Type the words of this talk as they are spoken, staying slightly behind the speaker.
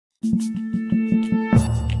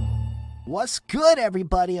What's good,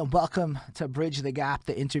 everybody, and welcome to Bridge the Gap,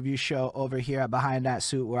 the interview show over here at Behind That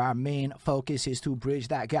Suit, where our main focus is to bridge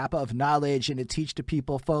that gap of knowledge and to teach the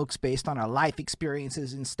people, folks, based on our life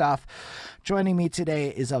experiences and stuff. Joining me today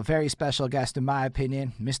is a very special guest, in my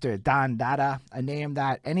opinion, Mr. Don Dada, a name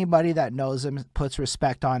that anybody that knows him puts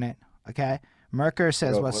respect on it, okay? Merker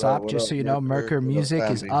says, what's up? Just so you know, Merker Music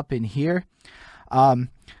is up in here.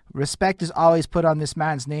 Respect is always put on this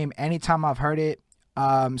man's name anytime I've heard it. So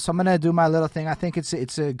I'm going to do my little thing. I think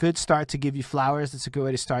it's a good start to give you flowers. It's a good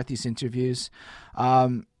way to start these interviews.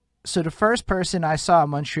 So the first person I saw in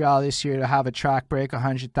Montreal this year to have a track break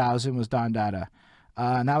 100,000 was Don Dada.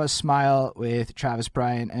 And that was Smile with Travis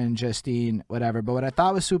Bryant and Justine, whatever. But what I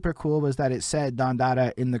thought was super cool was that it said Don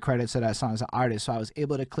Dada in the credits of that song as an artist. So I was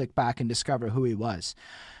able to click back and discover who he was.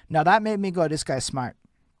 Now that made me go, this guy's smart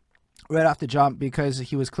right off the jump because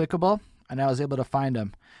he was clickable and I was able to find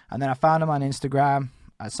him. And then I found him on Instagram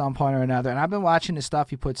at some point or another. And I've been watching the stuff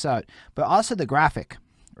he puts out, but also the graphic,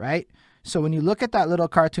 right? So when you look at that little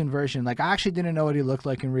cartoon version, like I actually didn't know what he looked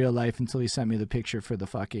like in real life until he sent me the picture for the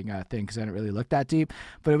fucking thing because I didn't really look that deep.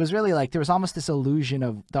 But it was really like there was almost this illusion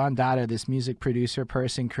of Don Dada, this music producer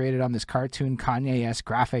person created on this cartoon Kanye-esque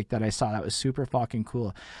graphic that I saw that was super fucking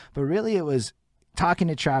cool. But really it was talking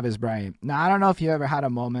to Travis Bryant. Now, I don't know if you ever had a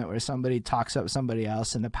moment where somebody talks up somebody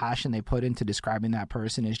else and the passion they put into describing that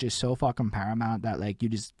person is just so fucking paramount that like you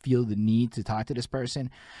just feel the need to talk to this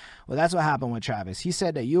person. Well, that's what happened with Travis. He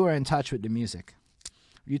said that you were in touch with the music.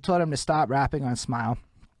 You told him to stop rapping on Smile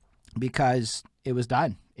because it was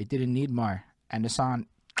done. It didn't need more. And the song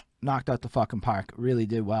knocked out the fucking park. Really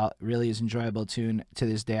did well. Really is enjoyable tune to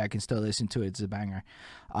this day. I can still listen to it. It's a banger.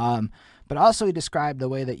 But also he described the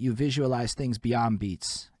way that you visualize things beyond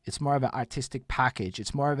beats. It's more of an artistic package.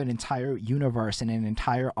 It's more of an entire universe and an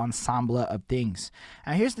entire ensemble of things.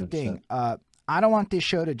 And here's the thing. I don't want this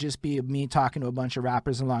show to just be me talking to a bunch of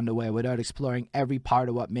rappers along the way without exploring every part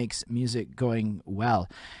of what makes music going well.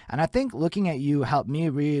 And I think looking at you helped me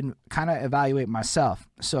kind of evaluate myself.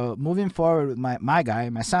 So moving forward with my guy,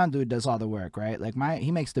 my sound dude does all the work, right? Like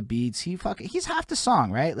he makes the beats. He's half the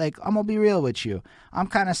song, right? Like I'm gonna be real with you. I'm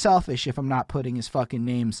kind of selfish if I'm not putting his fucking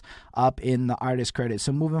names up in the artist credits.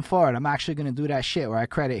 So moving forward, I'm actually gonna do that shit where I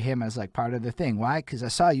credit him as like part of the thing. Why? Because I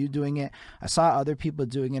saw you doing it. I saw other people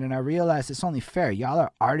doing it, and I realized it's only fair. Y'all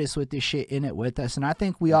are artists with this shit in it with us, and I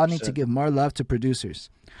think we all need to give more love to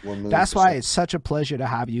producers. 1,000,000%. That's why it's such a pleasure to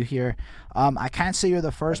have you here. I can't say you're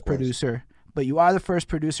the first producer, but you are the first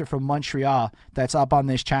producer from Montreal that's up on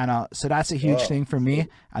this channel, so that's a huge thing for me,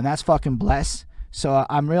 and that's fucking blessed. So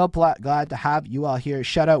I'm real glad to have you all here.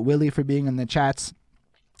 Shout out Willie for being in the chats.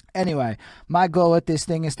 Anyway, my goal with this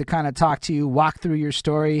thing is to kind of talk to you, walk through your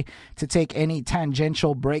story, to take any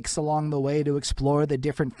tangential breaks along the way to explore the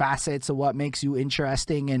different facets of what makes you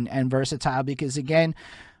interesting and versatile. Because again,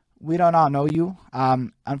 we don't all know you.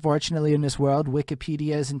 Unfortunately, in this world,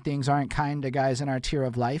 Wikipedias and things aren't kind to guys in our tier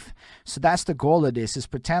of life. So that's the goal of this, is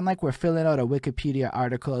pretend like we're filling out a Wikipedia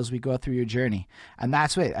article as we go through your journey. And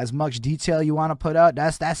that's it. As much detail you want to put out,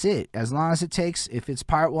 that's it. As long as it takes, if it's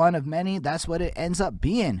part one of many, that's what it ends up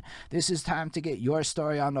being. This is time to get your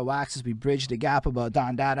story on the wax as we bridge the gap about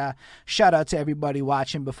Don Dada. Shout out to everybody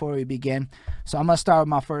watching before we begin. So I'm going to start with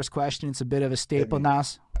my first question. It's a bit of a staple now.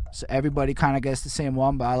 So everybody kind of gets the same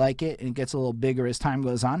one, but I like it, and it gets a little bigger as time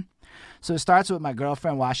goes on. So it starts with my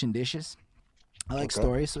girlfriend washing dishes. I like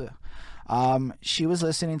stories. So, she was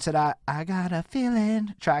listening to that I Got a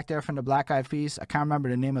Feeling track there from the Black Eyed Peas. I can't remember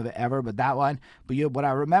the name of it ever, but that one. But what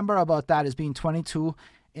I remember about that is being 22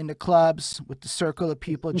 in the clubs with the circle of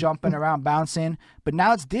people jumping around, bouncing. But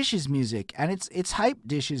now it's dishes music, and it's hype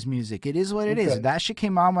dishes music. It is what it is. That shit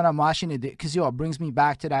came on when I'm watching it because, it brings me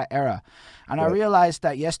back to that era. And I realized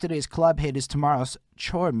that yesterday's club hit is tomorrow's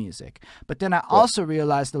chore music. But then I also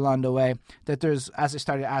realized along the way that there's, as I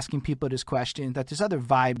started asking people this question, that there's other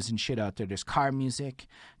vibes and shit out there. There's car music.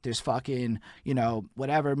 There's fucking,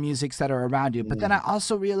 whatever musics that are around you. But then I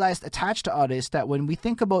also realized attached to all this that when we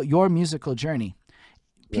think about your musical journey,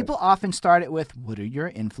 people often start it with, what are your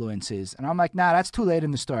influences? And I'm like, nah, that's too late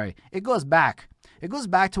in the story. It goes back. It goes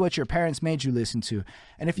back to what your parents made you listen to.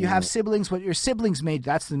 And if you have siblings, what your siblings made,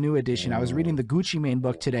 that's the new edition. I was reading the Gucci Mane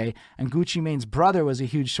book today, and Gucci Mane's brother was a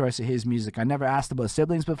huge source of his music. I never asked about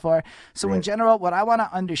siblings before. So in general, what I want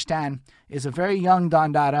to understand is a very young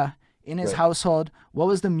Don Dada in his household. What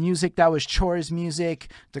was the music that was chores music,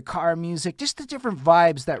 the car music, just the different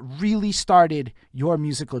vibes that really started your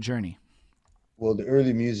musical journey? Well, the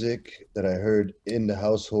early music that I heard in the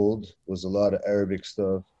household was a lot of Arabic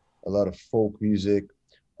stuff, a lot of folk music.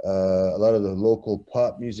 a lot of the local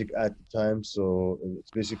pop music at the time. So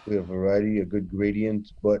it's basically a variety, a good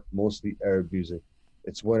gradient, but mostly Arab music.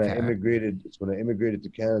 It's when I Okay. immigrated. It's when I immigrated to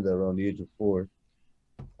Canada around the age of 4.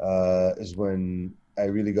 Is when I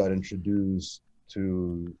really got introduced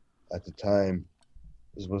to, at the time,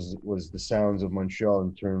 was the sounds of Montreal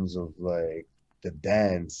in terms of like the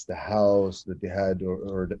dance, the house that they had,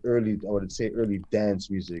 or the early, I would say early dance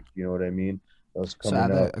music. You know what I mean? That was So I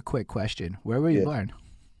coming have out. a quick question. Where were you Yeah, born?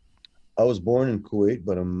 I was born in Kuwait,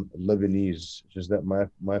 but I'm Lebanese. Just that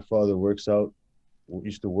my father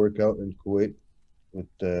used to work out in Kuwait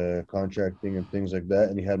with contracting and things like that,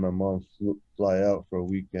 and he had my mom fly out for a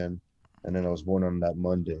weekend, and then I was born on that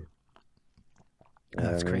Monday. You Oh, know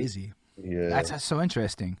what that's I mean? crazy. Yeah, That's so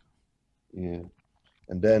interesting. yeah.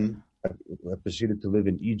 And then I proceeded to live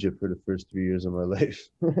in Egypt for the first 3 years of my life,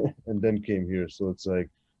 and then came here. So it's like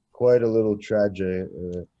quite a little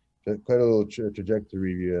quite a little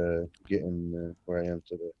trajectory getting where I am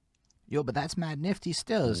today. Yo, but that's mad nifty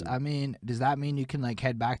stills. Mm. I mean, does that mean you can like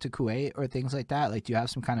head back to Kuwait or things like that? Like, do you have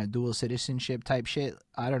some kind of dual citizenship type shit?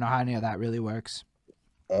 I don't know how any of that really works.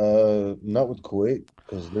 Not with Kuwait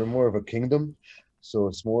because they're more of a kingdom, so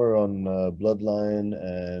it's more on bloodline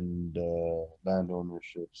and land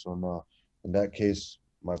ownership. So no, in that case,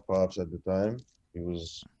 my pops at the time, he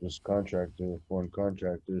was just contractor, foreign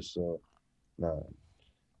contractor. So no,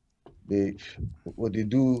 they what they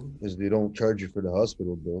do is they don't charge you for the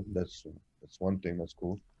hospital bill. That's one thing that's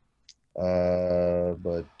cool.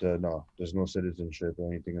 But no, there's no citizenship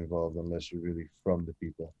or anything involved unless you're really from the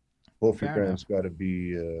people. Both your Fair enough. parents got to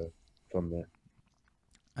be from there.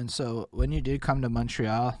 And so, when you did come to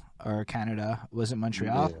Montreal or Canada, was it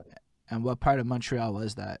Montreal? Yeah, And what part of Montreal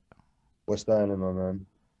was that? West Island, my man.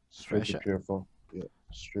 Straight to Fresh. Pierrefonds. Yeah,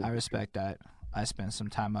 I straight to respect that. I spent some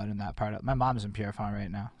time out in that part of. My mom's in Pierrefonds right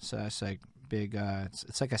now, so it's like big.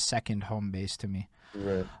 It's like a second home base to me.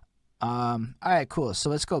 Right. All right, cool. So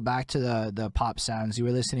let's go back to the pop sounds. You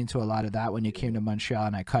were listening to a lot of that when you came Yeah. to Montreal,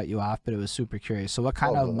 and I cut you off, but it was super curious. So what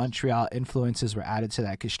kind All of good. Montreal influences were added to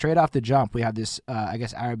that? Because straight off the jump, we have this, I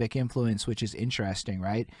guess, Arabic influence, which is interesting,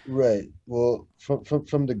 right? Right. Well,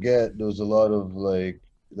 from the get, there was a lot of like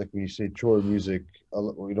when you say chore music,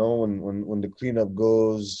 when the cleanup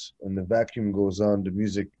goes and the vacuum goes on, the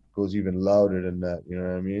music goes even louder than that. You know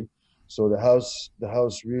what I mean? So the house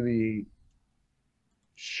really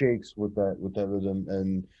shakes with that rhythm,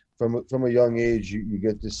 and from a young age, you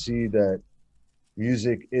get to see that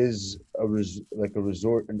music is like a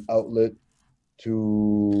resort, an outlet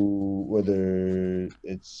to whether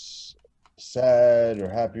it's sad or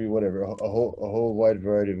happy, whatever, a whole wide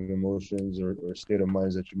variety of emotions or state of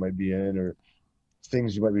minds that you might be in or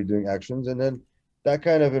things you might be doing, actions, and then that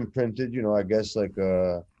kind of imprinted, I guess like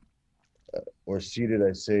or seeded,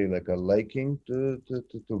 I say, like a liking to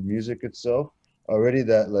music itself. Already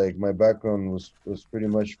that like my background was pretty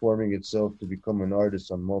much forming itself to become an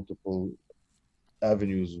artist on multiple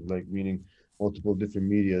avenues, like meaning multiple different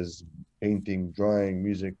medias, painting, drawing,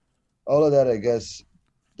 music, all of that. I guess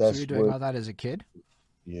So you're that's doing what, all that as a kid?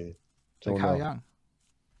 yeah, Like till how now, young?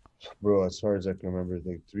 bro. As far as I can remember,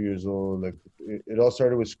 like 3 years old. Like it all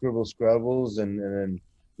started with scribble scrabbles and then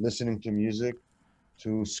listening to music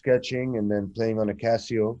to sketching and then playing on a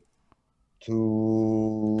Casio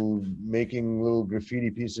to making little graffiti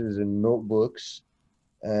pieces in notebooks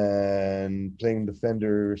and playing the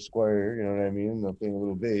Fender Squire, you know what I mean? Playing a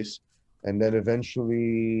little bass, and then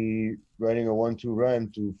eventually writing a 1-2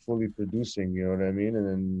 rhyme to fully producing, you know what I mean? And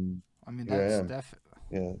then I mean, here I that's am.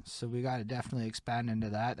 Yeah. so we got to definitely expand into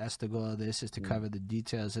that. That's the goal of this, is to Mm. cover the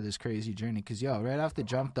details of this crazy journey. Because, yo, right off the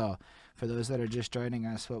jump, though, for those that are just joining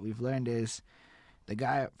us, what we've learned is the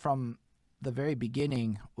guy from the very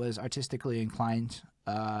beginning was artistically inclined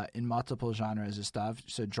in multiple genres of stuff.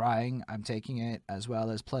 So drawing, I'm taking it, as well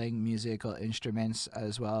as playing musical instruments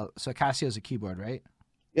as well. So Casio's a keyboard, right?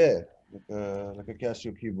 Yeah. Like a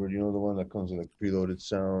Casio keyboard, the one that comes with like preloaded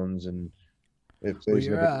sounds and it Were plays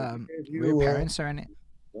and your everything. If were your you parents or any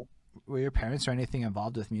were your parents or anything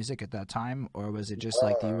involved with music at that time, or was it just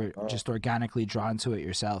like you were uh, just organically drawn to it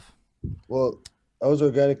yourself? well, I was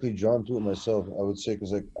organically drawn to it myself, I would say,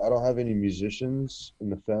 because like I don't have any musicians in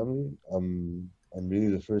the family. I'm really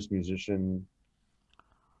the first musician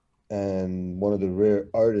and one of the rare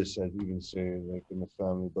artists, I'd even say, like in the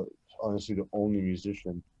family, but honestly, the only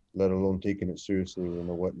musician, let alone taking it seriously and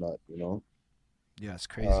the whatnot. Yeah, it's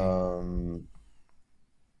crazy. Um,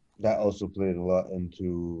 that also played a lot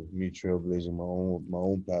into me trailblazing my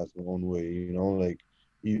own path, my own way. Like,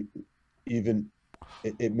 e- even.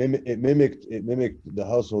 it mimicked the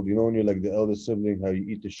household. You know, when you're like the eldest sibling, how you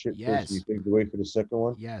eat the shit first and you Yes, pave the way for the second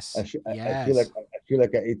one. yes, I feel like yes.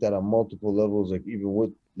 I ate that on multiple levels, like even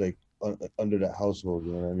with like under that household.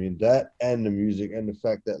 You know what I mean? That and the music and the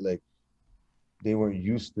fact that like they weren't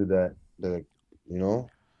used to that. Like you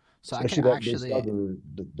know, So I can especially that they saw actually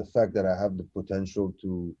the fact that I have the potential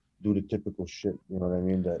to do the typical shit. You know what I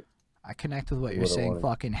mean? That I connect with what is you're what I saying wanted.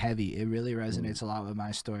 fucking heavy. It really Mm, resonates a lot with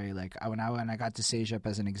my story. Like when I got to Sage Up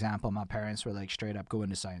as an example, my parents were like straight up go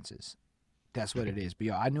into sciences. That's what it is. But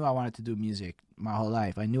yo, I knew I wanted to do music my whole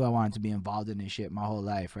life. I knew I wanted to be involved in this shit my whole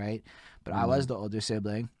life, right? But I was mm, the older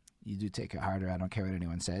sibling. You do take it harder. I don't care what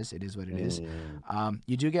anyone says. It is what it is. mm.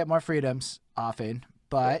 You do get more freedoms often, Yeah.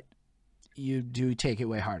 but you do take it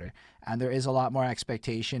way harder, and there is a lot more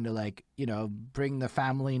expectation to, like, bring the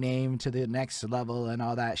family name to the next level and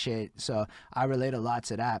all that shit. So I relate a lot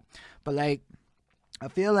to that. But like, I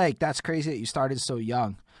feel like that's crazy that you started so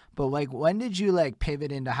young. But like, when did you like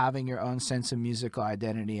pivot into having your own sense of musical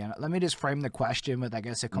identity? And let me just frame the question with, I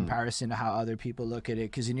guess, a Mm. comparison to how other people look at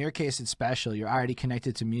it. Because in your case, it's special. You're already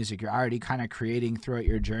connected to music. You're already kind of creating throughout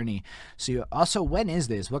your journey. So you also, when is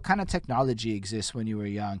this? What kind of technology exists when you were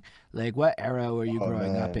young? Like, what era were you Oh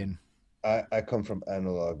growing up man, in? I come from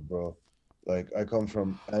analog, bro. Like I come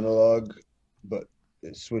from analog, but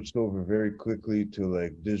it switched over very quickly to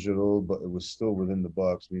like digital, but it was still within the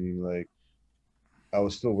box, meaning like I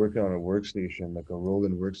was still working on a workstation, like a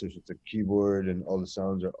Roland workstation. It's a keyboard and all the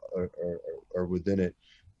sounds are within it.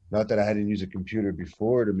 Not that I hadn't used a computer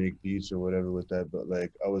before to make beats or whatever with that, but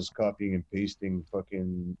like I was copying and pasting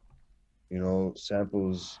fucking,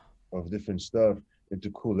 samples of different stuff into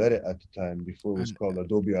Cool Edit at the time before it was And called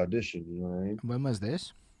Adobe Audition. You know what I mean? when was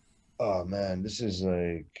this? Oh man, this is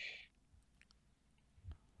like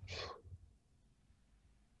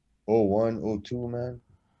 '01, '02, man.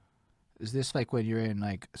 Is this like when you're in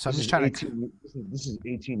like? So I'm This just is trying to. 18. This is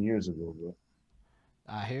 18 years ago, bro.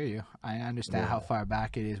 I hear you. I understand how Yeah. far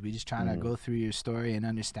back it is. We just trying to Mm, go through your story and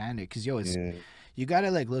understand it. Cause yo, it's yeah. you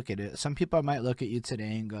gotta like look at it. Some people might look at you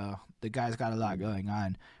today and go, "The guy's got a lot Mm, going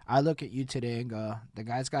on." I look at you today and go, "The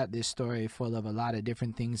guy's got this story full of a lot of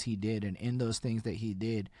different things he did, and in those things that he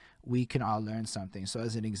did, we can all learn something." So,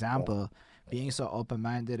 as an yeah. example, being so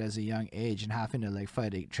open-minded as a young age and having to like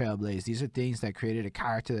fight a trailblaze, these are things that created a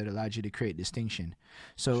character that allowed you to create distinction.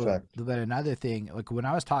 So, Fact. but another thing, like when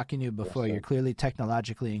I was talking to you Yes, before, you're sir. clearly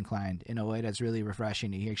technologically inclined in a way that's really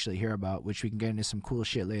refreshing to actually hear about, which we can get into some cool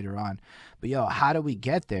shit later on. But yo, how do we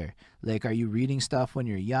get there? Like, are you reading stuff when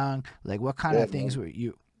you're young? Like, what kind Yeah, of things man. were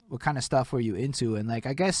you? What kind of stuff were you into? And like,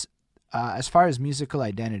 I guess, as far as musical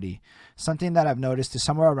identity, something that I've noticed is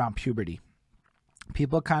somewhere around puberty.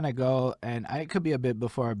 People kind of go, and it could be a bit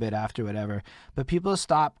before, a bit after, whatever. But people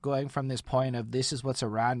stop going from this point of this is what's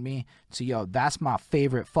around me to yo, that's my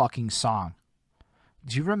favorite fucking song.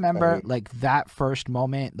 Do you I remember hear. like that first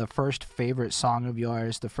moment, the first favorite song of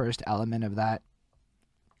yours, the first element of that?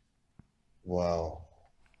 Wow.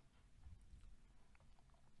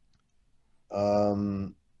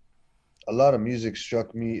 Um, a lot of music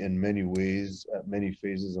struck me in many ways at many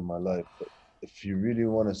phases of my life. But if you really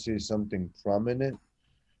want to say something prominent,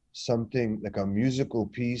 something like a musical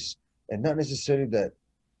piece, and not necessarily that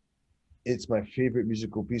it's my favorite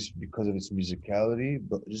musical piece because of its musicality,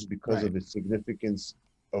 but just because Right. of its significance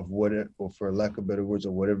of what it, or for lack of better words,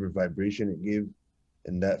 or whatever vibration it gave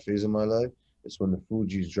in that phase of my life, it's when the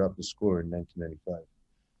Fugees dropped the score in 1995.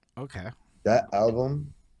 Okay. That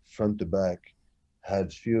album, front to back,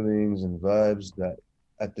 had feelings and vibes that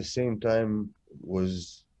at the same time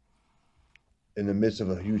was in the midst of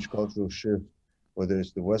a huge cultural shift, whether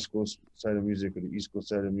it's the West Coast side of music or the East Coast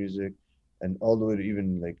side of music, and all the way to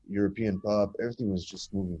even like European pop, everything was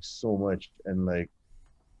just moving so much. And like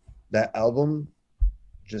that album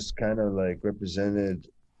just kind of like represented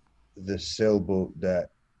the sailboat that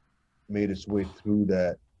made its way through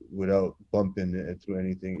that without bumping it through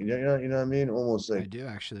anything. You know what I mean? Almost I like do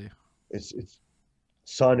actually. it's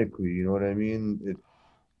sonically, you know what I mean? It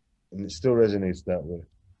and it still resonates that way.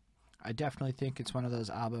 I definitely think it's one of those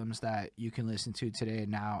albums that you can listen to today and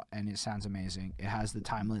now, and it sounds amazing. It has the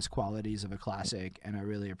timeless qualities of a classic, and I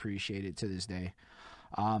really appreciate it to this day.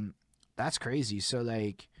 Um, that's crazy. So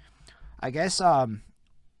like, I guess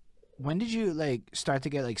when did you like start to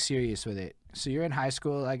get like serious with it? So you're in high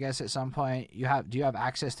school, I guess. At some point, do you have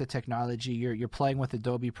access to technology? You're playing with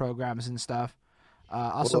Adobe programs and stuff.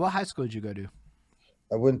 Also, Well, what high school did you go to?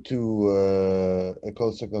 I went to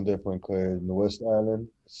École Secondaire Pointe-Claire in the West Island.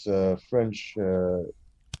 It's a French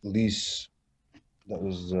lease that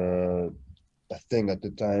was a thing at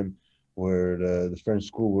the time. where the French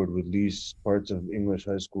school would release parts of English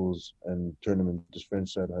high schools and turn them into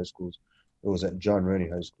French side high schools. It was at John Rennie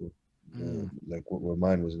High School, Mm, like where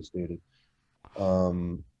mine was instated.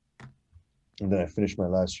 Um, and then I finished my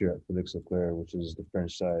last year at Felix Leclerc, which is the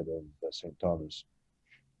French side of St. Thomas.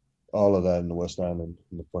 All of that in the West Island,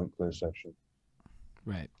 in the Point Claire section.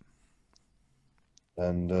 right.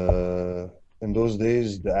 And in those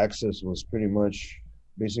days, the access was pretty much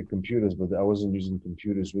basic computers, but I wasn't using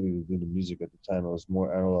computers really to do the music at the time. I was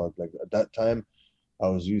more analog. Like at that time, I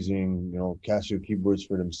was using, Casio keyboards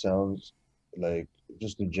for them sounds, like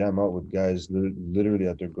just to jam out with guys literally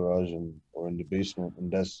at their garage and or in the basement.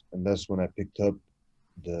 And that's when I picked up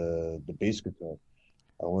the bass guitar.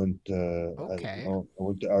 Okay. I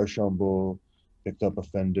went to Archambault, picked up a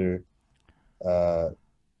Fender, uh,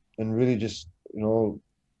 and really just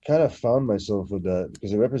kind of found myself with that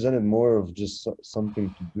because it represented more of just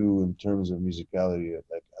something to do in terms of musicality. It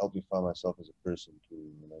like helped me find myself as a person too.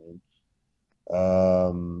 You know what I mean?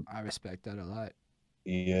 I respect that a lot.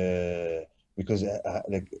 Yeah, because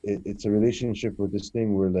it's a relationship with this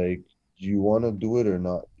thing where like, do you want to do it or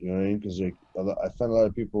not? You know what I mean? Because like I find a lot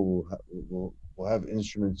of people will have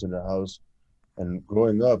instruments in their house, and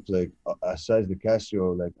growing up, like aside the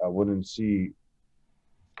Casio, like I wouldn't see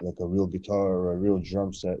like a real guitar or a real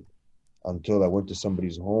drum set until I went to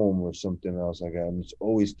somebody's home or something. I was like, I'm it's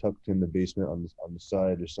always tucked in the basement on the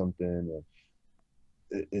side or something. Or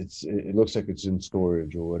it looks like it's in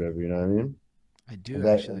storage or whatever. You know what I mean? I do And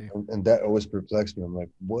that actually. and that always perplexed me. I'm like,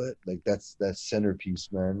 what? Like that's centerpiece,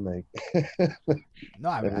 man. Like, No,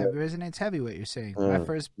 I and, resonates heavy what you're saying. My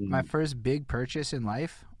first big purchase in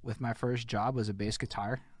life with my first job was a bass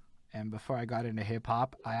guitar. And before I got into hip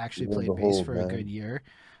hop, I actually lo and played bass behold, for a good man. year.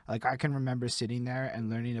 Like I can remember sitting there and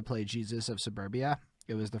learning to play Jesus of Suburbia.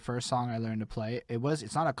 It was the first song I learned to play.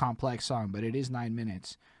 It's not a complex song, but it is 9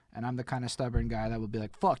 minutes. And I'm the kind of stubborn guy that would be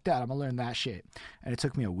like, fuck that, I'm gonna learn that shit. And it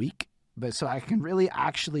took me a week. But so I can really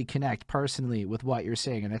actually connect personally with what you're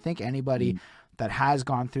saying. And I think anybody Mm, that has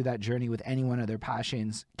gone through that journey with any one of their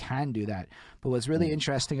passions can do that. But what's really mm,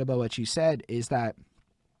 interesting about what you said is that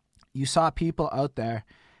you saw people out there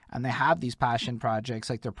and they have these passion projects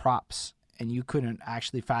like they're props, and you couldn't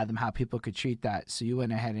actually fathom how people could treat that, so you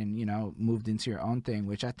went ahead and moved into your own thing,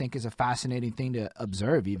 which I think is a fascinating thing to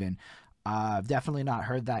observe. Even I've definitely not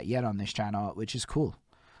heard that yet on this channel, which is cool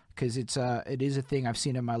because it is a thing I've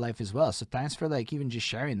seen in my life as well. So thanks for like even just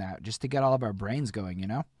sharing that, just to get all of our brains going.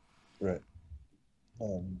 right.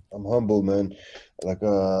 I'm humble, man. Like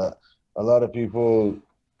a lot of people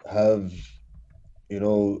have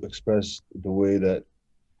expressed the way that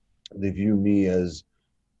they view me as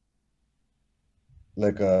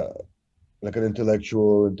like a like an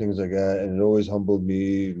intellectual and things like that, and it always humbled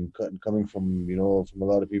me. And coming from from a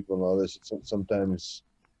lot of people and all this, sometimes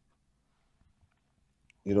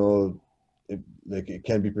you know it like it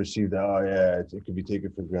can be perceived that, oh yeah, it could be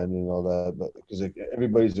taken for granted and all that, but because like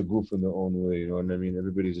everybody's a goof in their own way, you know what I mean?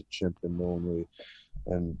 Everybody's a chimp in their own way,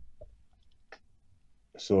 and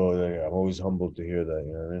so like, I'm always humbled to hear that.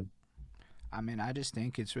 You know what I mean? I mean, I just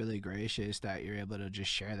think it's really gracious that you're able to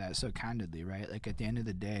just share that so candidly, right? Like at the end of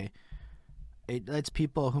the day, it lets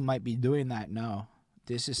people who might be doing that know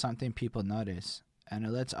this is something people notice. And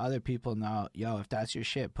it lets other people know, yo, if that's your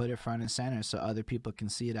shit, put it front and center so other people can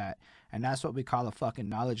see that. And that's what we call a fucking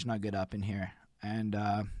knowledge nugget up in here. And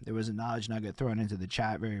there was a knowledge nugget thrown into the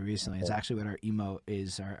chat very recently. It's actually what our emote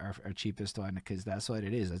is, our cheapest one, because that's what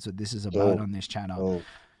it is. That's what this is about So on this channel. oh,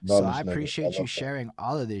 So I knowledge nugget. I appreciate you love that. sharing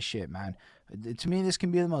all of this shit, man. To me, this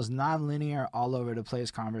can be the most non-linear, all over the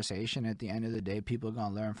place conversation. At the end of the day, people are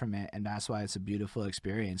gonna learn from it, and that's why it's a beautiful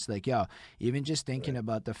experience. Like, yo, even just thinking Right.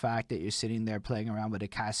 about the fact that you're sitting there playing around with a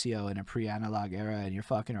Casio in a pre-analog era, and you're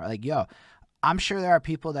fucking like, yo, I'm sure there are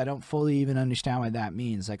people that don't fully even understand what that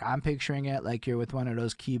means. Like, I'm picturing it like you're with one of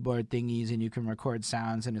those keyboard thingies and you can record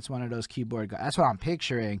sounds, and it's one of those keyboard. That's what I'm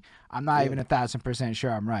picturing. I'm not Yeah. even 1,000%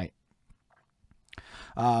 sure I'm right.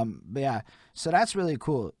 But yeah, so that's really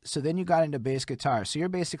cool. So then you got into bass guitar. So you're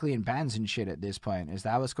basically in bands and shit at this point. Is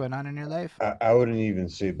that what's going on in your life? I wouldn't even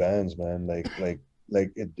say bands, man. Like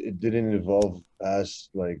it didn't evolve past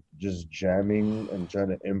like just jamming and trying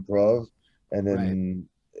to improv, and Right.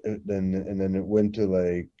 then it went to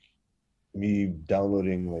like me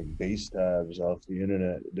downloading like bass tabs off the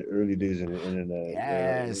internet, the early days of the internet.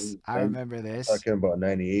 Yes, I I'm remember this. talking about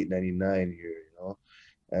 98, 99 here,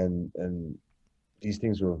 and these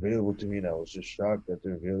things were available to me, and I was just shocked that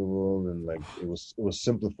they're available, and like it was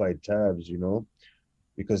simplified tabs,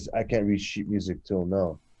 because I can't read sheet music till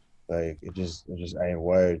now. Like it just I am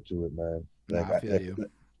wired to it, man. No, Like I I feel you.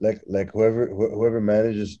 like whoever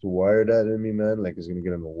manages to wire that in me, man, like is gonna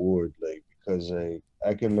get an award, like because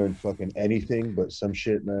I can learn fucking anything, but some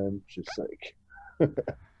shit, man, just like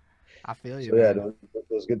I feel you, so yeah, man.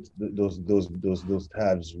 those get those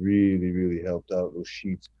tabs really helped out those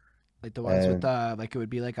sheets, Like the ones with and like it would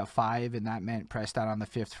be like a 5, and that meant press down on the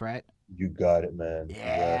fifth fret. you got it, man,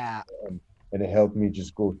 you got it. Yeah. And it helped me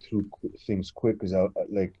just go through things quick because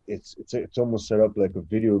like it's almost set up like a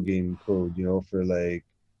video game code, you know, for like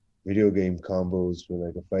video game combos for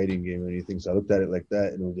like a fighting game or anything. So I looked at it like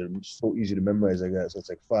that, and they're so easy to memorize like that. So it's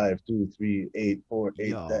like 5, 2, 3, 8, 4,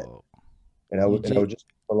 8, that, Yo, and you I did. would just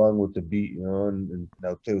along with the beat, you know, and I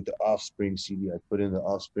would play with the Offspring CD. I put in the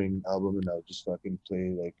Offspring album, and I would just fucking play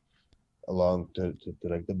like along to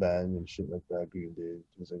like the band and shit like that, Green Day,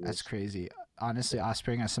 things like That's this. crazy. Honestly,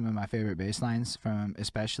 Offspring has some of my favorite bass lines from,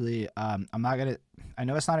 especially. I'm not gonna. I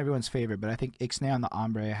know it's not everyone's favorite, but I think Ixnay on the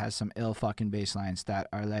Ombre has some ill fucking bass lines that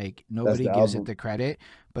are like That's nobody the gives it album. the credit.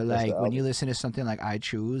 But That's the like when you album. listen to something like I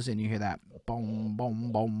Choose and you hear that boom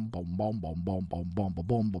boom boom boom boom boom boom boom boom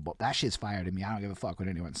boom boom boom, that shit's fire to me. I don't give a fuck what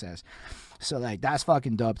anyone says. So like that's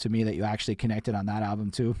fucking dope to me that you actually connected on that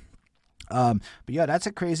album too. But yeah, that's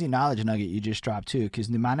a crazy knowledge nugget you just dropped too, because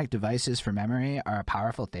mnemonic devices for memory are a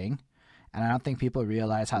powerful thing. And I don't think people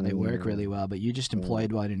realize how they work really Mm, well, but you just mm,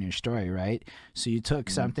 employed one in your story, right? So you took mm.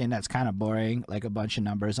 something that's kind of boring, like a bunch of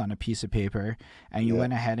numbers on a piece of paper, and you Yeah,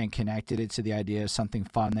 went ahead and connected it to the idea of something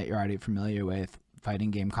fun that you're already familiar with, fighting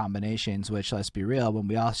game combinations, which, let's be real, when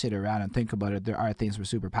we all sit around and think about it, there are things we're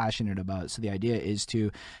super passionate about. So the idea is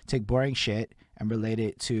to take boring shit and relate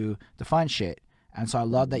it to the fun shit. And so I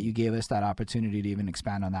love that mm. you gave us that opportunity to even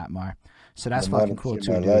expand on that more. So that's fucking Mnemonic cool saved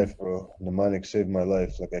too, my dude. life, bro. Mnemonic saved my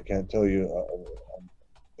life. Like I can't tell you,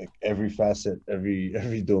 like every facet,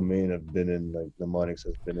 every domain I've been in, like mnemonics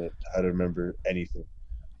has been it. How to remember anything.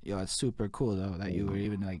 Yo, it's super cool though that you would Mm.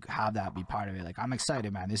 even like have that be part of it. Like I'm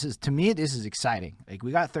excited, man. This is, to me, this is exciting. Like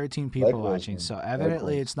we got 13 people Likewise, watching, man. so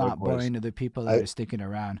evidently Likewise, it's not likewise. boring to the people that I are sticking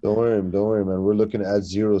around. don't worry, man. We're looking to add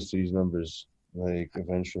zeros to these numbers, like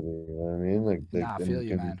eventually. You know what I mean? Like, Nah, I and feel it you,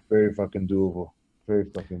 can be man. very fucking doable. Very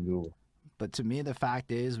fucking doable. But to me, the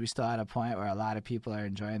fact is, we still at a point where a lot of people are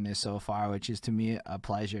enjoying this so far, which is to me a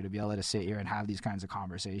pleasure to be able to sit here and have these kinds of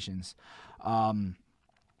conversations. Um,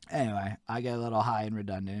 Anyway, I get a little high and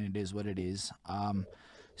redundant. It is what it is.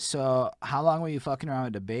 So how long were you fucking around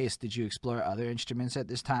with the bass? Did you explore other instruments at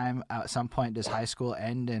this time? At some point, does high school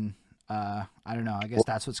end? And I don't know. I guess Well,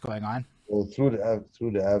 that's what's going on. well, through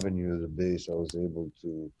the avenue of the bass, I was able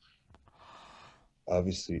to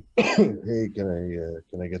obviously, hey,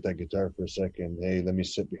 can I get that guitar for a second? Hey, let me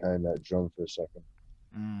sit behind that drum for a second,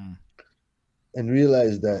 Mm, and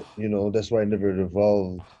realize that that's why I never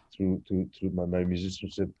evolved through my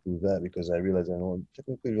musicianship through that because I realized I don't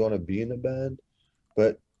technically want to be in a band,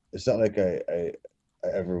 but it's not like I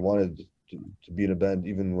ever wanted to be in a band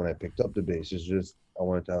even when I picked up the bass. It's just I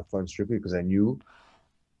wanted to have fun strictly because I knew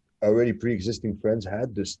already pre-existing friends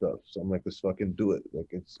had this stuff. So I'm like, let's fucking do it. Like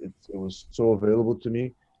it was so available to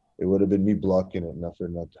me. It would have been me blocking it, not for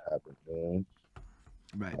it not to happen. Man.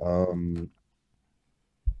 right. Um,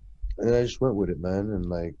 and I just went with it, man. And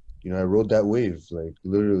like, I rode that wave, like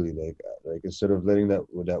literally, like instead of letting that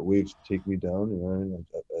wave take me down,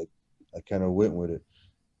 I kind of went with it.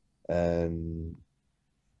 And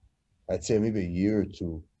I'd say maybe a year or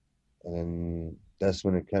two, and then that's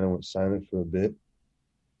when it kind of went silent for a bit,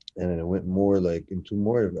 and then it went more like into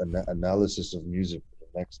more of an analysis of music for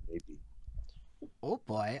the next maybe Oh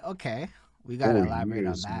boy. Okay. We gotta elaborate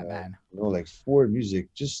on 4 years, that, man. man. Like for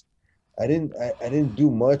music. Just I didn't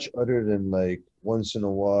do much other than like once in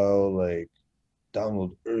a while, like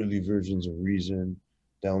download early versions of Reason,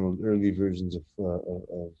 download early versions of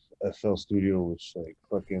FL Studio, which like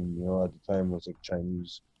fucking at the time was like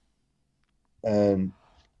Chinese, and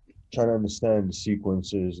trying to understand the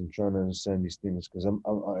sequences and trying to understand these things because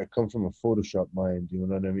I come from a Photoshop mind. You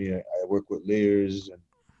know what I mean? I work with layers, and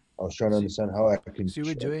I was trying to So, understand how I can so you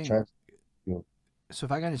were doing. trans. You know, So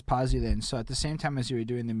if I can just pause you then. So at the same time as you were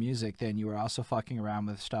doing the music, then you were also fucking around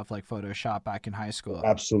with stuff like Photoshop back in high for school.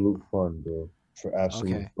 absolute fun, bro. For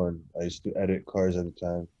absolute Okay. fun. I used to edit cars at the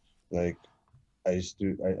time. Like I used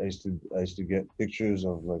to get pictures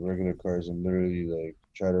of like regular cars and literally like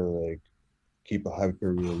try to like keep a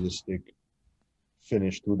hyper realistic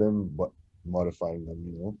finish to them, but modifying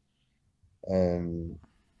them. And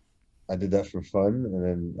I did that for fun, and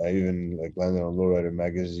then I even like landed on Lowrider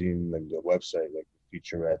magazine, like the website, like the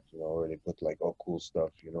featurette, where they put like all cool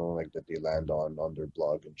stuff, like that they land on their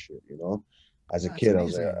blog and shit. As a That's kid,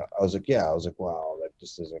 amazing. I was like, wow, like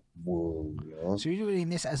this is like whoa. So you're doing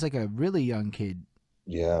this as like a really young kid.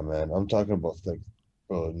 Yeah, man. I'm talking about like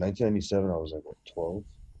Bro, 1997, I was like, what, 12?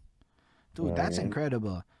 You know Dude, what I that's mean?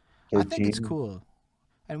 incredible. I think it's 13? cool.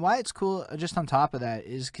 And why it's cool, just on top of that,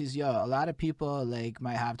 is because, yo, a lot of people, like,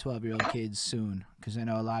 might have 12-year-old kids soon. Because I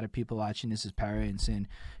know a lot of people watching this as parents. And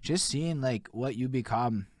just seeing, like, what you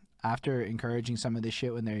become after encouraging some of this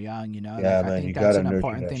shit when they're young, Yeah, like, I man, think you that's gotta an nurture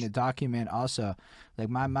important that thing to shit. document also. Like,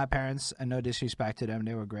 my parents, no disrespect to them,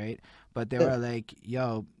 they were great. But they Yeah, were like,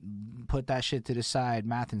 yo, put that shit to the side,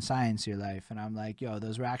 math and science, your life. And I'm like, yo,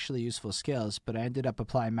 those were actually useful skills. But I ended up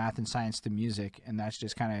applying math and science to music. And that's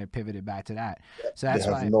just kind of pivoted back to that. So they that's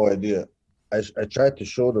have why. no idea. I tried to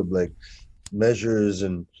show them like measures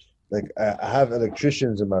and like I have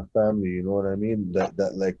electricians in my family, you know what I mean? That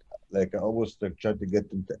like I almost like tried to get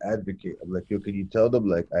them to advocate. I'm like, yo, can you tell them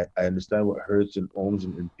like I understand what hertz and ohms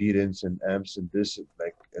and impedance and amps and this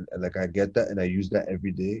like and like I get that and I use that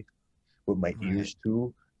every day with my Right. ears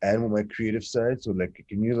too and with my creative side. So like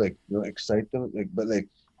can you like excite them? Like but like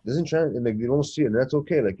doesn't try and like they don't see it and that's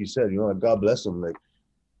okay, like you said, like, God bless them. Like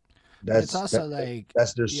And it's that's also like,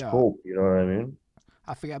 that's their yo, scope, you know what I mean?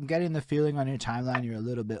 I forget. I'm getting the feeling on your timeline you're a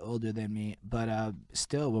little bit older than me, but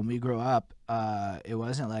still, when we grew up, it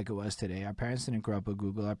wasn't like it was today. Our parents didn't grow up with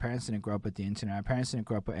Google. Our parents didn't grow up with the internet. Our parents didn't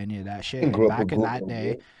grow up with any of that I shit. And grew up with back in that Google,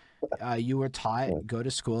 day, bro. you were taught, Yeah. go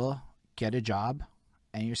to school, get a job,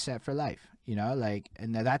 and you're set for life. Like,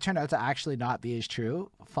 and that turned out to actually not be as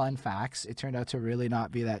true. Fun facts, it turned out to really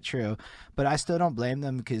not be that true. But I still don't blame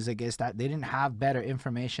them because I guess that they didn't have better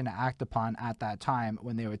information to act upon at that time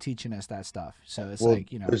when they were teaching us that stuff. So it's Well, like,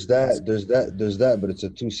 there's that's that, there's that, there's that, but it's a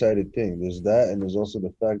two-sided thing. There's that, and there's also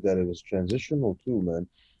the fact that it was transitional too, man.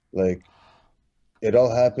 Like it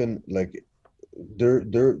all happened like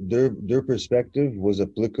their perspective was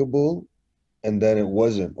applicable, and then it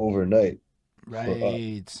wasn't overnight for us.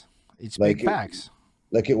 right. It's big Like it, facts.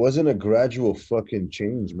 like it wasn't a gradual fucking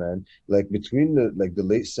change, man. Like between the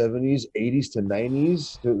late 70s, 80s to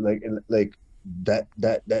 90s to like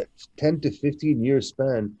that 10 to 15 year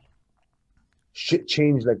span, shit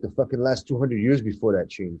changed like the fucking last 200 years before that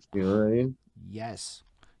changed. You know what I mean? Yes.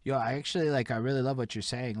 Yo, I actually like I really love what you're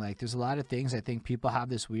saying. Like there's a lot of things I think people have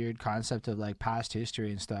this weird concept of like past history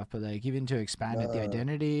and stuff, but like even to expand it, the Nah,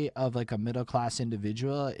 identity of like a middle class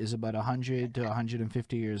individual is about 100 to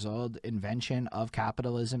 150 years old. Invention of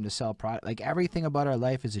capitalism to sell product. Like everything about our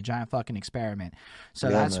life is a giant fucking experiment. So yeah,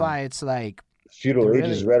 that's man. why it's like it Feudal age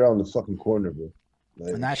is really right around the fucking corner, bro.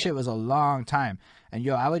 and Like, that shit was a long time. And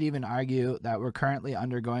yo, I would even argue that we're currently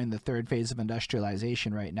undergoing the third phase of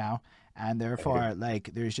industrialization right now. And therefore, like,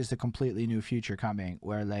 there's just a completely new future coming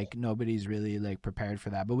where, like, nobody's really, like, prepared for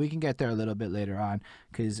that. But we can get there a little bit later on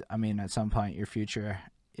because, I mean, at some point, your future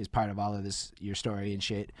is part of all of this, your story and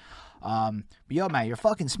shit. But yo, man, you're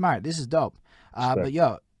fucking smart. This is dope. But respect.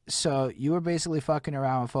 yo, so you were basically fucking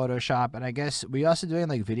around with Photoshop. And I guess, were you also doing,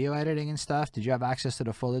 like, video editing and stuff? Did you have access to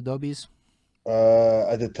the full Adobes?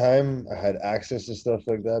 At the time, I had access to stuff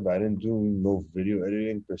like that, but I didn't do no video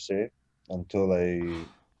editing per se until I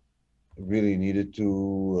really needed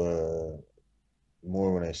to.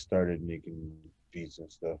 More when I started making beats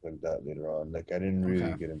and stuff like that later on. Like I didn't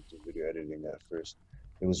really Okay. get into video editing at first.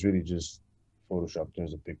 It was really just Photoshop in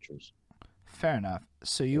terms of pictures. Fair enough.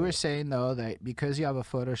 So you were Yeah. saying though that because you have a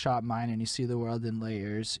Photoshop mind and you see the world in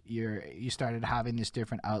layers, you started having this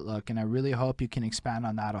different outlook, and I really hope you can expand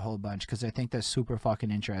on that a whole bunch because I think that's super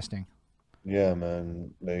fucking interesting. Yeah,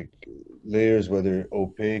 man. Like layers, whether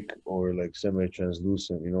opaque or like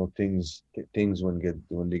semi-translucent, things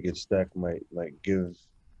when they get stacked might give,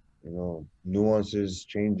 nuances,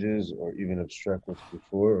 changes, or even abstract what's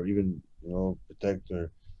before, or even protect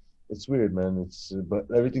or it's weird, man. It's but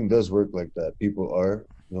everything does work like that. People are,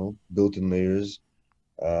 built in layers.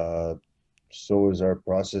 Uh, so is our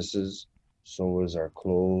processes. So is our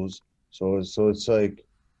clothes. So it's like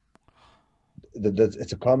that's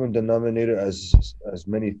it's a common denominator as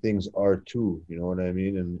many things are too. You know what I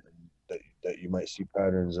mean? And that you might see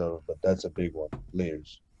patterns of, but that's a big one.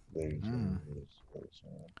 Layers, Mm, layers.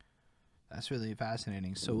 that's really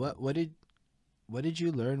fascinating. So what did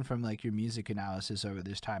you learn from like your music analysis over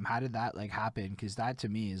this time? How did that like happen? Because that to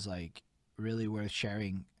me is like really worth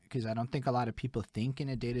sharing. Because I don't think a lot of people think in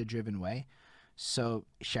a data driven way. So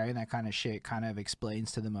sharing that kind of shit kind of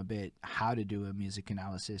explains to them a bit how to do a music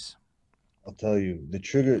analysis. I'll tell you, the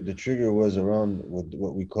trigger was around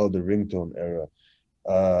what we call the ringtone era.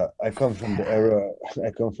 I come from the Fat. era.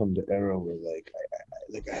 I come from the era where like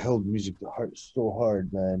I held music to heart so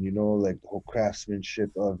hard, man. Like the whole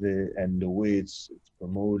craftsmanship of it and the way it's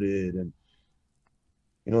promoted, and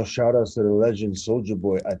shout outs to the legend Soldier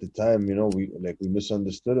Boy. At the time, we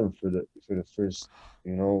misunderstood him for the first,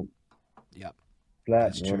 you know, Yep,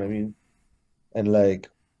 flat. that's You know what I true. mean? And like,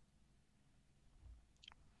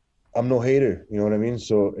 I'm no hater, you know what I mean?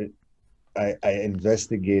 So I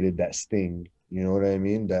investigated that sting, you know what I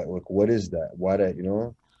mean? That like, what is that? Why that, you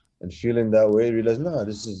know? And feeling that way, realized, no,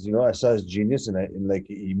 this is, you know, I saw his genius, and like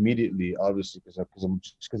immediately, obviously,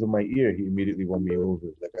 because of my ear, he immediately won me over.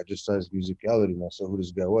 Like I just saw his musicality, and I saw who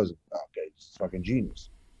this guy was. Oh, okay, he's fucking genius.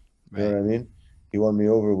 You know Right. what I mean? He won me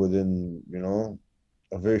over within, you know,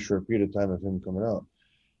 a very short period of time of him coming out.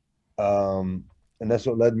 And that's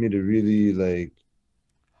what led me to really like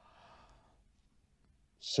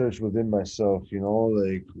search within myself, you know,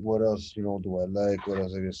 like what else, you know, do I like? What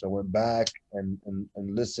else I guess I went back and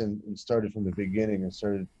listened and started from the beginning and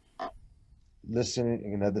started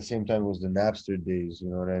listening. And at the same time, it was the Napster days, you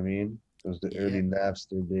know what I mean? It was the Yeah. early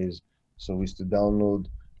Napster days. So we used to download.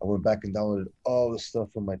 I went back and downloaded all the stuff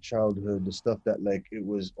from my childhood, the stuff that like it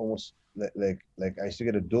was almost like I used to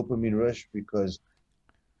get a dopamine rush because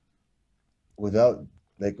without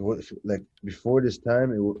like before this time,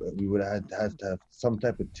 we would have to have some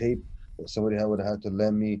type of tape, or somebody would have had to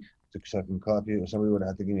lend me to so I can copy it, or somebody would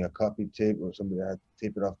have to give me a copy tape, or somebody had to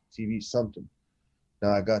tape it off the TV, something.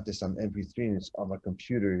 Now I got this on MP3 and it's on my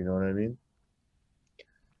computer, you know what I mean?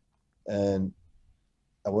 And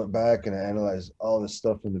I went back and I analyzed all this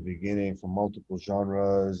stuff from the beginning from multiple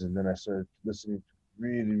genres, and then I started listening to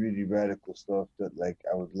really, really radical stuff that like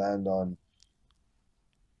I would land on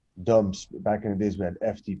dumps. Back in the days we had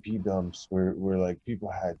FTP dumps where like people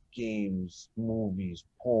had games, movies,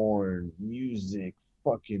 porn, music,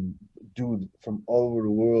 fucking dude from all over the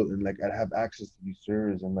world, and like I'd have access to these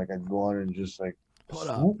servers, and like I'd go on and just like Hold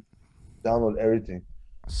up. swoop, download everything.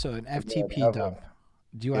 So an And then I'd FTP have dump.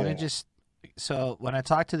 Do you want to yeah. just? So when I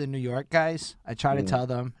talk to the New York guys, I try to Mm, tell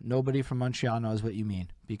them nobody from Montreal knows what you mean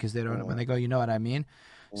because they don't. When mm, they go, you know what I mean.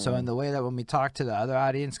 So in mm, the way that when we talk to the other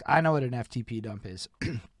audience, I know what an FTP dump is.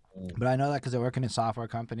 mm, But I know that because I work in a software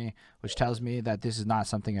company, which tells me that this is not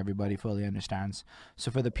something everybody fully understands.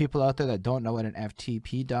 So for the people out there that don't know what an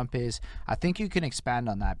FTP dump is, I think you can expand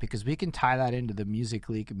on that because we can tie that into the music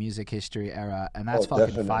leak, music history era, and that's oh, fucking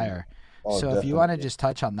definitely. fire. Oh, So if you want to definitely. just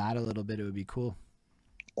touch on that a little bit, it would be cool.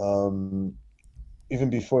 Um, Even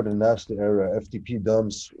before the Napster era, FTP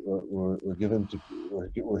dumps were given to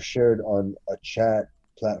were shared on a chat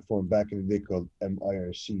platform back in the day called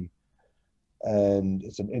MIRC, and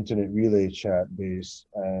it's an internet relay chat base.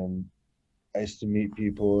 And I used to meet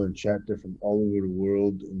people and chat there from all over the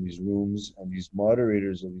world in these rooms, and these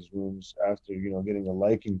moderators of these rooms, after you know getting a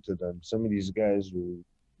liking to them, some of these guys were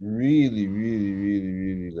really, really, really,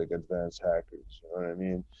 really like advanced hackers. You know what I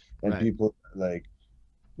mean? And Right. people like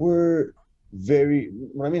were very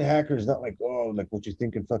when I mean hackers, not like oh like what you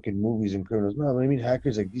think in fucking movies and criminals. No, when I mean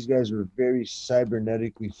hackers, like these guys were very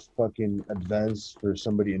cybernetically fucking advanced for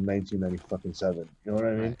somebody in 1990 fucking seven. You know what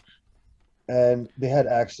I mean? Right. And they had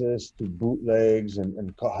access to bootlegs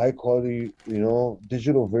and high quality, you know,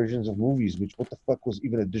 digital versions of movies. Which what the fuck was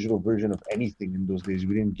even a digital version of anything in those days?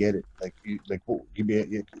 We didn't get it. Like like oh, give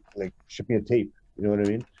me like ship me a tape. You know what I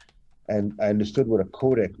mean? And I understood what a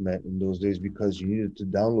codec meant in those days because you needed to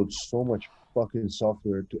download so much fucking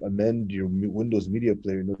software to amend your Windows Media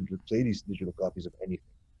Player in order to play these digital copies of anything.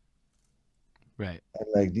 Right. And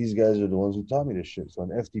like these guys are the ones who taught me this shit. So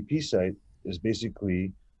an FTP site is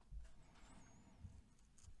basically,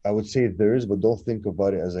 I would say theirs, but don't think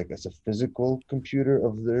about it as like as a physical computer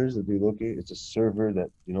of theirs that they locate. It's a server that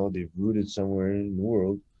you know they've rooted somewhere in the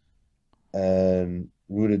world, and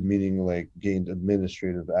rooted meaning like gained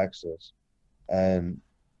administrative access. And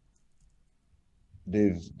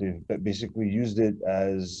they've basically used it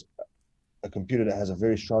as a computer that has a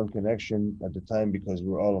very strong connection at the time because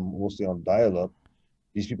we're all mostly on dial-up.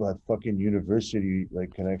 These people had fucking university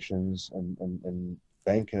like connections and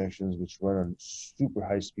bank connections which run on super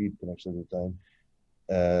high speed connections at the time,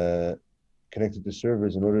 connected to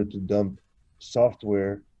servers in order to dump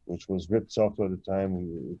software, which was ripped software at the time.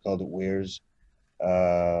 We called it wares.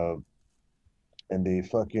 Uh, and they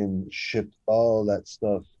fucking shipped all that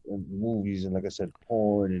stuff and movies and like I said,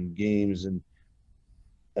 porn and games and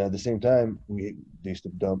at the same time, they used to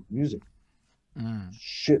dump music, Mm.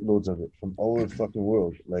 shitloads of it from all over the fucking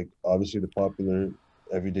world. Like obviously the popular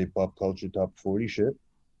everyday pop culture top 40 shit,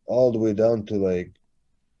 all the way down to like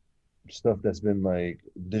stuff that's been like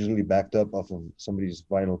digitally backed up off of somebody's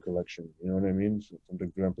vinyl collection. You know what I mean? From the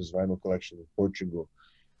grandpa's vinyl collection in Portugal.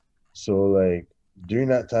 So like during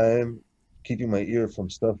that time, keeping my ear from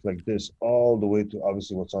stuff like this all the way to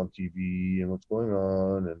obviously what's on TV and what's going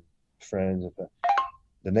on and friends and that.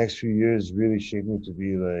 The next few years really shaped me to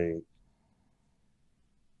be like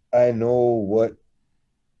I know what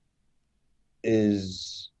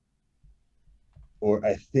is or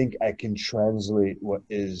I think I can translate what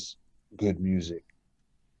is good music.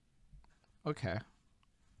 Okay.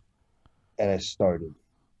 And I started.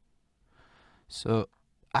 So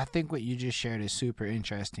I think what you just shared is super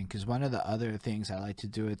interesting because one of the other things I like to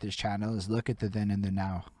do with this channel is look at the then and the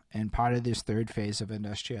now. And part of this third phase of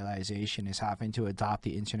industrialization is having to adopt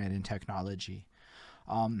the internet and technology.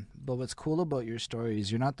 But what's cool about your story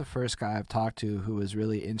is you're not the first guy I've talked to who was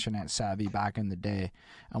really internet savvy back in the day.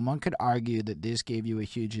 And one could argue that this gave you a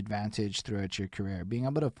huge advantage throughout your career. Being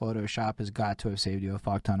able to Photoshop has got to have saved you a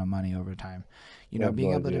fuck ton of money over time. You know, Yeah,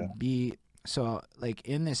 being but able to yeah, be so like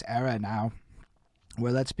in this era now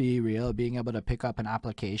where let's be real, being able to pick up an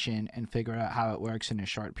application and figure out how it works in a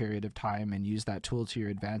short period of time and use that tool to your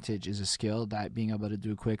advantage is a skill that being able to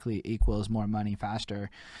do quickly equals more money faster.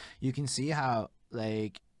 You can see how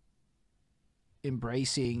like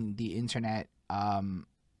embracing the internet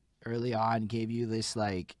early on gave you this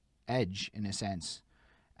like edge in a sense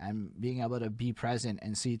and being able to be present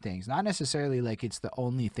and see things, not necessarily like it's the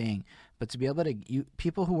only thing, but to be able to you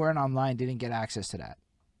people who weren't online didn't get access to that,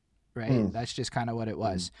 right? mm, That's just kind of what it mm,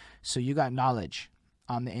 was. So you got knowledge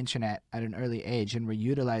on the internet at an early age and we're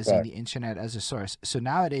utilizing the fact, internet as a source. So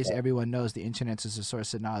nowadays fact. everyone knows the internet is a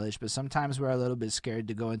source of knowledge, but sometimes we're a little bit scared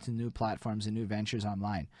to go into new platforms and new ventures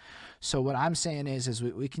online. So what I'm saying is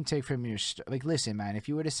we can take from your like listen man, if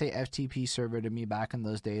you were to say FTP server to me back in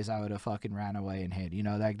those days, I would have fucking ran away and hid. You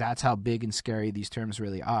know, like that's how big and scary these terms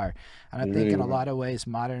really are. And I They think really in a were. lot of ways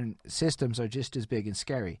modern systems are just as big and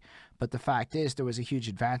scary. But the fact is, there was a huge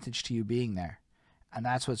advantage to you being there. And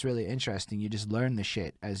that's what's really interesting. You just learned the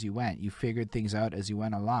shit as you went. You figured things out as you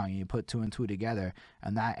went along. You put two and two together.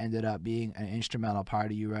 And that ended up being an instrumental part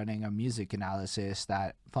of you running a music analysis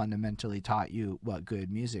that fundamentally taught you what good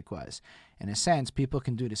music was. In a sense, people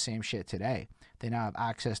can do the same shit today. They now have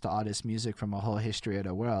access to all this music from a whole history of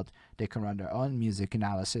the world. They can run their own music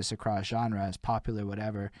analysis across genres, popular,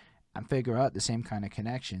 whatever, and figure out the same kind of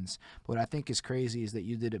connections. But what I think is crazy is that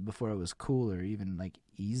you did it before it was cool or even like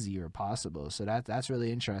easy or possible. So that's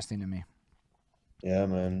really interesting to me. Yeah,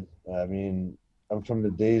 man. I mean, I'm from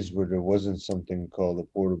the days where there wasn't something called a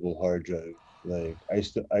portable hard drive. Like I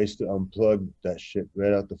used to unplug that shit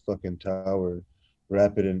right out the fucking tower,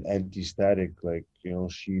 wrap it in anti-static, like,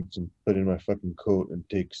 sheets and put in my fucking coat and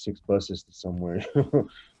take 6 buses to somewhere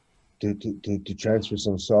to transfer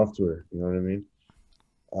some software. You know what I mean?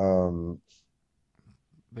 Um,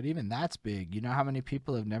 But even that's big. You know how many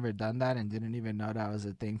people have never done that and didn't even know that was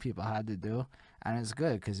a thing people had to do? And it's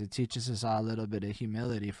good because it teaches us all a little bit of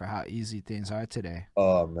humility for how easy things are today.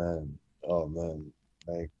 oh man. Oh man.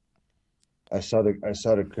 Like I saw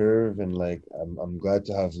the curve and like I'm glad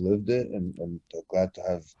to have lived it and glad to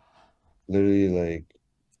have literally like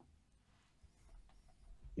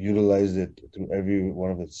utilized it through every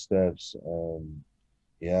one of its steps.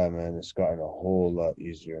 Yeah, man, it's gotten a whole lot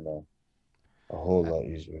easier now. A whole Uh, lot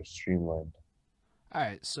easier, streamlined. All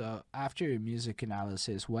right, so after your music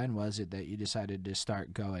analysis, when was it that you decided to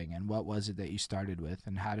start going, and what was it that you started with,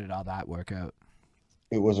 and how did all that work out?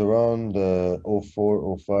 It was around 04,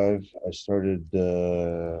 oh 05. I started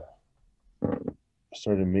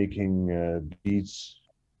making beats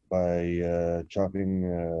by chopping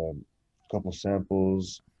a couple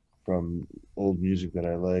samples from old music that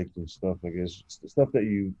I liked and stuff. I guess stuff that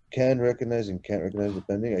you can recognize and can't recognize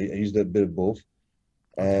depending. I used a bit of both,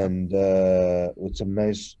 Okay. and with some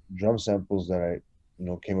nice drum samples that I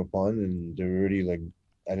came upon, and they were already like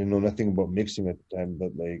I didn't know nothing about mixing at the time,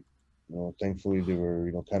 but like thankfully they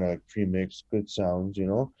were kind of like pre-mixed, good sounds.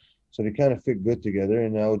 So they kind of fit good together,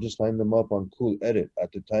 and I would just line them up on Cool Edit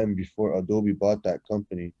at the time before Adobe bought that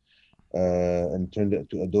company and turned it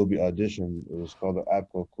to Adobe Audition. It was called an app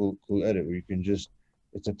called Cool Edit, where you can just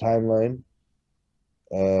it's a timeline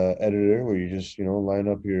editor where you just line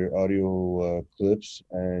up your audio clips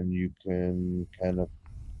and you can kind of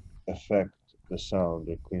affect the sound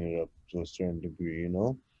or clean it up to a certain degree.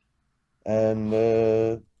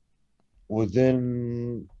 And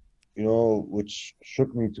within which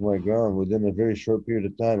shook me to my ground. Within a very short period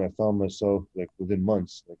of time, I found myself like within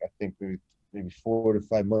months, like I think maybe 4 to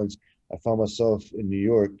 5 months, I found myself in New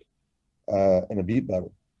York in a beat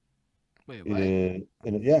battle. Wait, what?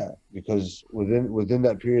 Yeah, because within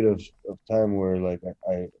that period of time where like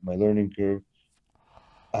my learning curve,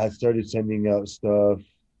 I had started sending out stuff,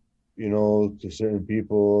 to certain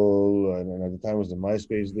people, and at the time it was the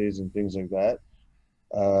MySpace days and things like that.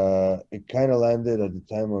 It kind of landed at the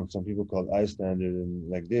time on some people called iStandard, and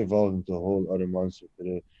like they evolved into a whole other monster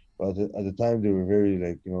today. But at the time, they were very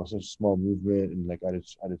like such a small movement, and like at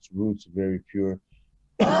its roots, very pure.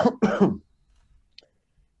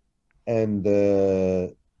 And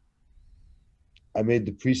I made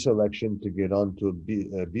the pre-selection to get onto a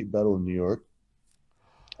beat battle in New York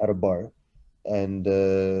at a bar, and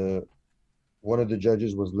one of the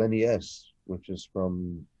judges was Lenny S, which is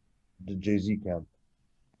from the Jay-Z camp,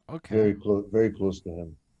 Okay. very close to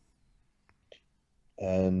him.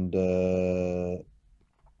 And a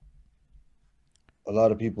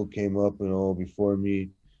lot of people came up, before me.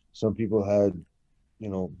 Some people had,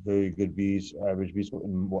 very good beats, average beats,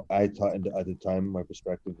 and what I taught at the time, my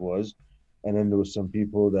perspective was. And then there was some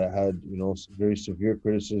people that had, very severe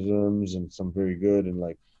criticisms and some very good. And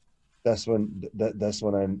like, that's when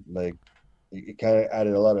I like, it kind of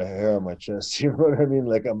added a lot of hair on my chest. You know what I mean?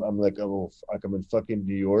 Like I'm in fucking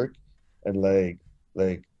New York, and like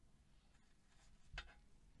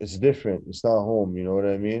it's different. It's not home. You know what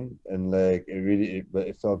I mean? And like but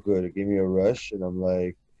it felt good. It gave me a rush, and I'm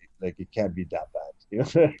like it can't be that bad. You know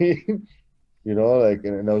what I mean? Like,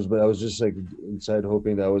 and I was just like inside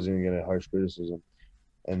hoping that I wasn't gonna get a harsh criticism.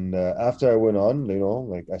 And after I went on,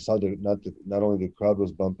 like I saw not only the crowd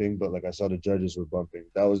was bumping, but like I saw the judges were bumping.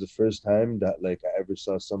 That was the first time that like I ever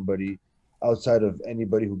saw somebody outside of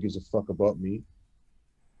anybody who gives a fuck about me.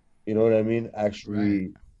 You know what I mean? Right. Actually, I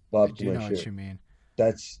bop to do my know what shit. you mean.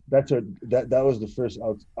 That was the first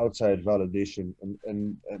outside validation,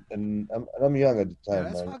 and I'm young at the Yeah, time,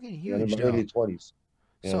 that's man. fucking I'm in huge, my though. early 20s.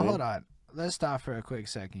 You know So what I hold mean? on. Let's stop for a quick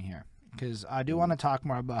second here, because I do want Mm. to talk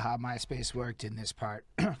more about how MySpace worked in this part,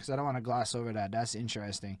 because I don't want to gloss over that. That's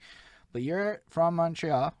interesting. But you're from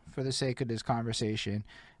Montreal for the sake of this conversation,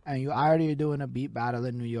 and you already are doing a beat battle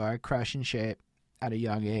in New York, crushing shit at a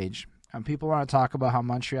young age. And people want to talk about how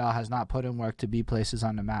Montreal has not put in work to be places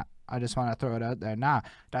on the map. I just want to throw it out there. Nah,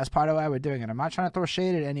 that's part of why we're doing it. I'm not trying to throw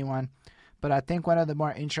shade at anyone, but I think one of the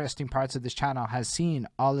more interesting parts of this channel has seen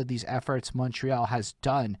all of these efforts Montreal has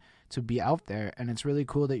done to be out there, and it's really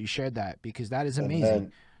cool that you shared that because that is And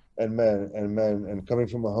amazing. and coming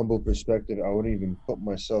from a humble perspective, I wouldn't even put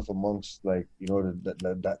myself amongst like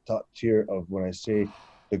that top tier of when I say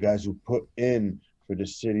the guys who put in for the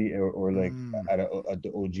city, or like Mm, at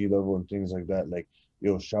the OG level and things like that. Like,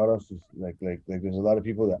 yo, shout out to like there's a lot of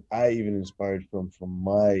people that I even inspired from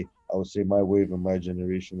my, I would say, my wave and my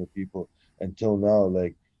generation of people until now.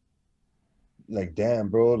 Like damn,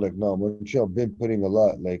 bro, like no, Montreal been putting a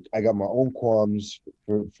lot. Like I got my own qualms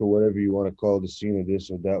for whatever you want to call the scene or this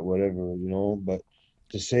or that, whatever, but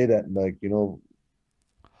to say that, like,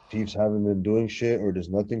 Chiefs haven't been doing shit or there's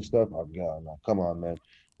nothing stuff, oh god, no, come on, man.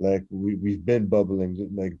 Like we've been bubbling.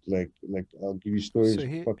 Like I'll give you so stories for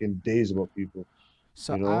here, fucking days about people,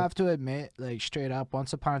 so you I know? have to admit, like straight up,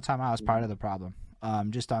 once upon a time I was part Mhm. of the problem.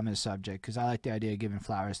 Just on this subject, because I like the idea of giving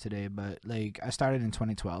flowers today. But like, I started in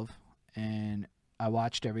 2012, and I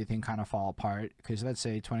watched everything kind of fall apart. Because let's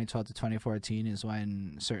say 2012 to 2014 is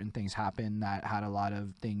when certain things happened that had a lot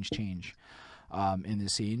of things change in the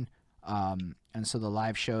scene. And so the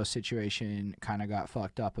live show situation kind of got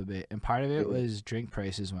fucked up a bit. And part of it Yeah, was drink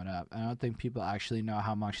prices went up. I don't think people actually know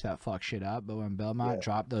how much that fucked shit up. But when Belmont yeah.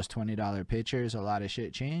 dropped those $20 pitchers, a lot of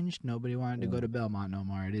shit changed. Nobody wanted to go Mm. to Belmont no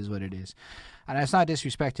more. It is what it is. And that's not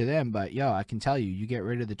disrespect to them, but yo, I can tell you, you get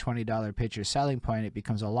rid of the $20 pitcher selling point, it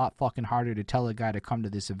becomes a lot fucking harder to tell a guy to come to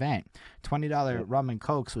this event. $20 Yeah. rum and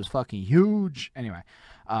cokes was fucking huge. Anyway,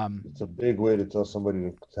 um, It's a big way to tell somebody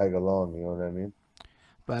to tag along, you know what I mean?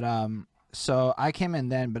 But so I came in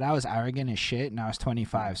then, but I was arrogant as shit, and I was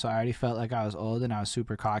 25, Mm. so I already felt like I was old, and I was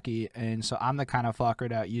super cocky, and so I'm the kind of fucker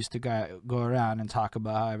that used to go around and talk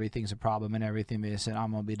about how everything's a problem and everything. They said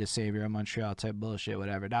I'm gonna be the savior of Montreal type bullshit,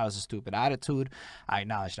 whatever. That was a stupid attitude. I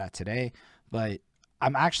acknowledge that today, but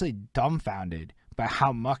I'm actually dumbfounded by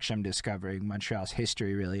how much I'm discovering Montreal's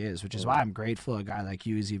history really is, which is why Mm. I'm grateful a guy like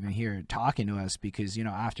you is even here talking to us because,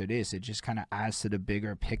 after this, it just kind of adds to the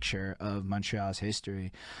bigger picture of Montreal's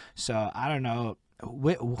history. So I don't know.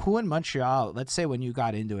 Who in Montreal, let's say when you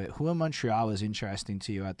got into it, who in Montreal was interesting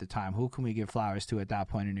to you at the time? Who can we give flowers to at that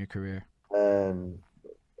point in your career? And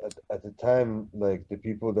at the time, like the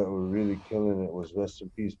people that were really killing it was rest in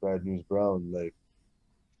peace, Bad News Brown. Like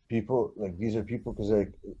people, like these are people because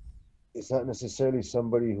like it's not necessarily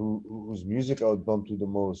somebody whose music I would bump to the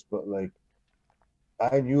most, but like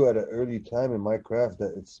I knew at an early time in my craft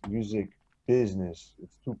that it's music business.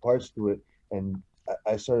 It's two parts to it, and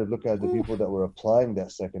I started looking at the Ooh. people that were applying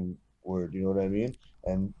that second word. You know what I mean?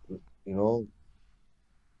 And you know,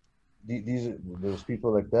 there was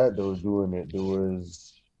people like that that was doing it. There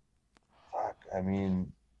was, fuck, I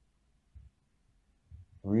mean,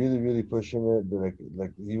 really pushing it. But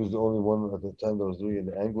like he was the only one at the time that was doing it.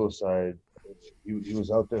 The Anglo side, he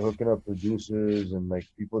was out there hooking up producers and like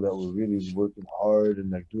people that were really working hard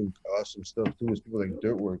and like doing awesome stuff too. It's people like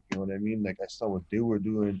Dirtwork, you know what I mean? Like I saw what they were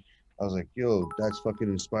doing. I was like, yo, that's fucking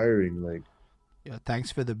inspiring. Like, Yo,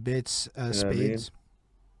 thanks for the bits, you know what I mean? Spades.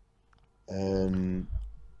 And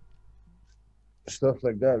stuff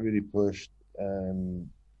like that really pushed. And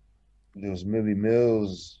there was Millie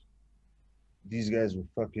Mills. These guys were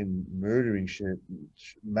fucking murdering shit.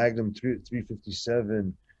 Magnum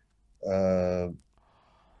 357. Uh,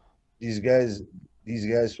 these guys, these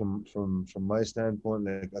guys from my standpoint,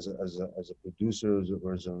 like as a producer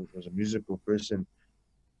or as a musical person,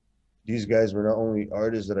 these guys were not only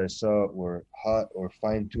artists that I saw were hot or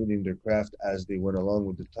fine tuning their craft as they went along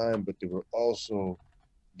with the time, but they were also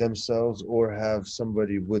themselves or have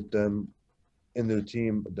somebody with them in their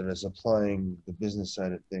team that is applying the business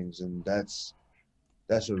side of things, and that's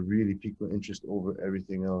what really piqued my interest over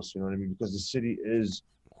everything else. You know what I mean? Because the city is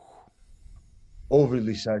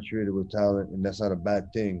overly saturated with talent, and that's not a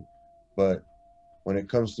bad thing. But when it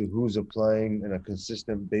comes to who's applying on a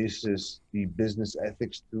consistent basis the business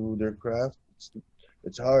ethics to their craft,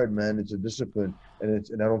 it's hard, man. It's a discipline, and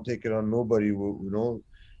I don't take it on nobody. You know,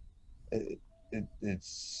 it,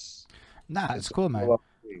 it's Nah, it's it's cool, all man. about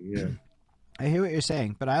me, yeah. I hear what you're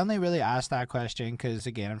saying, but I only really asked that question because,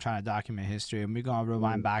 again, I'm trying to document history, and we're gonna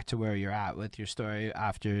rewind Mm. back to where you're at with your story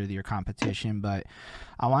after your competition. But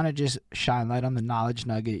I want to just shine light on the knowledge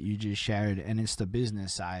nugget you just shared, and it's the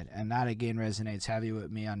business side, and that again resonates heavy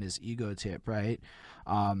with me on this ego tip, right?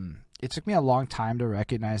 It took me a long time to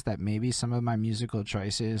recognize that maybe some of my musical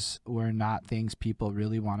choices were not things people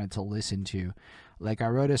really wanted to listen to. Like, I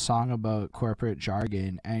wrote a song about corporate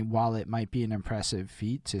jargon, and while it might be an impressive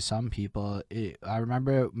feat to some people, I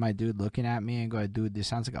remember my dude looking at me and going, "Dude, this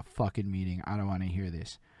sounds like a fucking meeting. I don't want to hear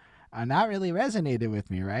this." And that really resonated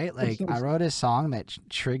with me, right? Like, I wrote a song that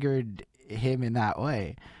triggered him in that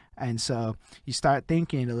way. And so you start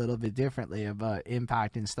thinking a little bit differently about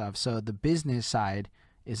impact and stuff. So the business side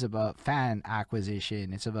is about fan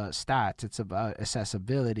acquisition, it's about stats, it's about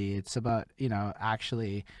accessibility, it's about,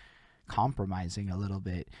 actually compromising a little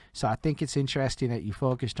bit. So I think it's interesting that you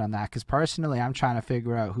focused on that, because personally, I'm trying to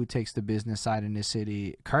figure out who takes the business side in this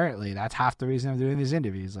city currently. That's half the reason I'm doing these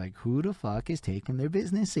interviews. Like, who the fuck is taking their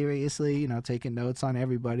business seriously? Taking notes on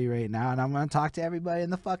everybody right now, and I'm gonna talk to everybody in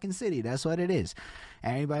the fucking city. That's what it is.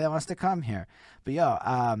 Anybody that wants to come here. But yo,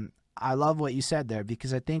 I love what you said there,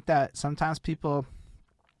 because I think that sometimes people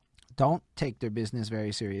don't take their business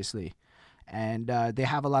very seriously, and they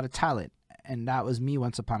have a lot of talent, and that was me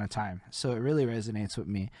once upon a time. So it really resonates with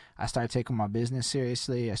me. I started taking my business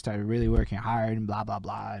seriously. I started really working hard and blah blah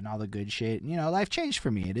blah and all the good shit. Life changed for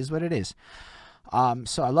me. It is what it is.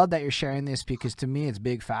 So I love that you're sharing this, because to me it's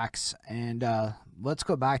big facts. And let's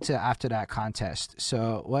go back to after that contest.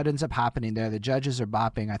 So what ends up happening there? The judges are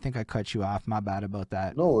bopping. I think I cut you off. My bad about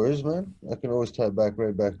that. No worries, man. I can always tie back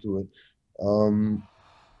right back to it. Um,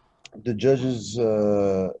 the judges,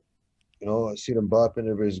 I see them bopping.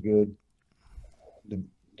 Everybody's good. The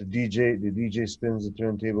the DJ spins the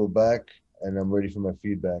turntable back, and I'm ready for my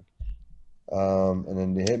feedback. And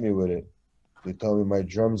then they hit me with it. They tell me my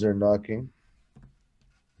drums are knocking.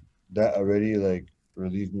 That already like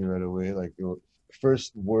relieved me right away. Like the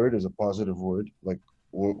first word is a positive word. Like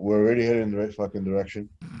we're already heading in the right fucking direction.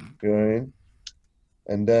 You know what I mean?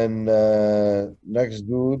 And then next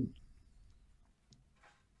dude,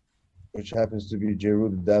 which happens to be Jeru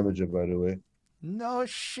the Damager, by the way. No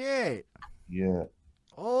shit. Yeah,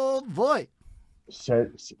 Oh boy.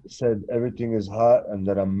 said everything is hot and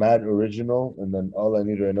that I'm mad original, and then all I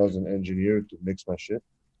need right now is an engineer to mix my shit,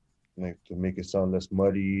 like to make it sound less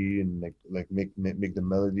muddy and like make the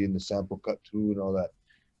melody and the sample cut through and all that.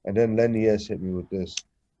 And then Lenny S hit me with this.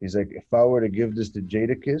 He's like, if I were to give this to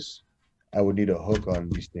Jadakiss, I would need a hook on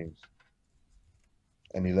these things,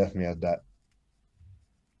 and he left me at that.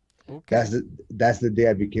 Okay. That's the day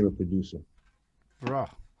I became a producer. Bro,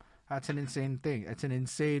 that's an insane thing. That's an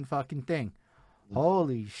insane fucking thing.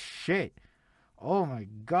 Holy shit. Oh my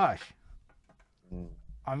gosh. Mm.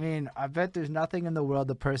 I mean, I bet there's nothing in the world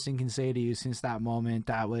the person can say to you since that moment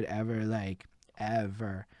that would ever,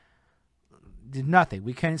 ever. Did nothing.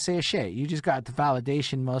 We couldn't say a shit. You just got the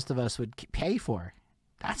validation most of us would pay for.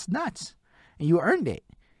 That's nuts. And you earned it.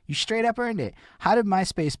 You straight up earned it. How did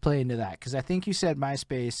MySpace play into that? Because I think you said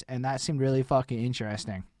MySpace, and that seemed really fucking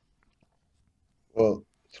interesting. Well,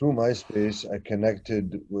 through MySpace, I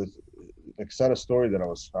connected with like it's not a story that I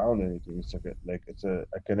was found or anything. It's I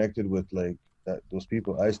connected with like that those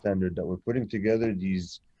people I standard that were putting together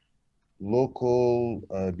these local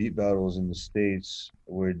beat battles in the states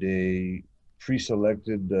where they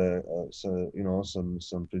pre-selected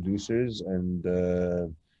some producers, and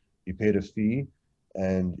you paid a fee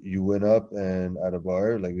and you went up and at a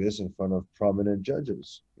bar like this in front of prominent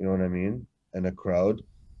judges, you know what I mean, and a crowd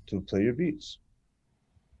to play your beats.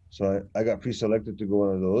 So I got pre-selected to go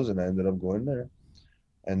one of those, and I ended up going there.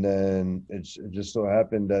 And then it just so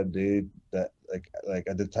happened that like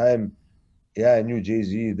at the time, yeah, I knew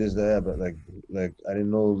Jay-Z, this, that, but like I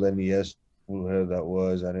didn't know Lenny S, who that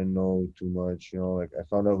was. I didn't know too much, you know. Like I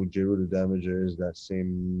found out who Jeru the Damager is that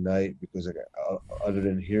same night because like other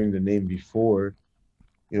than hearing the name before,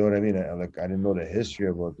 you know what I mean? I didn't know the history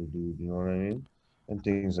about the dude, you know what I mean? And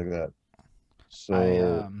things like that.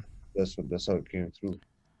 I So that's how it came through.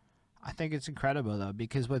 I think it's incredible though,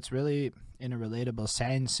 because what's really in a relatable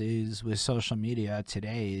sense is with social media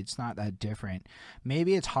today, it's not that different.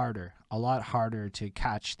 Maybe it's harder, a lot harder to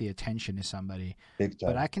catch the attention of somebody. Big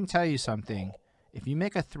But time. I can tell you something. If you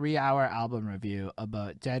make a 3 hour album review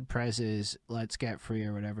about Dead Prez's Let's Get Free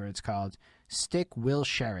or whatever it's called, Stick will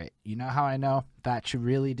share it. You know how I know? That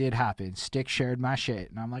really did happen. Stick shared my shit.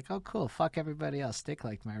 And I'm like, oh, cool. Fuck everybody else. Stick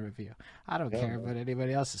liked my review. I don't Yeah, care man. about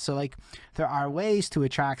anybody else. So, like, there are ways to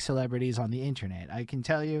attract celebrities on the internet. I can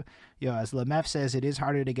tell you, as Lemef says, it is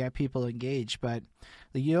harder to get people engaged. But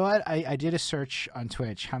you know what? I did a search on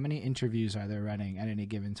Twitch. How many interviews are there running at any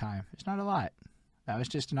given time? It's not a lot. That was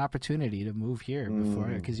just an opportunity to move here before,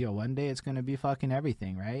 Mm, because one day it's gonna be fucking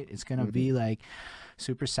everything, right? It's gonna mm. be like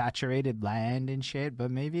super saturated land and shit.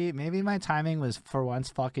 But maybe my timing was for once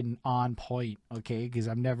fucking on point, okay? Because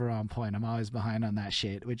I'm never on point. I'm always behind on that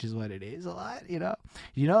shit, which is what it is a lot, you know.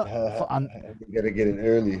 On You gotta get in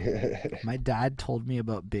early. my dad told me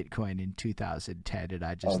about Bitcoin in 2010, and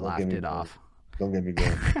I Oh, just don't get laughed me it going. off. Don't get me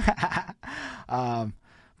going. um,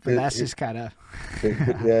 but It, that's it, just kind of.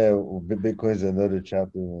 yeah, Bitcoin's another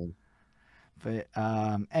chapter, man. But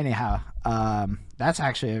anyhow, that's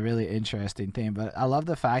actually a really interesting thing. But I love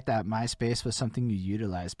the fact that MySpace was something you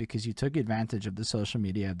utilized because you took advantage of the social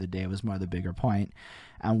media of the day was more the bigger point.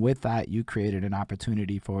 And with that, you created an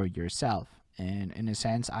opportunity for yourself. And in a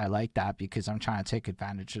sense, I like that because I'm trying to take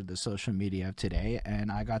advantage of the social media of today.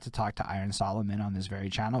 And I got to talk to Iron Solomon on this very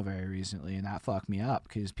channel very recently, and that fucked me up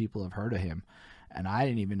because people have heard of him and I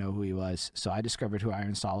didn't even know who he was. So I discovered who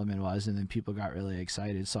Iron Solomon was, and then people got really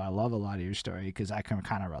excited. So I love a lot of your story because I can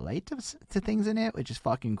kind of relate to things in it, which is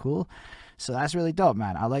fucking cool. So that's really dope,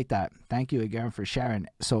 man. I like that. Thank you again for sharing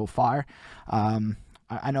so far.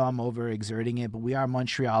 I know I'm overexerting it, but we are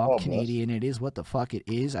Montreal. I'm Oh, bless. Canadian. It is what the fuck it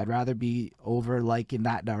is. I'd rather be over like in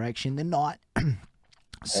that direction than not. Hell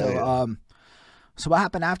So yeah. so what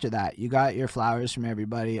happened after that? You got your flowers from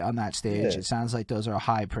everybody on that stage. Yeah. It sounds like those are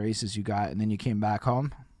high praises you got, and then you came back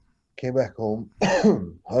home. Came back home,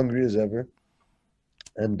 hungry as ever,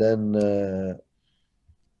 and then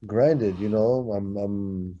grinded.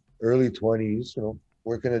 I'm early 20s.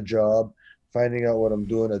 Working a job, finding out what I'm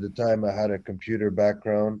doing. At the time, I had a computer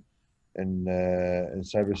background in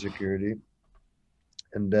cybersecurity,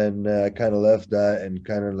 and then I kind of left that and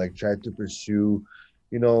kind of like tried to pursue,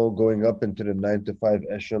 going up into the 9 to 5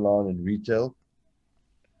 echelon in retail,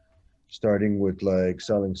 starting with like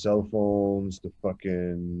selling cell phones to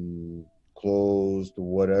fucking clothes to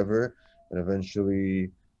whatever, and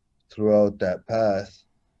eventually throughout that path,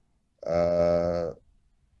 uh,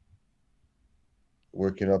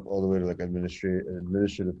 working up all the way to like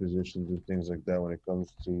administrative positions and things like that when it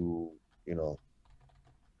comes to you know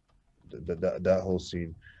that whole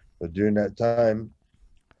scene. But during that time,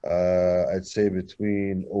 I'd say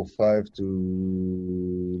between '05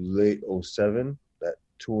 to late '07, that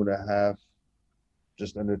 2.5,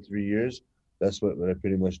 just under 3 years, that's what I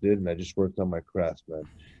pretty much did, and I just worked on my craft, man.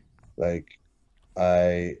 Like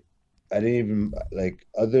I I didn't even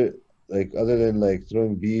other than like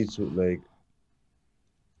throwing beats with like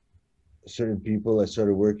certain people I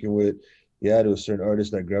started working with. Yeah, there was certain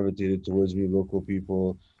artists that gravitated towards me, local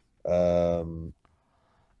people, um,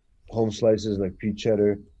 home slices like Pete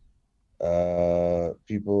Cheddar.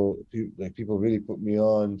 People really put me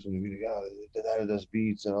on from the music. Yeah, the guy does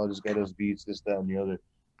beats and all this guy does beats, this, that, and the other,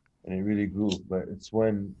 and it really grew. But it's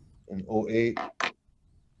when in '08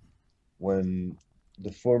 when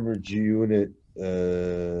the former G Unit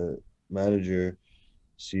manager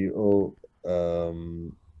CEO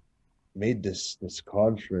made this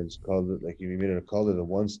conference called it like he made it called it a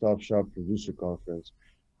one-stop shop producer conference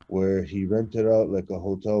where he rented out like a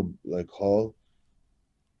hotel like hall,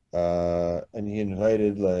 and he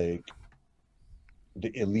invited like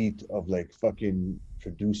the elite of like fucking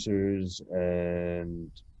producers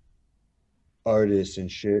and artists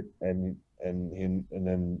and shit, and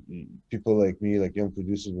then people like me, like young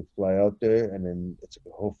producers, would fly out there, and then it's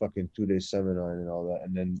like a whole fucking 2 day seminar and all that,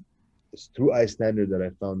 and then it's through iStandard that I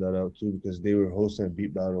found that out too because they were hosting a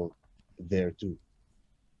beat battle there too.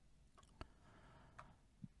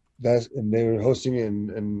 And they were hosting it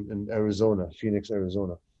in Arizona, Phoenix,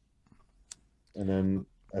 Arizona. and then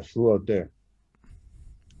I flew out there.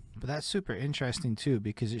 But that's super interesting too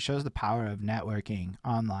because it shows the power of networking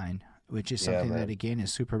online, which is Yeah, something that man. again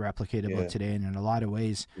is super replicatable Yeah, today. And in a lot of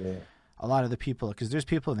ways, yeah. a lot of the people, because there's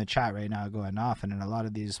people in the chat right now going off, and in a lot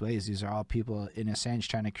of these ways, these are all people in a sense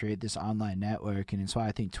trying to create this online network. And it's why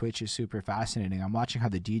I think Twitch is super fascinating. I'm watching how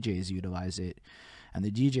the DJs utilize it. And the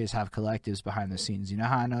DJs have collectives behind the scenes. You know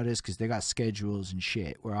how I know this? Because they got schedules and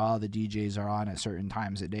shit where all the DJs are on at certain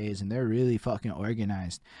times of days, and they're really fucking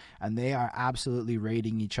organized. And they are absolutely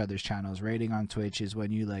rating each other's channels. Rating on Twitch is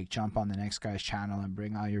when you like jump on the next guy's channel and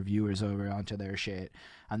bring all your viewers over onto their shit,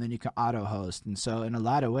 and then you can auto host. And so, in a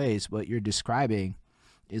lot of ways, what you're describing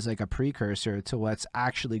is like a precursor to what's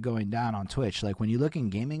actually going down on Twitch. Like when you look in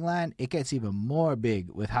gaming land, it gets even more big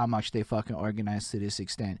with how much they fucking organize to this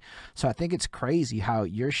extent. So I think it's crazy how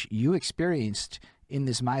you experienced in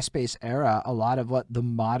this MySpace era a lot of what the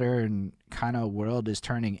modern kind of world is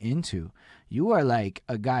turning into. You are like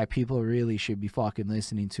a guy people really should be fucking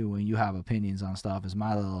listening to when you have opinions on stuff, is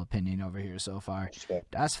my little opinion over here so far. Respect.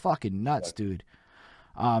 That's fucking nuts, Respect. dude.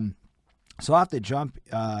 So off the jump,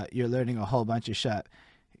 you're learning a whole bunch of shit.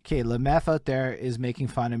 Okay, Lemeth out there is making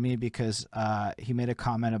fun of me because he made a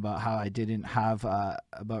comment about how I didn't have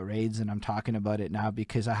about raids, and I'm talking about it now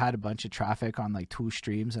because I had a bunch of traffic on like 2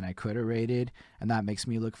 streams and I could have raided, and that makes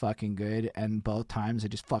me look fucking good. And both times I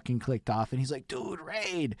just fucking clicked off, and he's like, "Dude,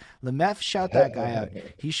 raid!" Lemeth, shout that guy out.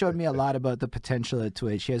 He showed me a lot about the potential of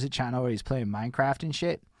Twitch. He has a channel where he's playing Minecraft and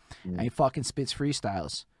shit, and he fucking spits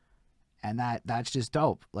freestyles. And that's just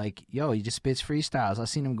dope. Like, yo, he just spits freestyles. I've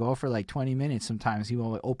seen him go for like 20 minutes sometimes. He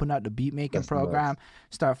will open up the beat making That's program, nuts.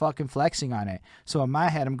 start fucking flexing on it. So in my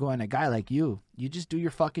head, I'm going, a guy like you just do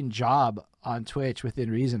your fucking job on Twitch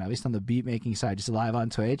within reason, at least on the beat making side, just live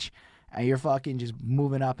on Twitch. And you're fucking just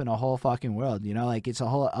moving up in a whole fucking world, you know, like it's a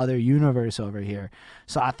whole other universe over here.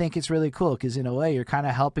 So I think it's really cool because in a way you're kind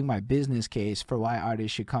of helping my business case for why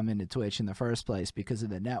artists should come into Twitch in the first place because of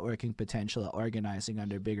the networking potential of organizing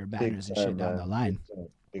under bigger Big banners and time, shit down the man. line. Big time.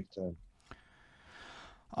 Big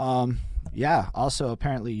time. Yeah, also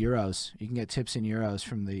apparently euros. You can get tips in euros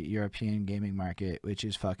from the European gaming market, which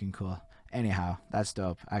is fucking cool. Anyhow, that's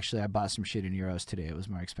dope. Actually, I bought some shit in euros today. It was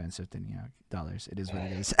more expensive than, you know, dollars. It is what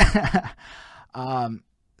it is.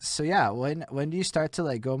 So yeah, when do you start to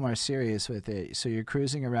like go more serious with it? So you're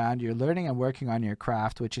cruising around, you're learning and working on your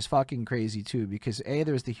craft, which is fucking crazy too, because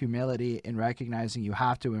there's the humility in recognizing you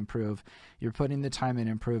have to improve. You're putting the time in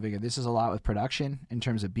improving, and this is a lot with production in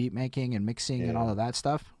terms of beat making and mixing and all Yeah. of that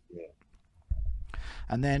stuff. Yeah.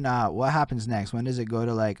 And then what happens next? When does it go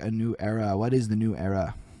to like a new era? What is the new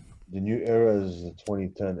era? The new era is the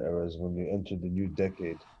 2010 era, is when we entered the new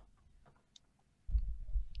decade.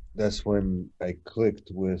 That's when I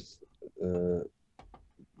clicked with uh,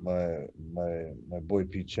 my boy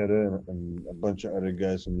Pete Cheddar and a bunch of other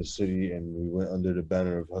guys from the city, and we went under the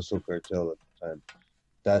banner of Hustle Cartel at the time.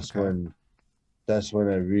 That's Okay. when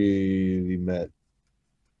I really met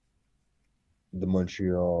the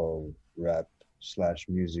Montreal rap slash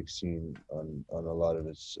music scene on a lot of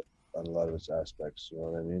its aspects. You know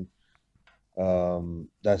what I mean?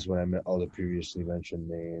 That's when I met all the previously mentioned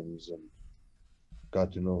names and got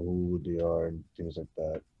to know who they are and things like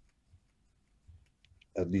that.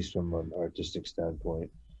 At least from an artistic standpoint.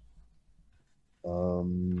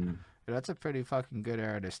 Um, That's a pretty fucking good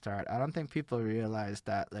era to start. I don't think people realize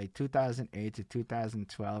that like 2008 to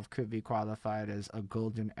 2012 could be qualified as a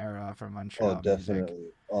golden era for oh, Montreal music. definitely.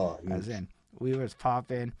 Oh, As huge. in, we was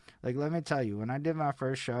popping. Like, let me tell you, when I did my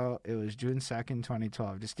first show, it was June 2nd,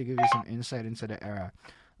 2012. Just to give you some insight into the era.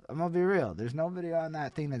 I'm gonna be real. There's nobody on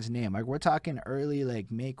that thing that's named. Like, we're talking early,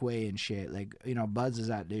 like, Make Way and shit. Like, you know, Buds is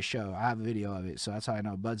at this show. I have a video of it, so that's how I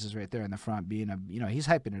know Buds is right there in the front being a, you know, he's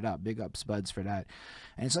hyping it up. Big ups Buds for that.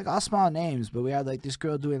 And it's like all small names, but we had like this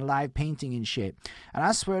girl doing live painting and shit. And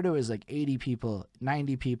I swear there was like 80 people,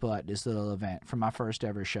 90 people at this little event for my first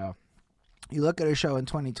ever show. You look at a show in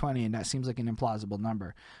 2020 and that seems like an implausible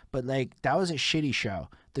number, but like that was a shitty show.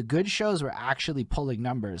 The good shows were actually pulling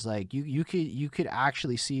numbers. Like you could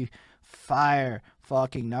actually see fire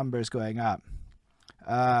fucking numbers going up.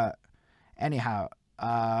 uh Anyhow,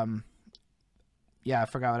 yeah, I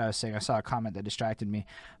forgot what I was saying. I saw a comment that distracted me.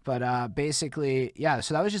 But basically, yeah,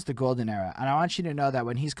 so that was just the golden era. And I want you to know that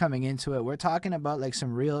when he's coming into it, we're talking about like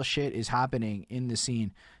some real shit is happening in the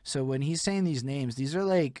scene. So when he's saying these names, these are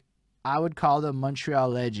like, I would call them Montreal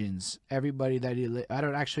legends. Everybody that I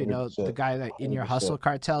don't actually know the 100%. guy that in your Hustle 100%.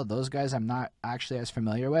 Cartel. Those guys I'm not actually as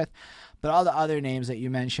familiar with, but all the other names that you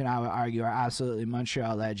mentioned, I would argue are absolutely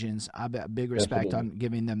Montreal legends. I bet big respect on Definitely.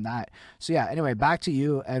 giving them that. So yeah. Anyway, back to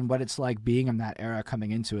you and what it's like being in that era coming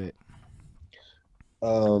into it.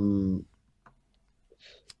 Um,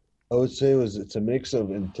 I would say it's a mix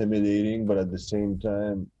of intimidating, but at the same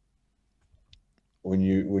time, when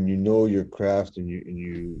you know your craft and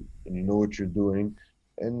you know what you're doing,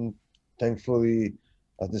 and thankfully,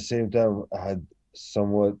 at the same time, I had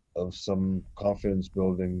somewhat of some confidence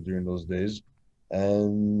building during those days,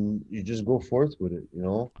 and you just go forth with it, you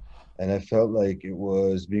know. And I felt like it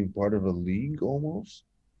was being part of a league almost.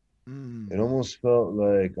 It Mm. almost felt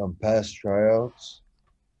like I'm past tryouts,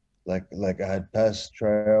 like I had past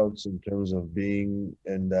tryouts in terms of being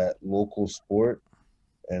in that local sport,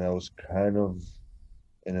 and I was kind of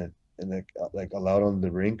in a like allowed on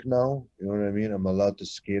the rink now. You know what I mean? I'm allowed to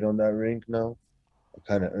skate on that rink now. I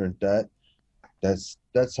kind of earned that. That's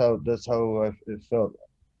how it felt.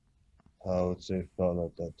 How I would say it felt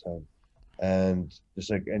at that time. And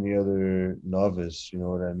just like any other novice, you know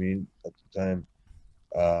what I mean? At the time,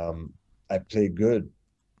 I played good.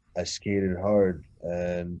 I skated hard,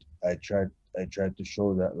 and I tried to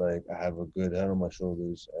show that like I have a good head on my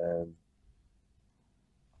shoulders, and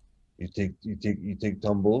you take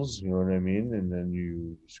tumbles, you know what I mean, and then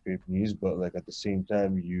you scrape knees, but like at the same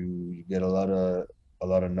time you get a lot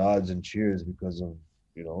of nods and cheers because of,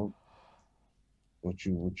 you know, what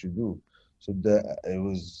you do. So that it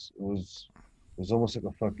was almost like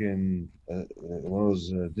a fucking one of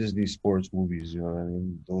those Disney sports movies, you know what I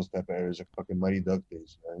mean? Those type of areas, like fucking Mighty Duck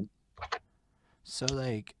days, right? So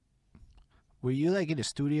like, were you like in a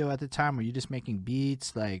studio at the time? Were you just making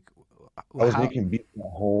beats? Like, I was how? making beats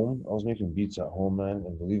at home. I was making beats at home, man.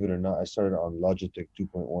 And believe it or not, I started on Logitech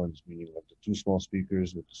 2.1s, meaning like the two small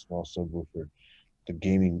speakers with the small subwoofer, the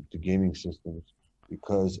gaming systems.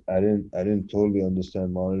 Because I didn't totally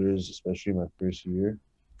understand monitors, especially my first year.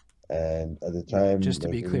 And at the time, Just to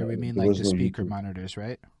like be clear, we mean there like was the no speaker YouTube. monitors,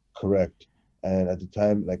 right? Correct. And at the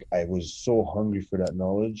time, like I was so hungry for that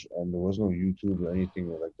knowledge, and there was no YouTube or anything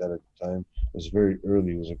like that at the time. It was very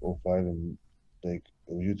early. It was like '05, and like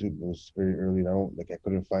YouTube was very early now. Like I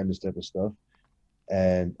couldn't find this type of stuff,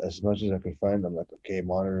 and as much as I could find, I'm like, okay,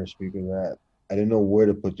 monitor, speaker, that. I didn't know where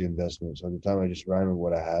to put the investment. So at the time, I just ran with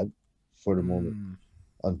what I had for the moment Mm.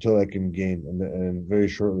 until I can gain. And very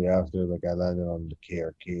shortly after, like I landed on the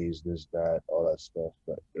KRKs, this, that, all that stuff.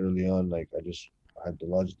 But early on, like I just had the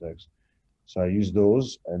Logitechs. So I used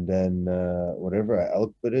those, and then whatever I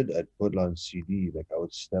outputted, I'd put it on CD. Like I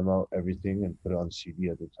would stem out everything and put it on CD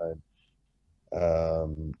at the time,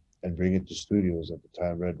 and bring it to studios at the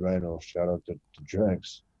time. Red Rhino, shout out to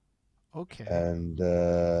Drex, Okay. and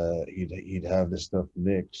he'd have this stuff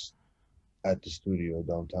mixed at the studio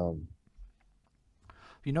downtown.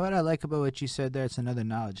 You know what I like about what you said there? It's another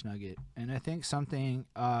knowledge nugget. And I think something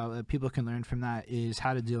that people can learn from that is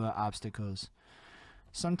how to deal with obstacles.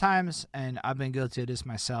 Sometimes, and I've been guilty of this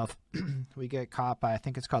myself, we get caught by, I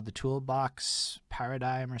think it's called the toolbox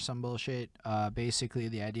paradigm or some bullshit. Basically,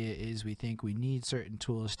 the idea is we think we need certain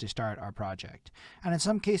tools to start our project. And in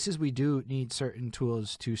some cases, we do need certain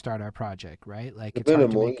tools to start our project, right? Like The it's hard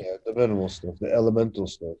to minimal, make. yeah, the minimal stuff, the elemental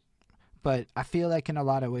stuff. But I feel like in a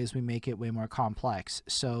lot of ways we make it way more complex.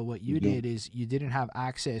 So what We you do. did is you didn't have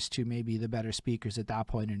access to maybe the better speakers at that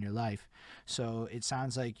point in your life. So it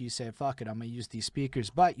sounds like you said, fuck it, I'm going to use these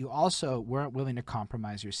speakers. But you also weren't willing to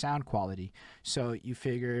compromise your sound quality. So you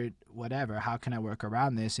figured, whatever, how can I work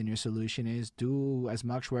around this? And your solution is do as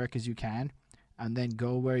much work as you can and then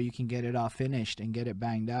go where you can get it all finished and get it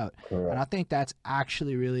banged out. And I Correct. think that's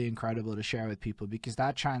actually really incredible to share with people because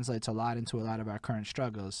that translates a lot into a lot of our current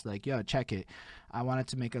struggles. Like, yo, check it. I wanted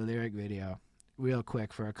to make a lyric video real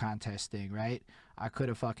quick for a contest thing, right? I could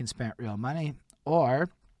have fucking spent real money or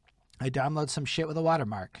I download some shit with a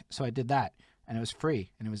watermark. So I did that and it was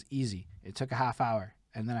free and it was easy. It took a half hour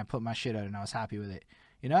and then I put my shit out and I was happy with it.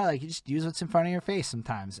 You know, like you just use what's in front of your face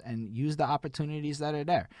sometimes and use the opportunities that are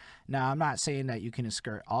there. Now, I'm not saying that you can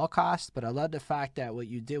skirt all costs, but I love the fact that what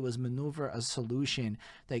you did was maneuver a solution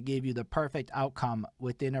that gave you the perfect outcome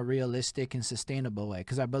within a realistic and sustainable way.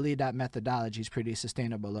 Because I believe that methodology is pretty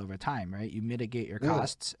sustainable over time, right? You mitigate your Yeah,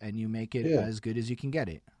 costs and you make it yeah, as good as you can get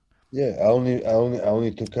it. yeah. I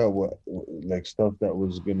only took out like stuff that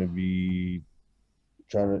was gonna be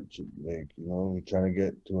trying to like, you know, trying to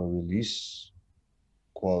get to a release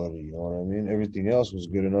quality. You know what I mean? Everything else was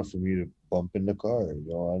good enough for me to bump in the car. You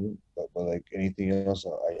know what I mean? But like anything else,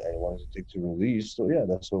 I wanted to take to release. So yeah,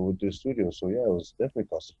 that's what we did the studio. So yeah, it was definitely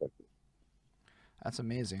cost effective. That's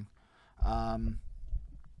amazing. Um,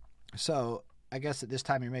 so I guess at this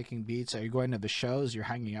time you're making beats. Are you going to the shows? You're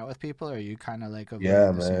hanging out with people, or are you kind of like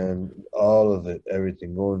Yeah, avoiding the scene? man, all of it,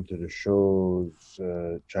 everything, going to the shows,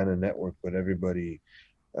 trying to network with everybody.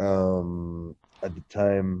 At the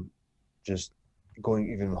time, just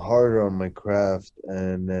going even harder on my craft,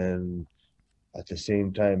 and then at the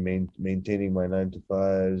same time maintaining my 9 to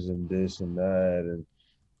 5s and this and that,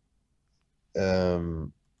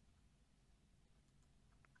 and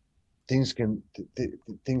things can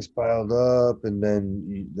things piled up, and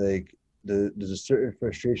then like there's a certain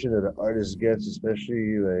frustration that an artist gets,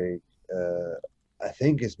 especially like I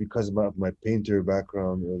think it's because of my painter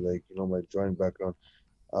background, or like my drawing background.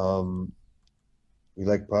 um we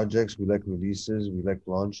like projects, we like releases, we like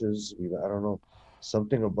launches, I don't know,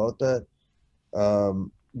 something about that.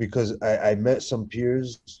 Because I met some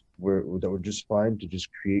peers that were just fine to just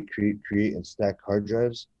create and stack hard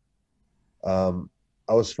drives. um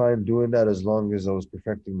I was fine doing that as long as I was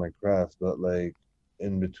perfecting my craft, but like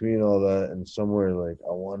in between all that and somewhere, like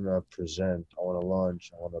I want to present, I want to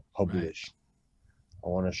launch, I want to Right. publish, I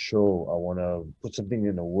want to show, I want to put something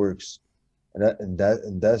in the works. And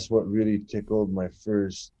that's what really tickled my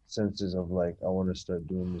first senses of like I want to start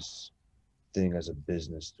doing this thing as a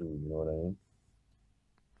business too, you know what I mean?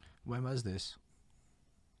 When was this?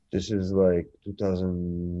 This is like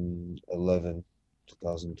 2011,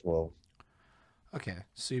 2012. Okay,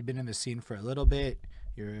 so you've been in the scene for a little bit.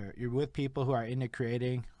 You're with people who are into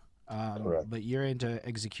creating, Correct. but you're into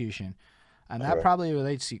execution, and that Correct. probably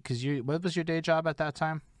relates to because you. What was your day job at that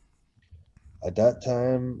time? At that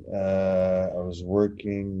time, I was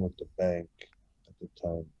working with the bank. At the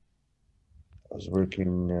time, I was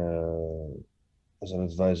working as an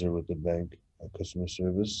advisor with the bank, customer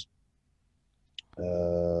service.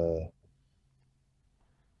 Uh,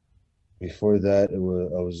 Before that, I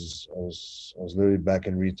was literally back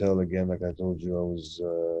in retail again. Like I told you, I was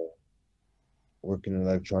working in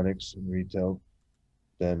electronics in retail.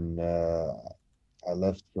 Then I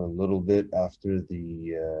left for a little bit after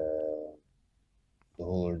the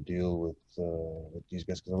whole ordeal with these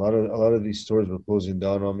guys, because a lot of these stores were closing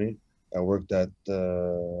down on me. I worked at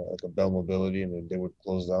like a Bell Mobility, and then they would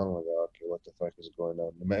close down. I'm like, oh, okay, what the fuck is going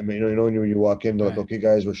on? When you walk in, they're like, Right. okay,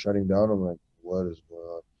 guys, we're shutting down. I'm like, what is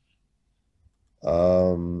going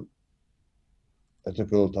on? I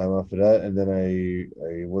took a little time off of that, and then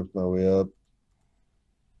I worked my way up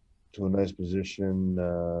to a nice position,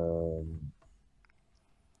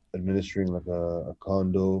 administering like a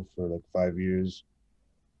condo for like 5 years,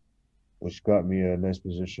 which got me a nice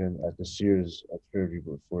position at the Sears at Fairview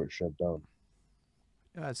before it shut down.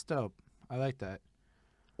 Yeah, that's dope. I like that.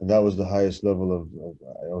 And that was the highest level of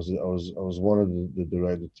I was one of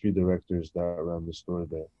the three directors that ran the store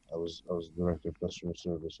there. I was director of customer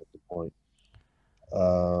service at the point.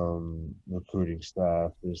 Recruiting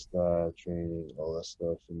staff, this, that, training, all that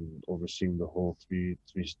stuff, and overseeing the whole three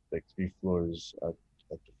floors at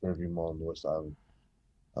the Fairview Mall in the West Island.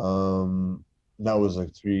 Um, that was like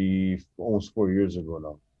almost 4 years ago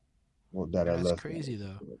now, that Yeah, I that's left. crazy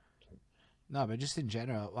though. No, but just in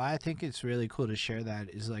general, why I think it's really cool to share that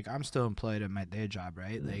is like I'm still employed at my day job,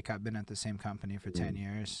 right? Mm, Like I've been at the same company for 10 mm,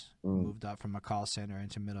 years, mm. moved up from a call center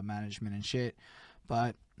into middle management and shit.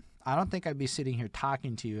 But I don't think I'd be sitting here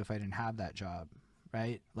talking to you if I didn't have that job,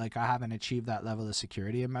 right? Like I haven't achieved that level of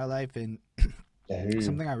security in my life. And I hear you.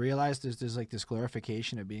 something I realized is there's like this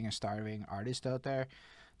glorification of being a starving artist out there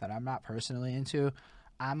that I'm not personally into.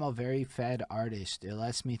 I'm a very fed artist. It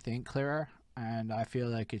lets me think clearer, and I feel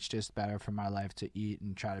like it's just better for my life to eat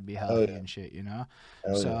and try to be Hell healthy yeah. and shit, you know?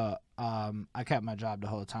 Hell yeah. So, I kept my job the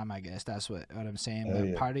whole time, I guess. That's what I'm saying. Hell But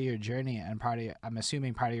yeah. part of your journey and I'm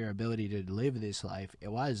assuming part of your ability to live this life,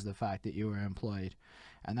 it was the fact that you were employed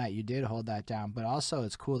and that you did hold that down. But also,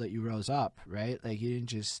 it's cool that you rose up, right? Like, you didn't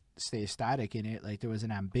just stay static in it. Like, there was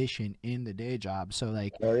an ambition in the day job. So,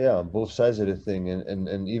 like, Oh yeah, on both sides of the thing,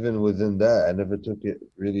 and even within that, I never took it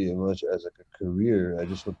really much as like a career. I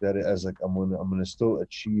just looked at it as like I'm gonna still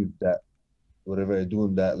achieve that whatever I do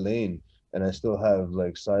in that lane, and I still have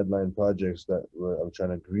like sideline projects that where I'm trying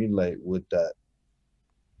to greenlight with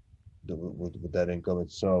with that income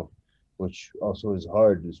itself, which also is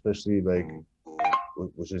hard, especially like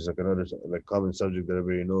which is like another like common subject that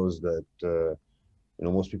everybody knows that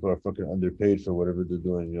most people are fucking underpaid for whatever they're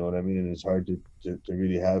doing. You know what I mean? And it's hard to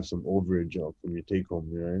really have some overage from your take home.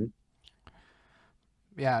 You know what I mean?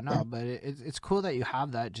 yeah, no, but it's cool that you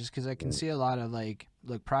have that just because I can Mm, see a lot of like,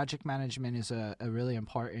 look, project management is a really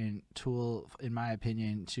important tool, in my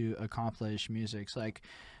opinion, to accomplish music. So, like,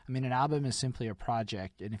 I mean, an album is simply a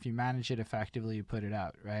project, and if you manage it effectively, you put it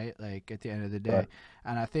out, right? Like, at the end of the day. right.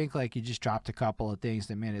 And I think, like, you just dropped a couple of things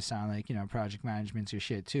that made it sound like, project management's your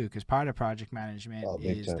shit too, because part of project management Oh,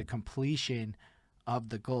 big is the time. completion of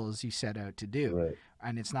the goals you set out to do. Right.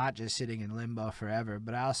 And it's not just sitting in limbo forever.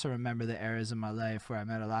 But I also remember the eras in my life where I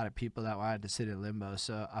met a lot of people that wanted to sit in limbo.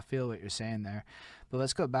 So I feel what you're saying there. But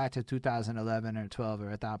let's go back to 2011 or 12 or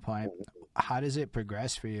at that point. How does it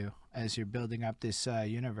progress for you as you're building up this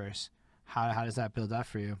universe? How does that build up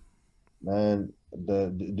for you? Man,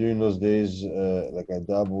 during those days, like I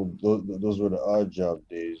dabbled. Those were the odd job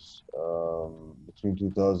days. Between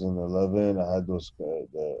 2011, I had those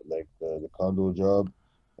the condo job,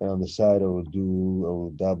 and on the side, I would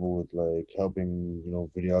dabble with like helping,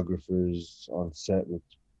 videographers on set with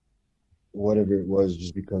whatever it was,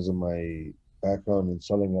 just because of my background in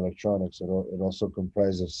selling electronics. It also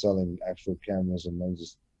comprised of selling actual cameras and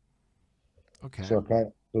lenses. Okay. So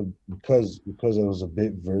because I was a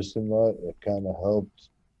bit versed in that, it kind of helped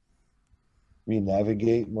me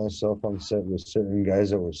navigate myself on set with certain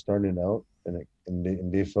guys that were starting out, and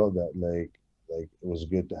they felt that like it was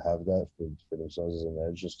good to have that for themselves as an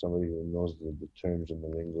edge, just somebody who knows the terms and the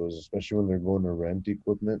lingos, especially when they're going to rent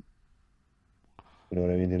equipment. You know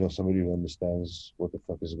what I mean? They know somebody who understands what the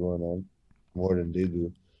fuck is going on more than they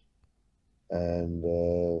do. And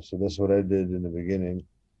so that's what I did in the beginning.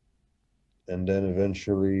 And then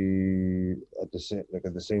eventually at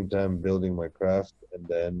the same time building my craft, and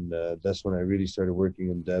then that's when I really started working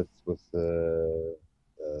in depth with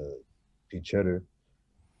Pete Cheddar,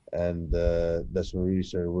 and that's when we really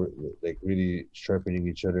started like really sharpening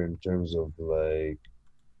each other in terms of like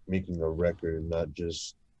making a record, not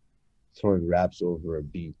just throwing raps over a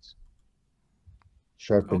beat.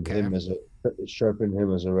 Sharpened Okay. him as a Sharpened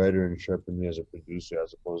him as a writer and sharpened me as a producer,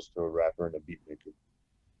 as opposed to a rapper and a beat maker.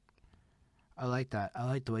 I like that. I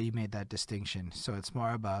like the way you made that distinction. So it's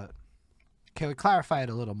more about. Can we clarify it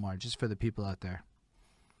a little more, just for the people out there?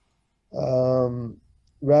 Um,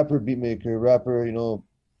 Rapper, beat maker, rapper.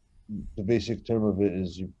 The basic term of it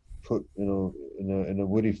is you put, in a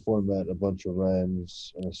witty format, a bunch of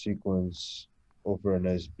rhymes in a sequence over a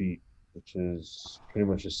nice beat, which is pretty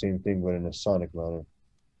much the same thing, but in a sonic manner.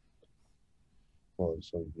 Well,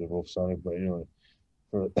 so they're both sonic, but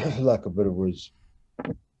for lack of better words.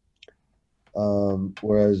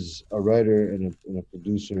 Whereas a writer and a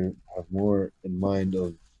producer have more in mind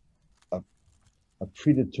of a, a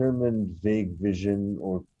predetermined vague vision,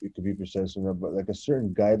 or it could be precise enough, but like a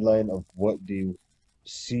certain guideline of what they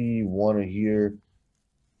see, want to hear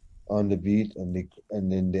on the beat, and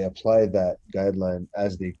then they apply that guideline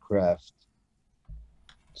as they craft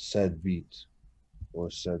said beat or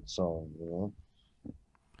said song.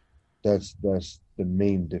 That's the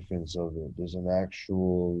main difference of it. There's an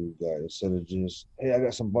actual guy instead of just, hey, I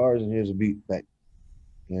got some bars and here's a beat. Bang.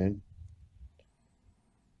 Yeah.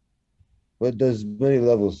 But there's many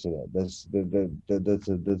levels to that. That's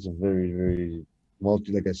a very, very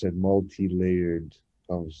like I said, multi-layered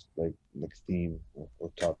comes like theme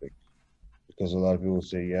or topic. Because a lot of people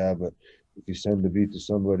say, yeah, but if you send the beat to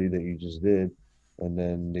somebody that you just did, and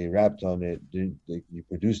then they rapped on it, you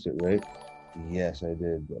produced it, right? Yes, I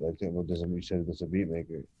did, but I think what doesn't mean you said it's a beat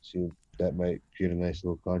maker. See, that might create a nice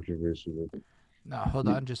little controversy with it. No, hold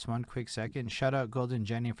on just one quick second. Shout out Golden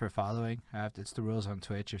Jenny for following. It's the rules on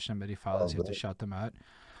Twitch. If somebody Oh, follows, you have to bless. shout them out.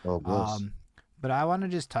 Oh, bless. Um, but I want to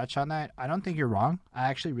just touch on that. I don't think you're wrong. I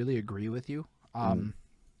actually really agree with you. Mm,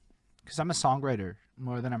 Because I'm a songwriter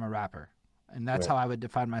more than I'm a rapper, and that's right. how I would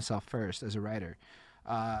define myself first as a writer.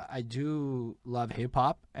 I do love hip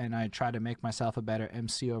hop, and I try to make myself a better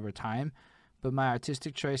MC over time. But my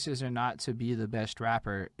artistic choices are not to be the best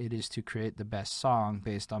rapper. It is to create the best song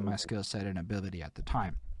based on my Mm, skill set and ability at the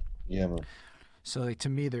time. yeah, man. So like to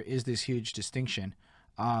me, there is this huge distinction,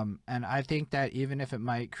 and I think that even if it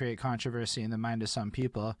might create controversy in the mind of some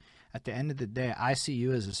people, at the end of the day, I see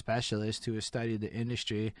you as a specialist who has studied the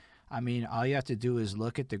industry. I mean, all you have to do is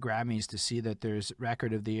look at the Grammys to see that there's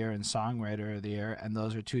Record of the Year and Songwriter of the Year, and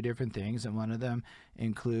those are two different things, and one of them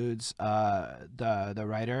includes the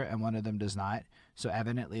writer, and one of them does not. So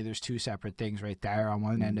evidently, there's two separate things right there on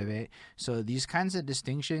one end Mm, of it. So these kinds of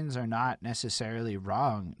distinctions are not necessarily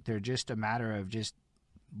wrong. They're just a matter of just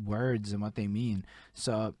words and what they mean.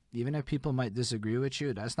 So even if people might disagree with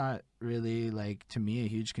you, that's not really like to me a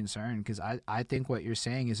huge concern because I think what you're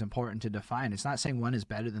saying is important to define. It's not saying one is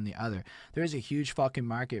better than the other. There is a huge fucking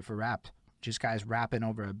market for rap. Just guys rapping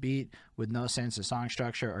over a beat with no sense of song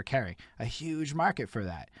structure or carry. A huge market for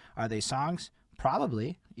that. Are they songs?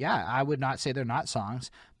 Probably. Yeah, I would not say they're not songs,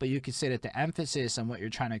 but you could say that the emphasis on what you're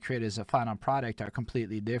trying to create as a final product are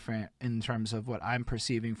completely different in terms of what I'm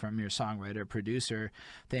perceiving from your songwriter producer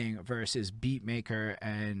thing versus beat maker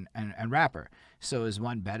and rapper. So is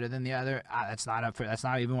one better than the other? That's not up for that's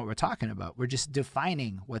not even what we're talking about. We're just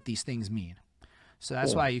defining what these things mean. So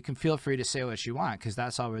that's Yeah, why you can feel free to say what you want, because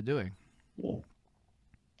that's all we're doing. yeah,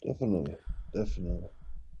 definitely, definitely.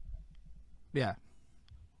 Yeah.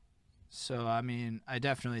 So, I mean, I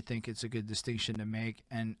definitely think it's a good distinction to make.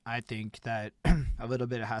 And I think that a little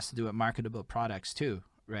bit has to do with marketable products too,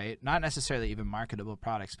 right? Not necessarily even marketable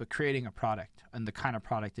products, but creating a product and the kind of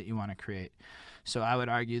product that you want to create. So, I would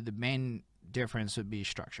argue the main difference would be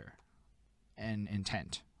structure and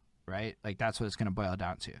intent, right? Like, that's what it's going to boil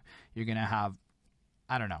down to. You're going to have,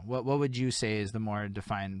 I don't know, what would you say is the more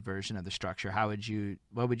defined version of the structure?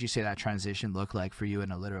 What would you say that transition look like for you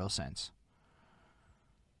in a literal sense?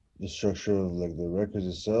 The structure of like the records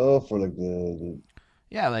itself, or like the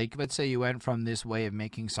Yeah, like let's say you went from this way of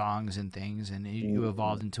making songs and things and you mm,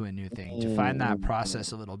 evolved into a new thing. Define mm, that mm,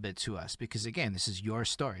 process mm. a little bit to us because again, this is your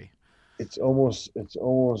story. It's almost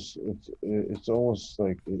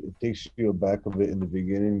like it takes you back a bit in the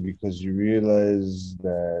beginning because you realize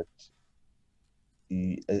that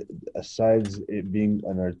the aside it being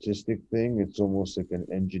an artistic thing, it's almost like an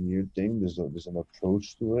engineered thing. There's an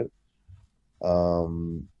approach to it.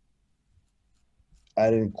 Um, I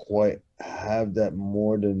didn't quite have that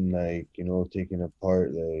more than like, taking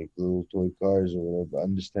apart like little toy cars or whatever, but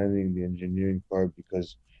understanding the engineering part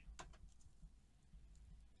because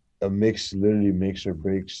a mix literally makes or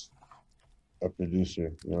breaks a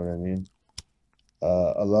producer. You know what I mean?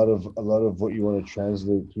 A lot of what you want to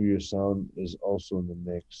translate through your sound is also in the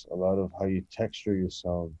mix. A lot of how you texture your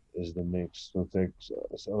sound is the mix. So it's like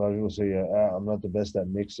so a lot of people say, yeah, I'm not the best at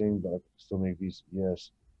mixing, but I can still make these.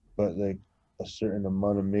 Yes, but like a certain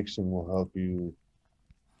amount of mixing will help you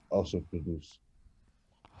also produce.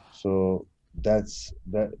 So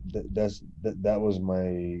that was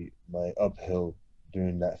my uphill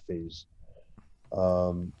during that phase,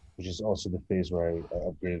 which is also the phase where I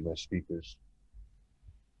upgraded my speakers,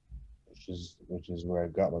 which is where I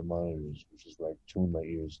got my monitors, which is where I tuned my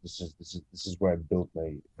ears. This is where I built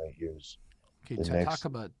my ears. Okay, The to talk next,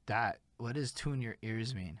 about that, what does tune your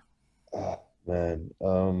ears mean? ah, man,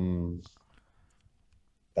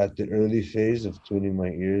 at the early phase of tuning my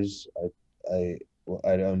ears, I what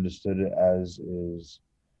I understood it as is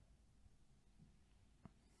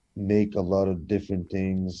make a lot of different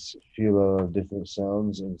things, feel a lot of different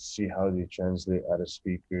sounds, and see how they translate out of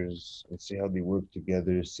speakers, and see how they work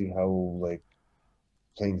together. See how like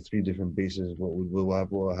playing three different basses,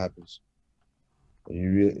 what happens.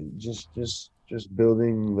 And just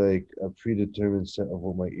building like a predetermined set of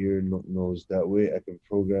what my ear knows. That way, I can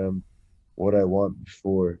program what I want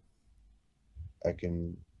before I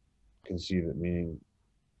can conceive it. Meaning,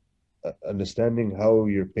 understanding how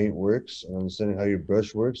your paint works and understanding how your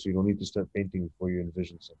brush works. So you don't need to start painting before you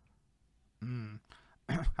envision something. Mm.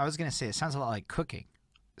 I was gonna say it sounds a lot like cooking.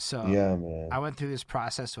 So Yeah, I man. went through this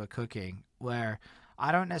process with cooking where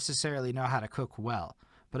I don't necessarily know how to cook well,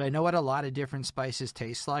 but I know what a lot of different spices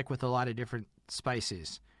taste like with a lot of different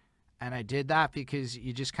spices. And I did that because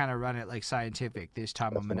you just kind of run it like scientific. This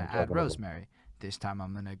time I'm That's going what I'm to add talking about. rosemary. This time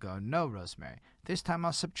I'm going to go no rosemary. This time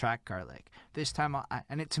I'll subtract garlic. This time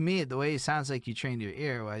and it to me the way it sounds like you trained your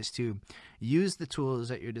ear was to use the tools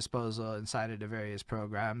at your disposal inside of the various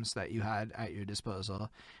programs that you had at your disposal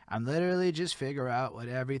and literally just figure out what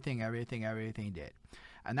everything did.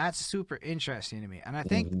 And that's super interesting to me. And I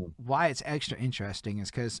think Hmm. why it's extra interesting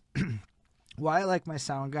is cuz why I like my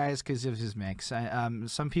sound guy is because of his mix.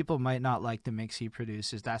 Some people might not like the mix he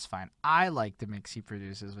produces. That's fine. I like the mix he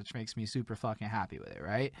produces, which makes me super fucking happy with it,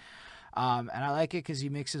 right? And I like it because he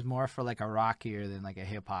mixes more for like a rock ear than like a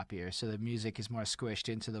hip hop ear. So the music is more squished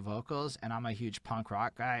into the vocals. And I'm a huge punk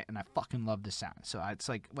rock guy, and I fucking love the sound. So it's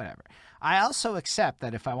like whatever. I also accept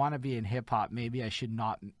that if I want to be in hip hop, maybe I should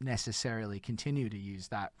not necessarily continue to use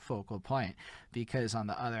that focal point, because on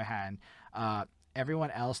the other hand,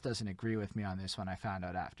 everyone else doesn't agree with me on this one. I found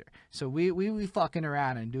out after. So we fucking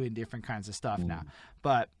around and doing different kinds of stuff now.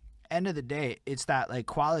 But end of the day, it's that like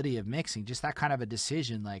quality of mixing, just that kind of a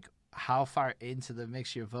decision, like how far into the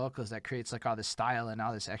mix your vocals that creates like all this style and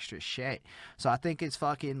all this extra shit. So I think it's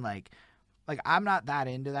fucking like I'm not that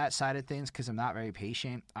into that side of things because I'm not very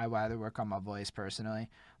patient. I rather work on my voice personally.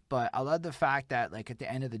 But I love the fact that like at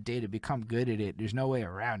the end of the day to become good at it, there's no way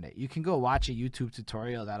around it. You can go watch a YouTube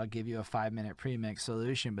tutorial that'll give you a 5 minute premix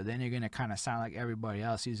solution, but then you're gonna kind of sound like everybody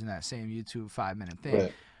else using that same YouTube 5 minute thing.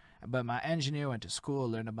 Right. But my engineer went to school,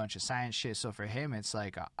 learned a bunch of science shit. So for him, it's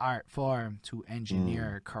like an art form to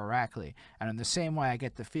Mm. engineer correctly. And in the same way, I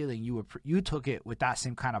get the feeling you took it with that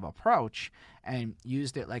same kind of approach and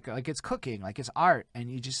used it like it's cooking, like it's art,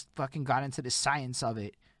 and you just fucking got into the science of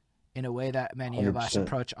it in a way that many of us 100%.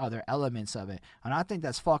 approach other elements of it. And I think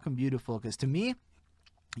that's fucking beautiful because to me,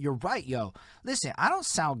 You're right, yo. Listen, I don't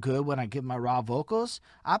sound good when I give my raw vocals.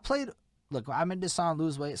 I played. Look, I made this song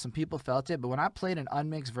 "Lose Weight." Some people felt it, but when I played an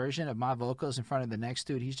unmixed version of my vocals in front of the next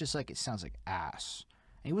dude, he's just like, "It sounds like ass."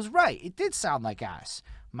 And he was right. It did sound like ass.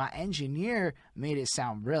 My engineer made it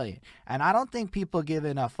sound brilliant, and I don't think people give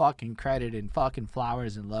enough fucking credit and fucking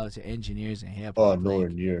flowers and love to engineers in hip Oh, hop. nowhere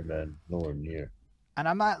Like, near, man. Nowhere near. and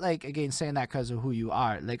I'm not like again saying that because of who you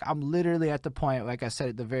are. Like I'm literally at the point, like I said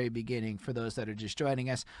at the very beginning, for those that are just joining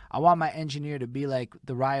us, I want my engineer to be like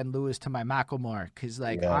the Ryan Lewis to my Macklemore, because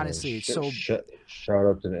like Yeah, man. honestly, it's so Shout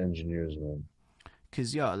out to the engineers, man.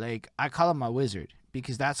 because yo, like I call him my wizard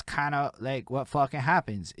because that's kind of like what fucking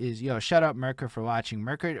happens. Is yo, shut up, Merker, for watching.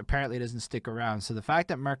 Merker apparently doesn't stick around, so the fact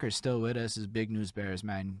that Merker's still with us is big news bears,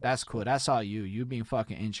 man. That's cool. That's all you. You being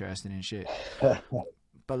fucking interested in shit.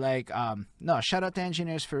 But like, no, shout out to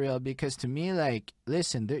engineers for real, because to me, like,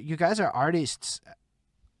 listen, you guys are artists.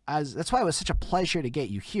 As that's why it was such a pleasure to get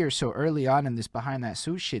you here so early on in this behind that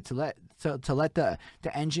suit shit, to let the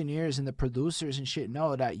engineers and the producers and shit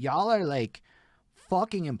know that y'all are like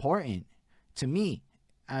fucking important to me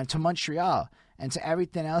and to Montreal and to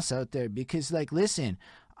everything else out there. Because like, listen,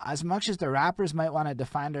 as much as the rappers might want to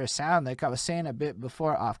define their sound, like I was saying a bit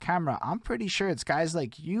before off camera, I'm pretty sure it's guys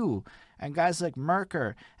like you and guys like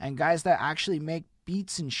Merker and guys that actually make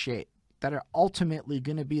beats and shit that are ultimately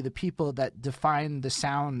going to be the people that define the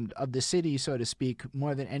sound of the city, so to speak,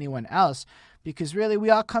 more than anyone else. Because really,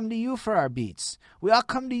 we all come to you for our beats. We all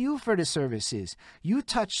come to you for the services. You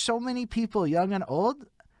touch so many people, young and old,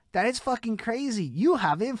 that it's fucking crazy. You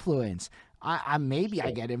have influence. I maybe I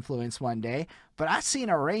get influence one day, but I've seen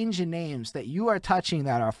a range of names that you are touching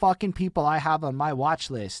that are fucking people I have on my watch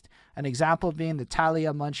list. An example being the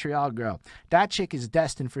Talia Montreal girl. That chick is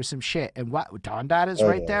destined for some shit. And what Don Dada's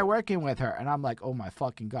right there working with her. And I'm like, oh my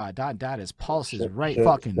fucking God, Don Dada's pulse is right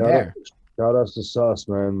fucking there. Shout out to Sauce,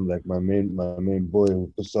 man. Like my main boy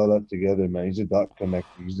who puts all that together, man. He's a dot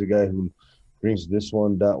connector. He's the guy who brings this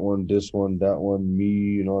one, that one, this one, that one, me,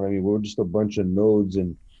 you know what I mean? We're just a bunch of nodes,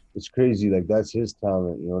 and it's crazy. Like that's his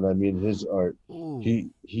talent, you know what I mean? His art. Ooh.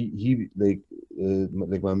 He like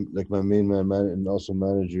my main man and also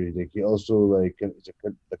manager. Like he also like it's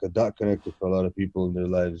like a dot connector for a lot of people in their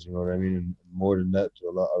lives. You know what I mean? And more than that to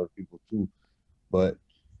a lot of other people too. But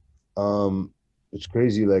it's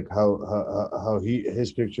crazy like how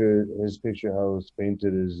his picture how it's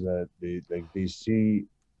painted is that they see.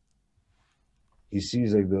 He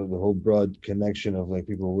sees like the whole broad connection of like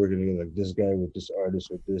people working together, like this guy with this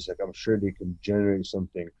artist with this. Like I'm sure they can generate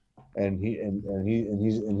something, and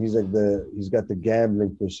he's like he's got the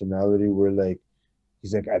gambling personality where like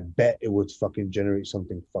he's like I bet it would fucking generate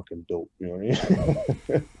something fucking dope. You know what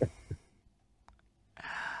I mean?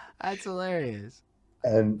 That's hilarious.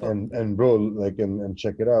 And bro, like and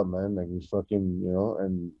check it out, man. Like we fucking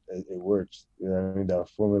and it works. You know what I mean? That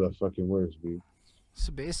formula fucking works, dude.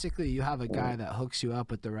 So basically, you have a guy that hooks you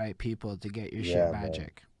up with the right people to get your shit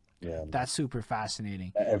magic. Man. Yeah, that's super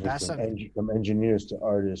fascinating. Everything, from engineers to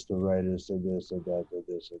artists to writers to this to that to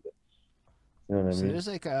this to that. You know what I mean? So there's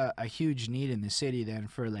like a huge need in the city then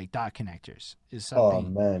for like dot connectors. Is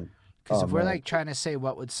something. Oh man. Because if we're like trying to say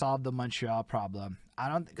what would solve the Montreal problem, I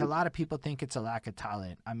don't. A lot of people think it's a lack of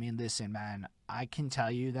talent. I mean, listen, man. I can tell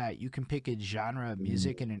you that you can pick a genre of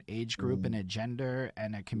music and an age group and a gender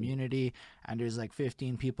and a community, and there's like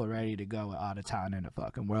 15 people ready to go out of town in the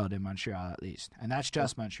fucking world in Montreal at least, and that's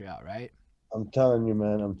just Montreal, right? I'm telling you,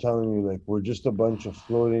 man. I'm telling you, like we're just a bunch of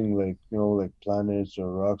floating, like like planets or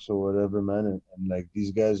rocks or whatever, man. And like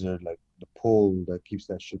these guys are like the pole that keeps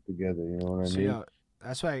that shit together. You know what I mean? Yo,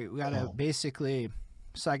 that's why we gotta basically.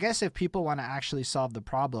 So I guess if people want to actually solve the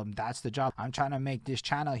problem, that's the job. I'm trying to make this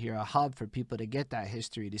channel here a hub for people to get that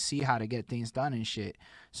history, to see how to get things done and shit.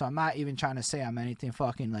 So I'm not even trying to say I'm anything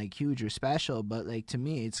fucking like huge or special, but like to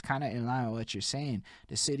me, it's kind of in line with what you're saying.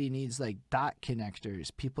 The city needs like dot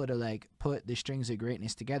connectors, people to like put the strings of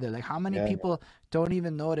greatness together. Like how many people don't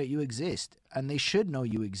even know that you exist, and they should know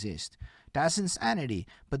you exist? That's insanity.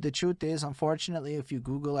 But the truth is, unfortunately, if you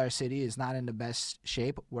Google our city, it's not in the best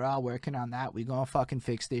shape. We're all working on that. We gonna fucking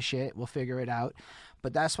fix this shit. We'll figure it out.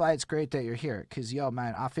 But that's why it's great that you're here. Because, yo,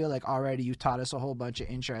 man, I feel like already you taught us a whole bunch of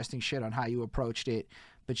interesting shit on how you approached it.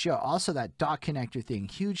 But, yo, also that dot connector thing,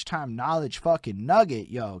 huge time knowledge fucking nugget,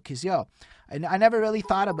 yo. Because, yo, I never really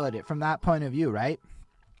thought about it from that point of view, right?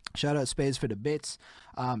 Shout out Spades for the bits.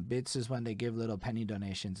 Bits is when they give little penny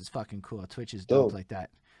donations. It's fucking cool. Twitch is dope like that.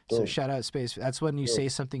 So Dope. shout out Spades. That's when you Dope. say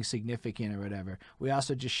something significant or whatever. We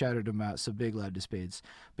also just shouted him out, so big love to Spades.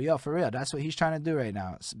 But yo, for real, that's what he's trying to do right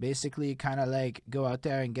now. It's basically kind of like go out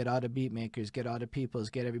there and get all the beat makers, get all the peoples,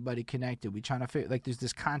 get everybody connected. We trying to like there's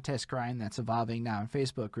this contest grind that's evolving now in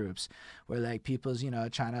Facebook groups where like people's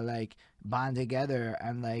trying to like bond together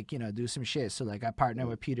and like do some shit. So like I partner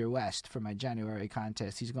with Peter West for my January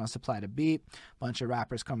contest. He's gonna supply the beat. Bunch of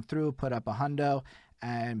rappers come through, put up a hundo,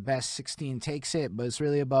 and best 16 takes it. But it's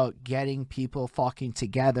really about getting people fucking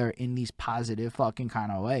together in these positive fucking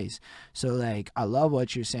kind of ways. So like I love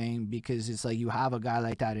what you're saying because it's like you have a guy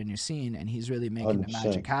like that in your scene and he's really making the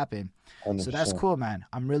magic 100%. happen. So that's 100%. cool, man.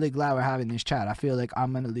 I'm really glad we're having this chat. I feel like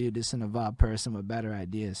I'm gonna leave this in a vibe person with better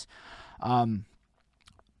ideas.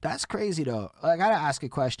 That's crazy though. I gotta ask a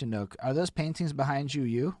question though. Are those paintings behind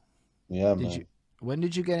you? Yeah, Did you man. when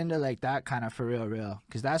did you get into like that kind of for real?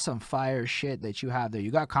 Because that's some fire shit that you have there.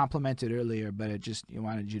 You got complimented earlier, but it just you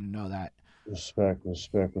wanted you to know that. Respect,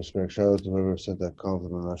 respect, respect. Shout out to whoever said that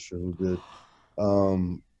compliment. I'm not sure who did.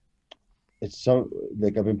 Um, it's some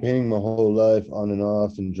like I've been painting my whole life on and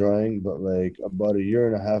off and drawing, but like about a year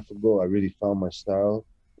and a half ago, I really found my style,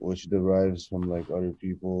 which derives from like other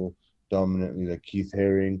people, dominantly like Keith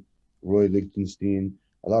Haring, Roy Lichtenstein,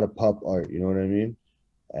 a lot of pop art. You know what I mean?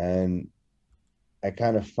 And I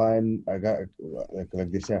kind of find I got like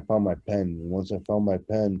they say, I found my pen. And once I found my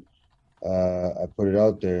pen, I put it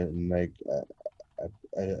out there and like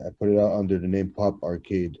I put it out under the name Pop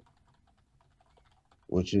Arcade,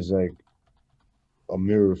 which is like a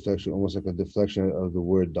mirror reflection, almost like a deflection of the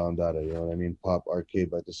word Don Dada. You know what I mean? Pop Arcade,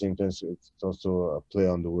 but at the same time, it's also a play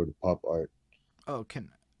on the word pop art. Oh,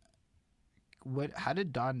 can what? How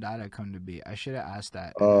did Don Dada come to be? I should have asked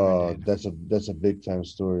that. I never did. That's a big time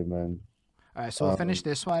story, man. All right, so we'll finish Um,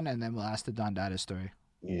 this one and then we'll ask the Don Dada story.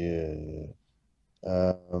 yeah, yeah.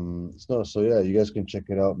 So yeah, you guys can check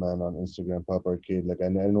it out, man, on Instagram, Pop Arcade. Like, I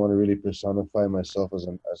didn't want to really personify myself as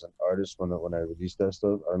an artist when I released that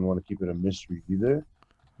stuff. I didn't want to keep it a mystery either.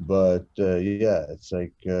 But yeah, it's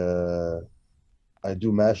like I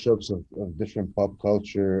do mashups of different pop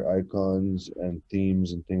culture icons and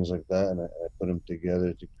themes and things like that, and I put them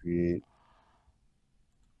together to create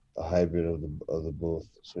a hybrid of the both.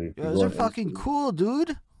 So if Yo, you those go are on fucking Instagram, cool,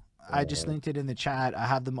 dude. I just uh, linked it in the chat. I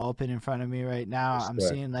have them open in front of me right now. I'm respect,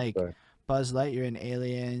 seeing like respect. Buzz Lightyear and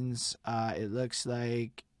Aliens. It looks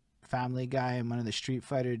like Family Guy and one of the Street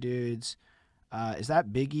Fighter dudes. Is that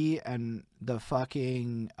Biggie and the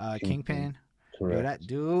fucking Kingpin, Kingpin? Yo, correct. that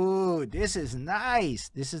dude, this is nice.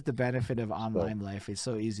 This is the benefit of Respect. online life. It's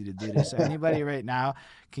so easy to do this. So anybody right now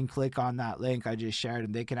can click on that link I just shared,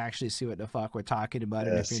 and they can actually see what the fuck we're talking about.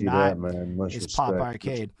 And Yeah, if you're see not, that, man. Much it's Pop respect.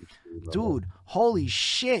 Much Arcade, appreciated, my man. dude. Holy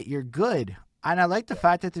shit, you're good. And I like the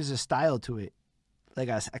fact that there's a style to it, like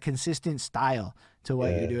a consistent style to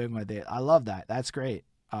what you're Yeah, doing with it. I love that. That's great.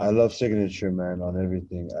 I Um, love signature, man, on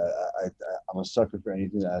everything. I'm a sucker for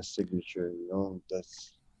anything that has signature. You know,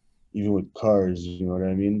 that's even with cars. You know what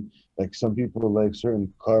I mean? Like some people like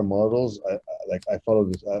certain car models. I follow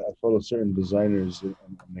this. I follow certain designers, and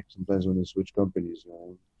like sometimes when they switch companies,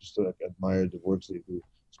 just to like admire the works they do.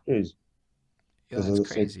 It's crazy yo, because that's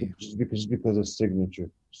it's like crazy. just because of signature.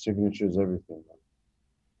 Signature is everything.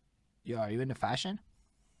 Yo, are you into fashion?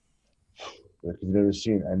 Like you've never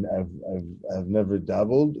seen, and I've never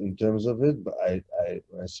dabbled in terms of it, but I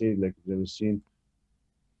when I say like you've never seen,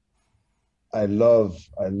 I love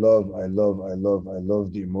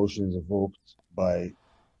the emotions evoked by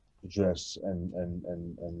dress and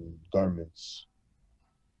garments.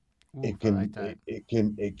 Ooh, It I like can that.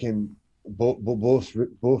 it can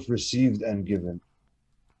both received and given.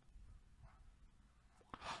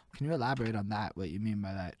 Can you elaborate on that? What you mean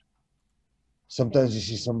by that? Sometimes you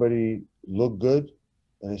see somebody look good,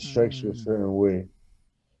 and it strikes you a Mm, certain way.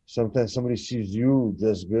 Sometimes somebody sees you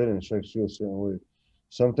dress good and it strikes you a certain way.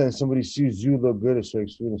 Sometimes somebody sees you look good and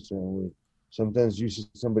strikes you in a certain way. Sometimes you see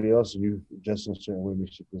somebody else and you dress in a certain way,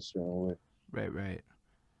 makes you feel a certain way. right, right.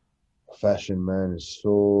 Fashion, man, is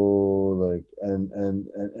so like, and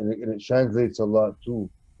it translates a lot too.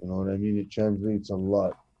 You know what I mean? It translates a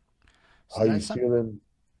lot. So How you that's some. feeling,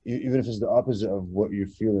 even if it's the opposite of what you're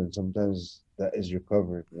feeling, sometimes that is your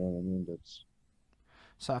cover. You know what I mean? That's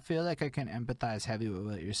So I feel like I can empathize heavy with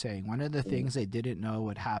what you're saying. One of the yeah. things I didn't know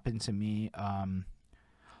would happen to me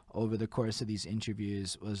over the course of these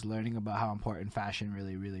interviews was learning about how important fashion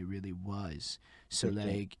really, really, really was. So Big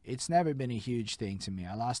time. like, it's never been a huge thing to me.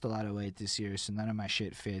 I lost a lot of weight this year, so none of my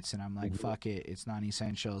shit fits, and I'm like, Hmm. fuck it, it's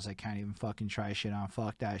non-essentials. I can't even fucking try shit on.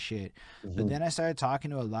 Fuck that shit. But Hmm. then I started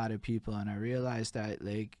talking to a lot of people, and I realized that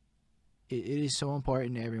like it is so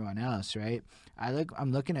important to everyone else, right?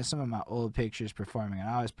 I'm looking at some of my old pictures performing, and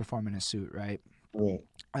I was performing a suit, right? Right.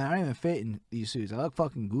 And I don't even fit in these suits. I look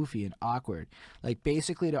fucking goofy and awkward. Like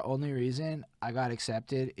basically, the only reason I got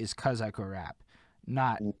accepted is cause I could rap,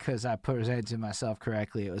 not Mm, cause I presented myself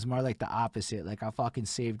correctly. It was more like the opposite. Like I fucking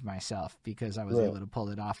saved myself because I was right. able to pull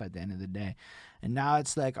it off at the end of the day. And now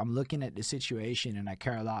it's like I'm looking at the situation and I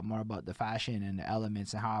care a lot more about the fashion and the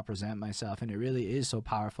elements and how I present myself. And it really is so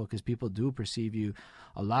powerful because people do perceive you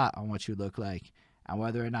a lot on what you look like. And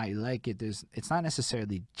whether or not you like it, it's not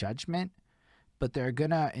necessarily judgment, but they're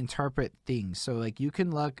gonna interpret things. So like you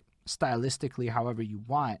can look stylistically however you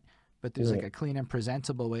want, but there's like Right. a clean and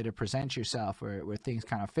presentable way to present yourself where things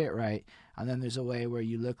kind of fit right. And then there's a way where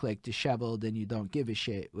you look like disheveled and you don't give a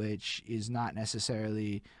shit, which is not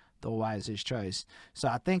necessarily the wisest choice. So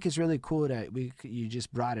I think it's really cool that you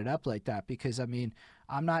just brought it up like that because I mean,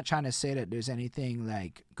 I'm not trying to say that there's anything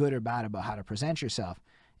like good or bad about how to present yourself.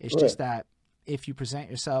 It's Right. just that if you present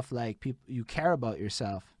yourself like people you care about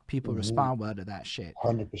yourself, people Mm-hmm. respond well to that shit.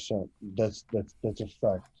 100%. That's a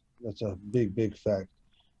fact. That's a big fact.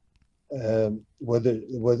 Whether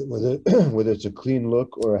whether it's a clean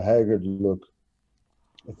look or a haggard look,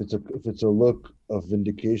 if it's a look of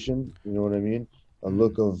vindication, you know what I mean? A Mm,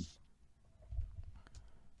 look of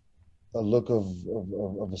a look of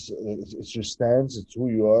it's your stance, it's who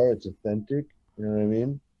you are, it's authentic. You know what I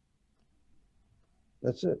mean?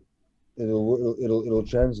 That's it. It'll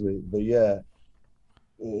translate. But yeah,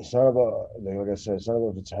 it's not about like I said, it's not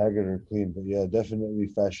about if it's haggard or clean. But yeah, definitely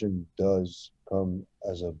fashion does come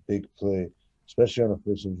as a big play, especially on a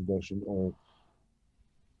first introduction or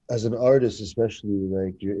as an artist, especially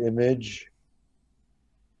like your image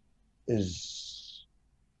is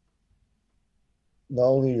not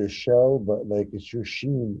only your shell, but like it's your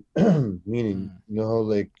sheen, meaning, mm. you know, how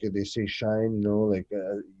like they say shine, you know, like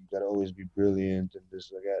you gotta always be brilliant and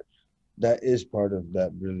this, like that. That is part of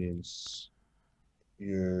that brilliance.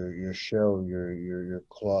 Your shell, your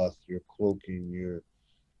cloth, your cloaking, your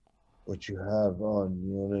what you have on.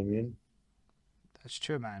 You know what I mean? That's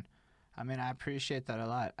true, man. I mean, I appreciate that a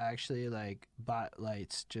lot. I actually like bought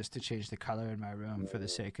lights just to change the color in my room for the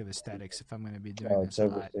sake of aesthetics if I'm going to be doing Oh, this it's a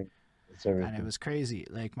lot. everything. It's And it everything. was crazy.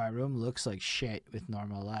 Like my room looks like shit with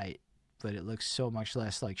normal light, but it looks so much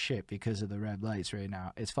less like shit because of the red lights right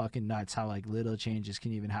now. It's fucking nuts how like little changes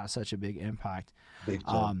can even have such a big impact. Big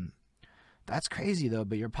time. Um That's crazy though,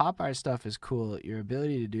 but your pop art stuff is cool. Your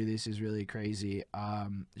ability to do this is really crazy.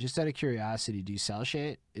 Just out of curiosity, do you sell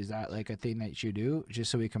shit? Is that like a thing that you do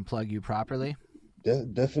just so we can plug you properly?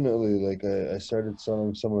 Definitely. Like I started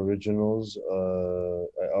selling some originals.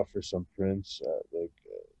 I offer some prints,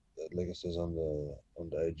 like it says on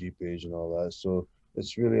the IG page and all that. So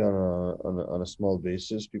it's really on a small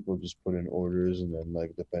basis. People just put in orders, and then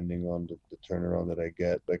like depending on the turnaround that I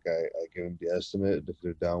get, like I give them the estimate if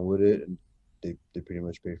they're down with it, and they pretty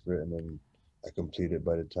much pay for it, and then I complete it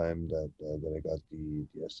by the time that I got the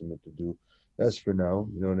estimate to do. That's for now.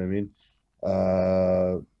 You know what I mean?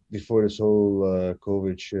 Before this whole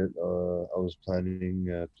COVID shit, I was planning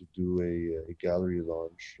to do a gallery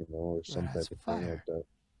launch, you know, or some That's type of thing like fire. that.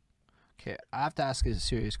 Okay, I have to ask a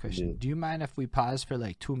serious Yeah. question. Do you mind if we pause for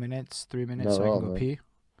like 2 minutes, 3 minutes, Not at so I can all, go man. pee?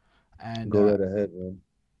 And Go right ahead, man.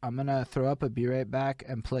 I'm gonna throw up a be right back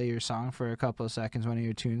and play your song for a couple of seconds, one of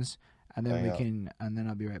your tunes, and then Bang out. and then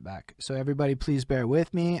I'll be right back. So everybody, please bear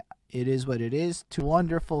with me. It is what it is. Two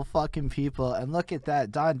wonderful fucking people, and look at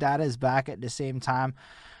that. Don Dada is back at the same time.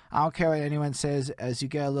 I don't care what anyone says. As you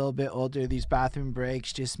get a little bit older, these bathroom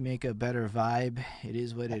breaks just make a better vibe. It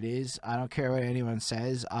is what it is. I don't care what anyone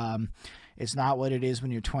says. It's not what it is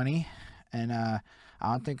when you're 20, and I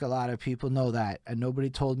don't think a lot of people know that. And nobody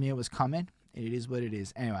told me it was coming. It is what it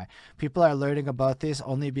is. Anyway, people are learning about this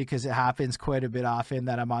only because it happens quite a bit often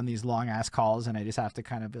that I'm on these long ass calls and I just have to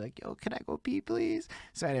kind of be like, yo, can I go pee, please?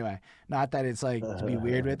 So, anyway, not that it's like to be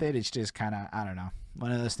weird with it. It's just kind of, I don't know,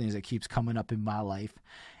 one of those things that keeps coming up in my life.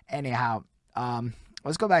 Anyhow,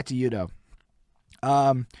 let's go back to you, though.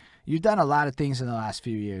 Um, you've done a lot of things in the last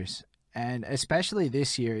few years. And especially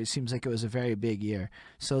this year, it seems like it was a very big year.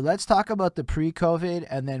 So let's talk about the pre-COVID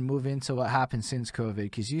and then move into what happened since COVID,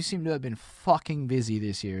 because you seem to have been fucking busy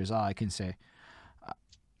this year. Is all I can say.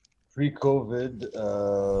 Pre-COVID,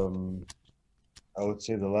 I would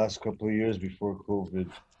say the last couple of years before COVID,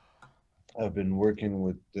 I've been working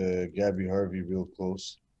with Gabby Harvey real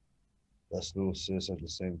close. That's little sis at the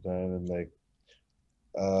same time, and like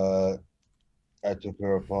uh, I took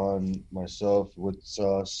her upon myself with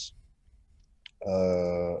Sauce,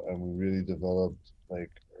 and we really developed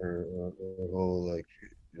like her whole like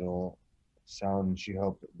you know sound. She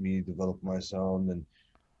helped me develop my sound, and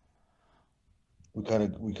we kind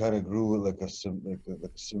of grew with like a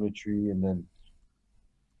symmetry, and then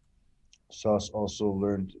Sauce also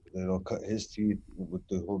learned, cut his teeth with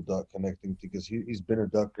the whole dot connecting thing because he's been a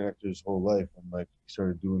dot connector his whole life, and like he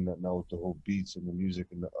started doing that now with the whole beats and the music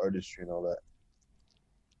and the artistry and all that.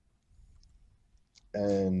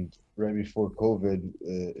 And right before COVID,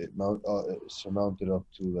 it surmounted up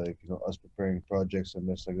to like us preparing projects and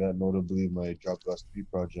this like that. Notably, my Drop Gods 3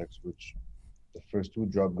 projects, which the first two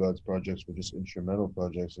Drop Gods projects were just instrumental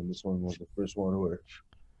projects, and this one was the first one where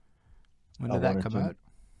When I did that wanted come to. out?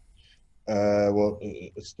 Well,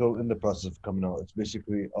 it's still in the process of coming out. It's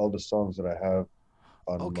basically all the songs that I have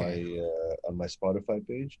Okay. on my Spotify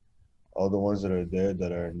page, all the ones that are there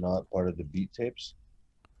that are not part of the beat tapes,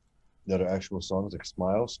 that are actual songs like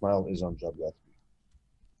Smile. Smile is on Drop God 3.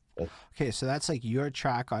 Okay, so that's like your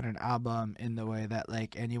track on an album in the way that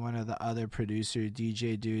like any one of the other producer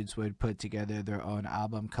DJ dudes would put together their own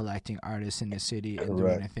album collecting artists in the city and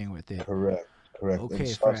doing Correct, a thing with it. correct, correct. And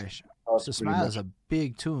Okay, fresh. Sauce So pretty Smile is much, a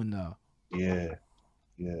big tune though. yeah,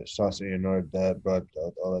 yeah. Sauce A&R that brought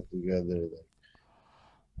all that together. Like,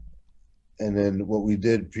 and then what we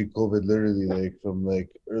did pre-COVID, literally like from like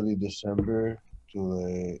early December to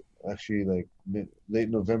like actually like late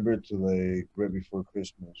November to like right before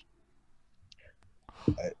Christmas.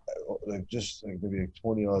 Like just like maybe like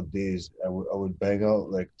 20 odd days, I would bang out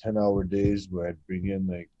like 10-hour days where I'd bring in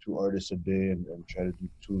like two artists a day and try to do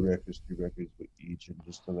two records, three records with each, and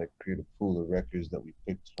just to like create a pool of records that we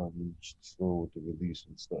picked from each slow with the release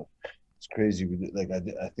and stuff. It's crazy. We did like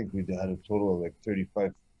I think we had a total of like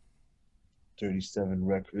 35, 37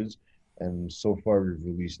 records, and so far we've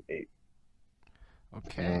released eight.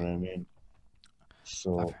 You know what Okay. I mean?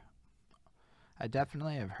 I've So I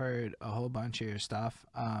definitely have heard a whole bunch of your stuff.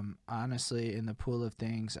 Honestly, in the pool of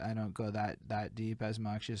things, I don't go that deep as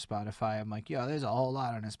much as Spotify. I'm like, yo, there's a whole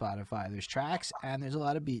lot on a Spotify. There's tracks and there's a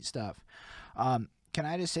lot of beat stuff. Can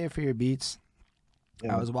I just say for your beats, yeah,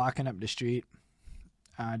 I man. was walking up the street,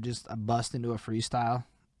 I bust into a freestyle.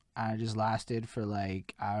 I just lasted for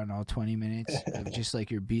like I don't know 20 minutes of just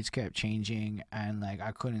like your beats kept changing and like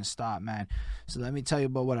I couldn't stop, man. So let me tell you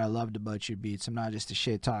about what I loved about your beats. I'm not just a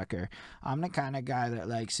shit talker. I'm the kind of guy that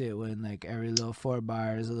likes it when like every little 4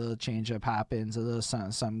 bars a little change up happens, a little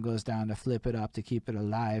something goes down to flip it up to keep it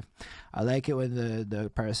alive. I like it when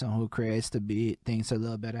the person who creates the beat thinks a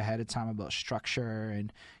little bit ahead of time about structure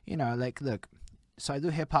and like look, so I do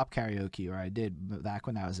hip hop karaoke, or I did back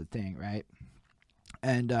when that was a thing, right?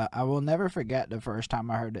 And I will never forget the first time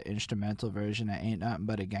I heard the instrumental version of Ain't Nothing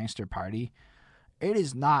But a Gangster Party. It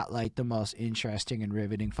is not like the most interesting and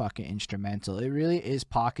riveting fucking instrumental. It really is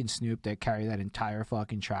Pac and Snoop that carry that entire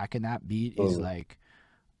fucking track, and that beat is Totally. like,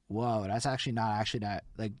 whoa, that's actually not actually that.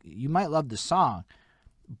 Like, you might love the song,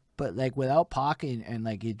 but like without Pac and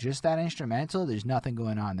like just that instrumental, there's nothing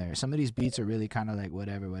going on there. Some of these beats are really kind of like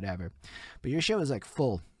whatever, whatever. But your shit was like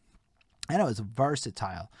full. I know it's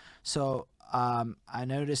versatile. So I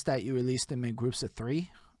noticed that you released them in groups of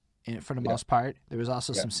three, for the Yeah, most part. There was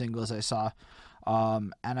also yeah, some singles I saw,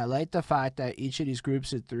 and I like the fact that each of these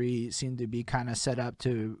groups of three seem to be kind of set up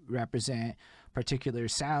to represent particular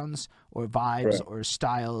sounds or vibes correct, or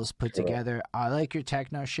styles put correct. together. I like your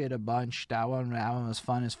techno shit a bunch. That one was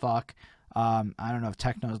fun as fuck. I don't know if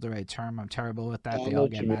techno is the right term. I'm terrible with that. I They know all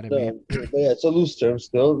what get you mean. mad at me. No, but yeah, it's a loose term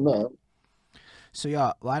still. No, So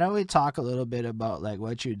yeah, why don't we talk a little bit about like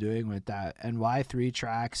what you're doing with that and why 3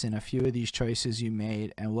 tracks and a few of these choices you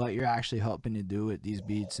made and what you're actually hoping to do with these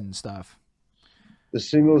beats and stuff. the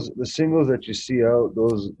singles that you see out,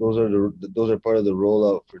 those are part of the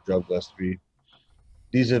rollout for Drop Glass 3.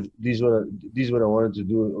 These what I wanted to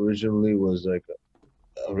do originally was like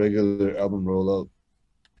a regular album rollout.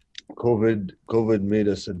 COVID made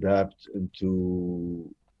us adapt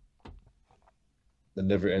into the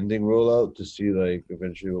never ending rollout to see like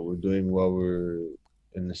eventually what we're doing while we're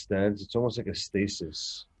in the stands. It's almost like a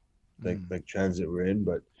stasis, Mm. like transit we're in,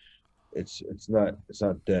 but it's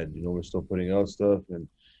not dead. We're still putting out stuff and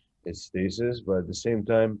it's stasis, but at the same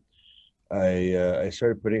time, I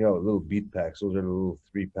started putting out little beat packs. Those are the little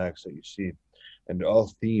 3 packs that you see, and they're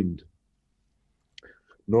all themed.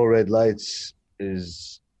 No red lights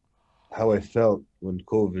is how I felt when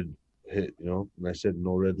COVID hit. And I said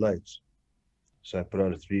no red lights. So I put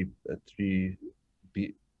out a three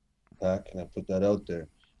beat pack, and I put that out there.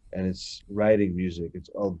 And it's writing music. It's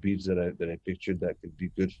all beats that I pictured that could be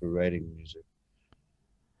good for writing music.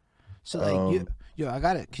 So like Um, yo, I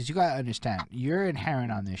got it, cause you gotta understand, you're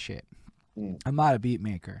inherent on this shit. mm, I'm not a beat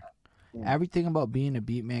maker. Mm. Everything about being a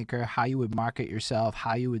beat maker, how you would market yourself,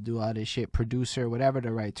 how you would do all this shit, producer, whatever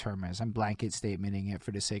the right term is. I'm blanket statementing it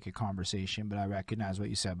for the sake of conversation, but I recognize what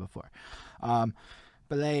you said before. Um,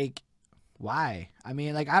 but like, why? I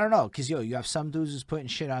mean, like, I don't know, cause you have some dudes who's putting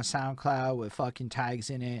shit on SoundCloud with fucking tags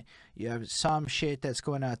in it. You have some shit that's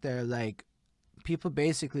going out there like people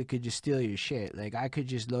basically could just steal your shit. Like I could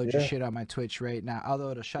just load your Yeah, shit on my Twitch right now. Although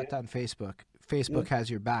it'll shut yeah, down Facebook. yeah, Facebook has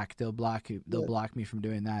your back. They'll block you. They'll yeah. block me from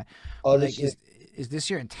doing that. But like, Honestly, is this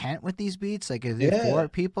your intent with these beats? Like, is it yeah, for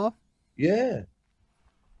people? yeah,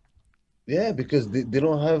 yeah. Because they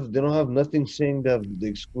don't have nothing saying they have the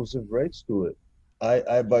exclusive rights to it.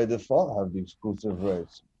 I by default have the exclusive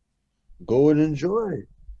rights. Go and enjoy.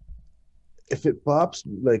 If it pops,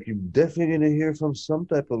 like you're definitely gonna hear from some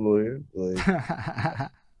type of lawyer, like, and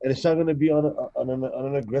it's not gonna be on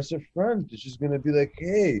an aggressive front. It's just gonna be like,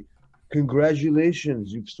 hey,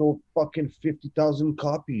 congratulations, you've sold fucking 50,000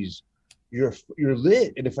 copies. You're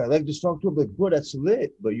lit. And if I like the song too, I'm like, bro, that's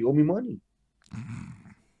lit, but you owe me money.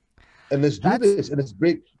 And let's do That's this, and let's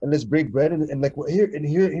break bread, and like, well, here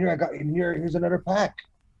I got, and here's another pack.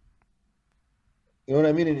 You know what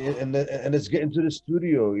I mean? And let's get into the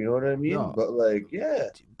studio. You know what I mean? yo. But like, yeah,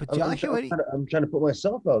 But I'm y'all I'm, hear try- I'm what? trying to I'm trying to put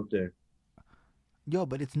myself out there. Yo,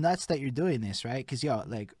 but it's nuts that you're doing this, right? Cause yo,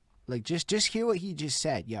 like just hear what he just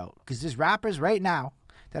said, yo. Cause there's rappers right now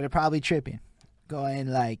that are probably tripping, going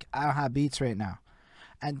like, I don't have beats right now.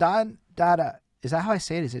 And Don Dada, is that how I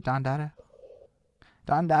say it? Is it Don Dada?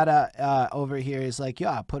 Don Dada over here is like, yo,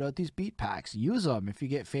 I put out these beat packs. Use them. If you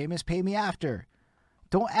get famous, pay me after.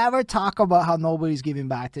 Don't ever talk about how nobody's giving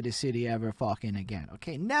back to the city ever fucking again.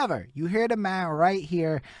 Okay, never. You hear the man right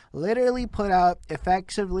here literally put out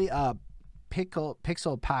effectively a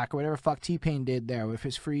pixel pack or whatever fuck T-Pain did there with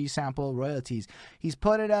his free sample royalties. He's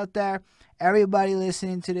put it out there. Everybody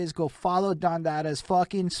listening to this, go follow Don Dada's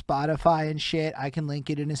fucking Spotify and shit. I can link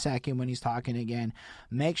it in a second when he's talking again.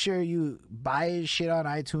 Make sure you buy his shit on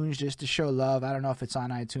iTunes just to show love. I don't know if it's on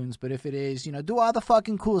iTunes, but if it is, do all the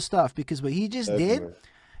fucking cool stuff, because what he just did Everywhere.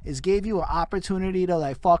 is gave you an opportunity to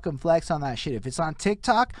like fucking flex on that shit. If it's on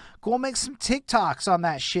TikTok, go make some TikToks on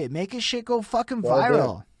that shit. Make his shit go fucking It's all there.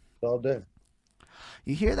 viral. It's all there.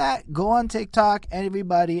 You hear that? Go on TikTok,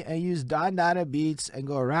 everybody, and use Don Dada Beats and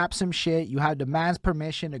go rap some shit. You have the man's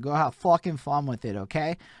permission to go have fucking fun with it,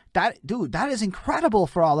 okay? Dude, that is incredible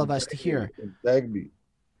for all of us to hear. Tag me.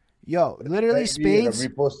 Yo, literally Tag me, and I'm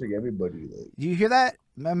Spades. reposting everybody. Like, You hear that?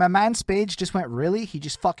 My man Spades just went really. He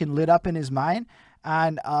just fucking lit up in his mind.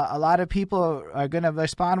 And a lot of people are going to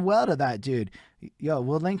respond well to that, dude. Yo,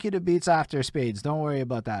 we'll link you to beats after Spades. Don't worry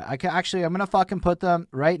about that. I'm going to fucking put them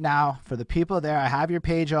right now for the people there. I have your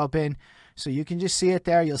page open. So you can just see it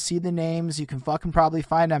there. You'll see the names. You can fucking probably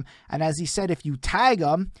find them. And as he said, if you tag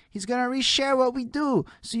him, he's going to reshare what we do.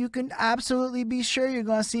 So you can absolutely be sure you're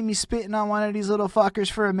going to see me spitting on one of these little fuckers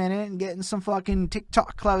for a minute and getting some fucking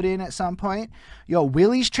TikTok clout in at some point. Yo,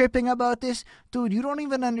 Willie's tripping about this. Dude, you don't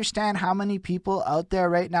even understand how many people out there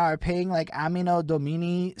right now are paying like Amino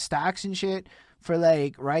Domini stacks and shit for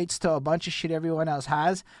like rights to a bunch of shit everyone else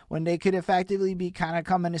has, when they could effectively be kind of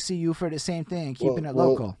coming to see you for the same thing and keeping it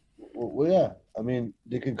local. Well, yeah. I mean,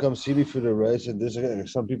 they can come see me for the rights, and there's like,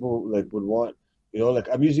 some people like would want, like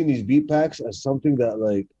I'm using these beat packs as something that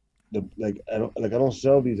I don't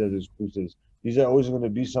sell these as exclusives. These are always going to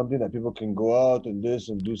be something that people can go out and this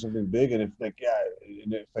and do something big. And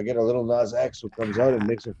if I get a little Nas X who comes out and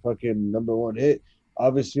makes a fucking #1 hit,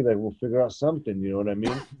 obviously like we'll figure out something. You know what I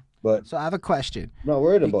mean? But So I have a question. I'm not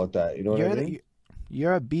worried about that. You know what I mean?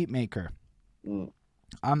 You're a beat maker. Mm.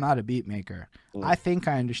 I'm not a beat maker. Mm. I think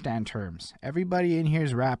I understand terms. Everybody in here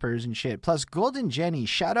is rappers and shit. Plus, Golden Jenny.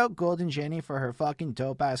 Shout out Golden Jenny for her fucking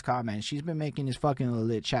dope ass comments. She's been making this fucking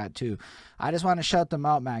lit chat too. I just want to shout them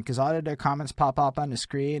out, man, because all of their comments pop up on the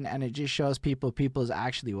screen and it just shows people's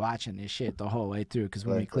actually watching this shit the whole way through. Because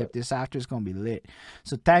when we clip this after, it's going to be lit.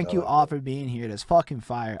 So thank you all for being here. That's fucking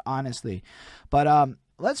fire, honestly. But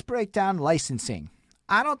let's break down licensing.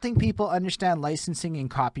 I don't think people understand licensing and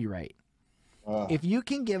copyright. If you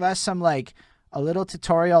can give us some like a little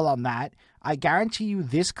tutorial on that, I guarantee you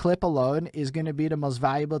this clip alone is going to be the most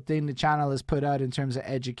valuable thing the channel has put out in terms of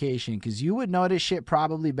education, because you would know this shit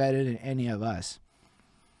probably better than any of us.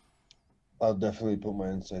 I'll definitely put my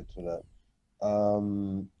insight to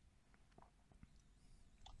that.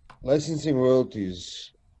 Licensing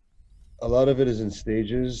royalties. A lot of it is in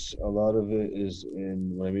stages. A lot of it is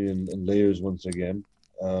in layers once again.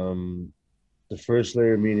 The first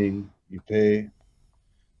layer meaning you pay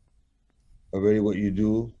already what you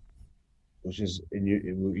do, which is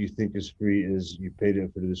what you think is free, is you paid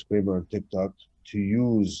it for the disclaimer on TikTok to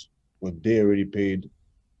use what they already paid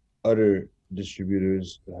other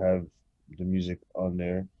distributors to have the music on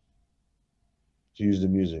there, to use the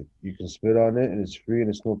music. You can spit on it and it's free and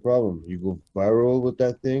it's no problem. You go viral with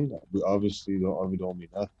that thing, we don't mean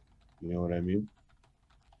nothing. You know what I mean?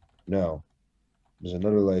 Now, there's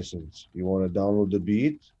another license. You want to download the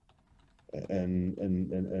beat and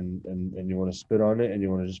you want to spit on it and you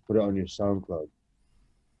want to just put it on your SoundCloud.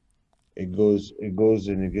 It goes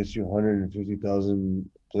and it gets you 150,000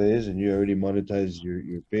 plays and you already monetize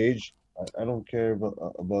your page. I don't care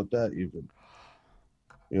about that even.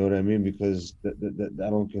 You know what I mean? Because I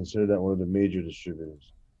don't consider that one of the major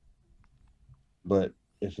distributors. But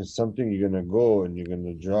if it's something you're gonna go and you're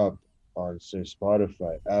gonna drop on, say,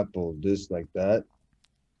 Spotify, Apple, this like that,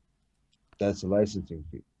 that's a licensing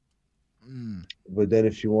fee. Mm. But then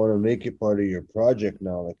if you want to make it part of your project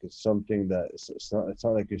now, like it's something that it's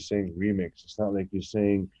not like you're saying remix. It's not like you're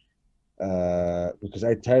saying because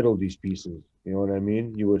I titled these pieces. You know what I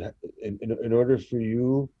mean? You would in order for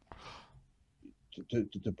you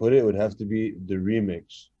to put it, it would have to be the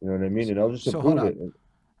remix. You know what I mean? And I'll just So hold approve up. it.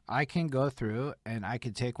 I can go through and I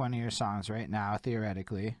could take one of your songs right now,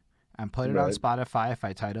 theoretically, and put it on Right. Spotify if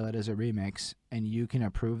I title it as a remix, and you can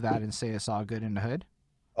approve that and say it's all good in the hood?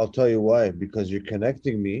 I'll tell you why. Because you're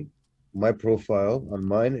connecting me, my profile on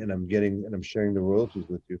mine, and I'm sharing the royalties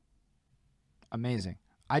with you. Amazing.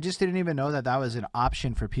 I just didn't even know that that was an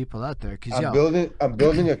option for people out there. Because, I'm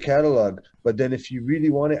building a catalog, but then if you really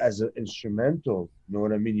want it as an instrumental, you know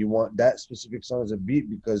what I mean? You want that specific song as a beat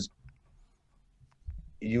because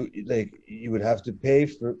you would have to pay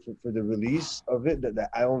for the release of it that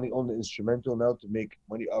I only own the instrumental now to make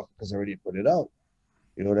money off because I already put it out.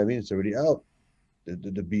 You know what I mean? It's already out,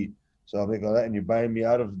 the beat. So I'll make all that and you're buying me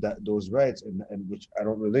out of those rights and which I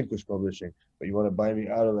don't relinquish publishing, but you want to buy me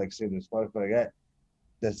out of like say the Spotify like that.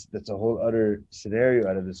 That's a whole other scenario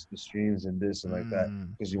out of the streams and this and like that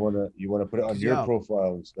because you wanna put it on because your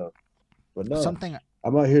profile and stuff. But no, something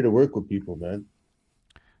I'm out here to work with people, man.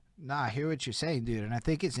 Nah, I hear what you're saying, dude, and I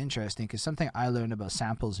think it's interesting because something I learned about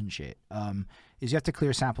samples and shit is you have to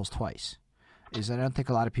clear samples twice. Is I don't think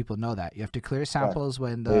a lot of people know that you have to clear samples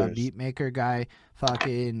when the Players. beat maker guy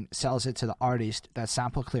fucking sells it to the artist. That's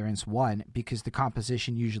sample clearance one because the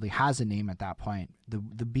composition usually has a name at that point.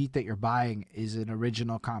 The beat that you're buying is an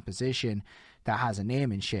original composition that has a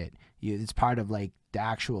name and shit. It's part of like the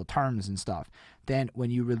actual terms and stuff. Then when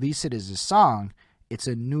you release it as a song, it's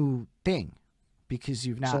a new thing because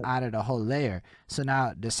you've now So added a whole layer. So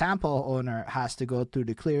now the sample owner has to go through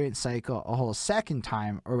the clearance cycle a whole second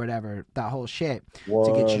time or whatever, that whole shit,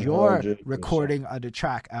 to get your 100%. recording of the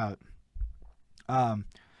track out.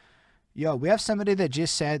 Yo, we have somebody that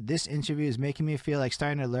just said this interview is making me feel like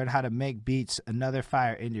starting to learn how to make beats. Another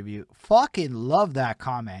fire interview. Fucking love that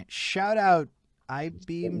comment. Shout out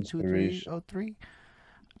iBeam2303.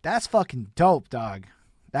 That's fucking dope, dog.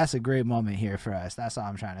 That's a great moment here for us. That's all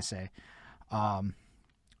I'm trying to say.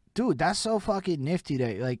 Dude, that's so fucking nifty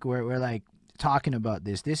that like we're like talking about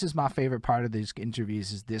this. This is my favorite part of these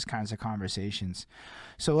interviews is this kinds of conversations.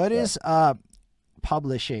 So what is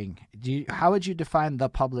publishing? How would you define the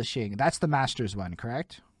publishing? That's the master's one,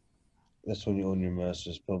 correct? That's when you own your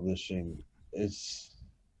master's publishing. It's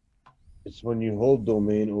when you hold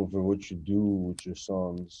domain over what you do with your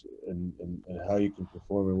songs and how you can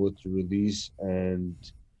perform and what to release and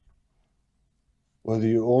whether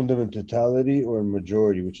you own them in totality or in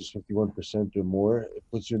majority, which is 51% or more, it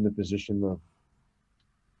puts you in the position of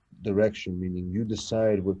direction, meaning you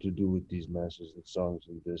decide what to do with these masters and songs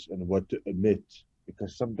and this and what to omit.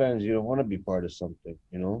 Because sometimes you don't want to be part of something,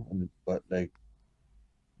 you know, but like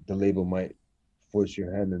the label might force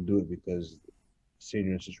your hand and do it because say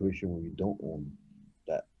you're in a situation where you don't own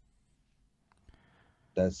that.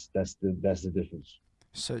 That's the difference.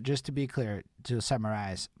 So just to be clear, to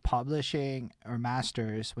summarize, publishing or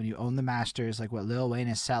masters, when you own the masters, like what Lil Wayne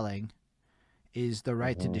is selling, is the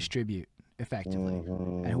right to distribute effectively.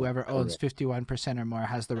 And whoever owns Correct. 51% or more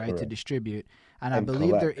has the right to Correct. distribute. And I And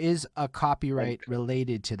believe there collect. is a copyright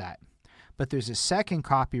related to that. But there's a second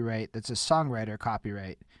copyright that's a songwriter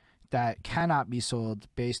copyright that cannot be sold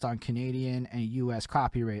based on Canadian and US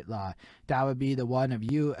copyright law. That would be the one of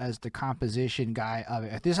you as the composition guy of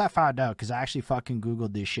it. This I found out because I actually fucking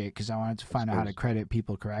Googled this shit because I wanted to find out how to credit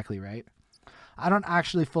people correctly, right? I don't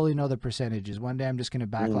actually fully know the percentages. One day I'm just going to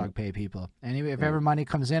backlog pay people. Anyway, if ever money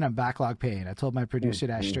comes in, I'm backlog paying. I told my producer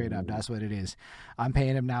that straight up. That's what it is. I'm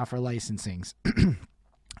paying him now for licensings.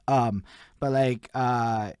 But like,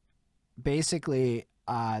 basically,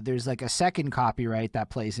 there's like a second copyright that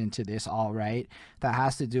plays into this, all right, that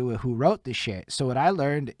has to do with who wrote the shit. So what I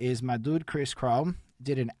learned is my dude Chris Chrome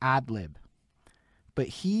did an ad lib, but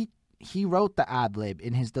he he wrote the ad lib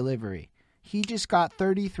in his delivery. He just got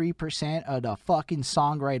 33% of the fucking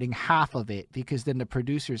songwriting, half of it, because then the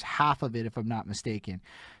producer's half of it, if I'm not mistaken.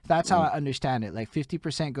 That's how I understand it. Like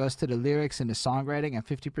 50% goes to the lyrics and the songwriting, and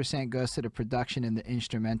 50% goes to the production and the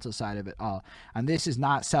instrumental side of it all. And this is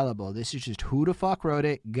not sellable. This is just who the fuck wrote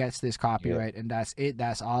it, gets this copyright, and that's it.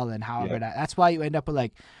 That's all. And however that's why you end up with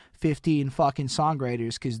like 15 fucking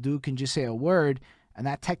songwriters, because dude can just say a word, and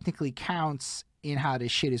that technically counts in how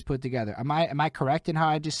this shit is put together. Am I correct in how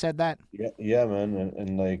I just said that? Yeah, man,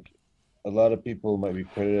 and like a lot of people might be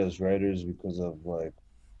credited as writers because of like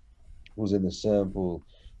who's in the sample,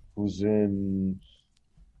 who's in.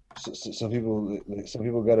 Some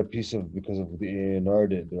people got a piece of because of the A&R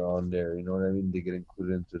that they're on there. You know what I mean? They get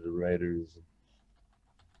included into the writers.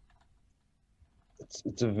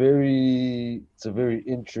 It's a very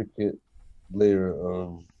intricate layer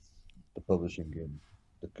of the publishing game,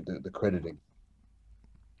 the crediting.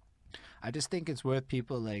 I just think it's worth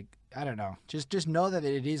people, like, I don't know, just know that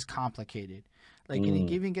it is complicated. Like, and it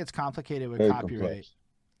Mm, even gets complicated with very copyright. complex.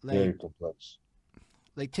 Very Like complex.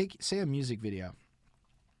 take say a music video.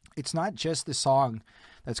 It's not just the song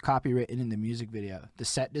that's copywritten in the music video. The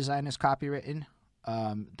set design is copywritten.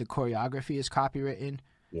 The choreography is copywritten,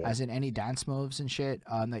 Yeah. as in any dance moves and shit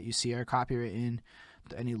that you see are copywritten.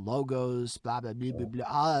 Any logos, blah blah blah blah Yeah. blah,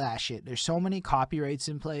 all of that shit. There's so many copyrights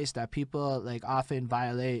in place that people like often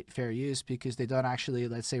violate fair use because they don't actually,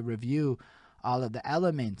 let's say, review all of the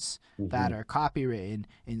elements that Hmm. are copywritten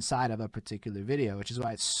inside of a particular video, which is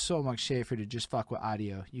why it's so much safer to just fuck with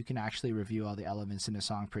audio. You can actually review all the elements in a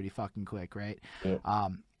song pretty fucking quick, right? Yeah.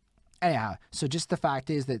 Anyhow, so just the fact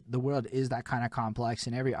is that the world is that kind of complex,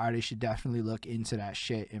 and every artist should definitely look into that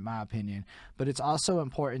shit, in my opinion. But it's also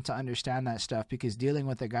important to understand that stuff, because dealing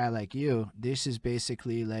with a guy like you, this is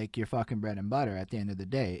basically like your fucking bread and butter at the end of the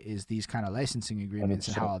day, is these kind of licensing agreements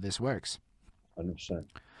and how 100%. all this works. 100%.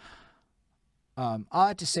 All I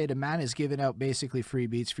have to say, the man is giving out basically free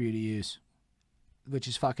beats for you to use, which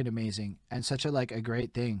is fucking amazing and such a like a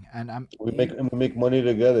great thing. And We make money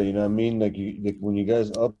together, you know what I mean? Like when you guys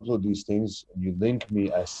upload these things and you link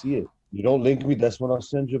me, I see it. You don't link me, that's when I'll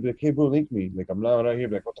send you, be like, hey bro, link me. Like I'm not out here,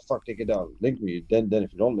 be like, what the fuck, take it down. Link me. Then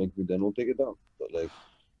if you don't link me, then we'll take it down. But like,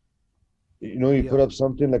 you yeah. put up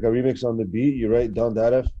something like a remix on the beat, you write down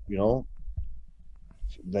data,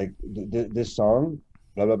 like this song,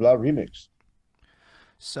 blah blah blah, remix.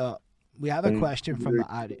 So we have a And question from the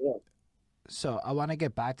audience. So I want to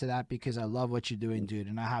get back to that because I love what you're doing, dude,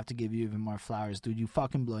 and I have to give you even more flowers, dude. You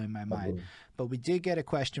fucking blowing my mind. But we did get a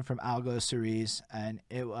question from Algo Cerise, and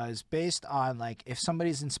it was based on like if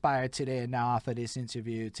somebody's inspired today and now off of this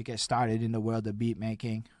interview to get started in the world of beat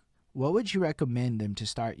making, what would you recommend them to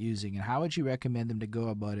start using, and how would you recommend them to go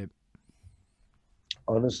about it?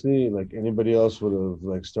 Honestly, like anybody else would have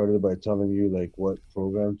like started by telling you like what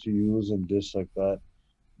program to use and this like that.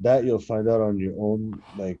 That you'll find out on your own,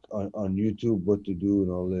 like on YouTube, what to do and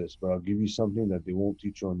all this. But I'll give you something that they won't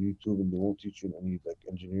teach you on YouTube and they won't teach you in any like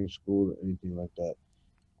engineering school or anything like that.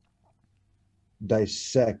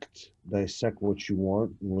 Dissect what you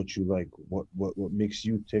want and what you like, what makes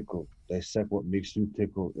you tickle. Dissect what makes you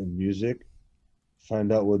tickle in music.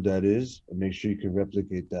 Find out what that is and make sure you can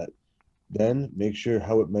replicate that. Then make sure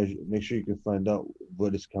how it measure. Make sure you can find out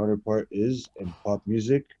what its counterpart is in pop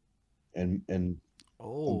music, and I'm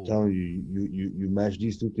Oh, telling you, you match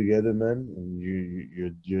these two together, man, and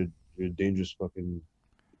you're a dangerous fucking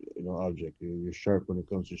object. You're sharp when it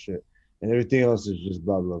comes to shit, and everything else is just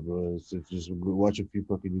blah blah, bro. It's just watch a few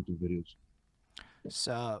fucking YouTube videos.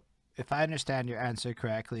 so if I understand your answer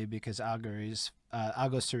correctly, because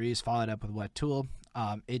Algo Cerise followed up with what tool?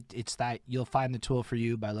 It's that you'll find the tool for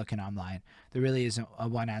you by looking online. There really isn't a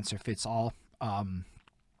one answer fits all.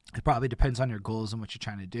 It probably depends on your goals and what you're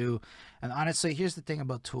trying to do. And honestly, here's the thing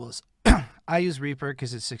about tools. I use Reaper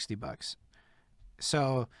because it's $60.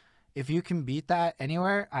 So if you can beat that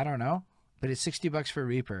anywhere, I don't know, but it's $60 for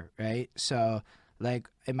Reaper, right? So like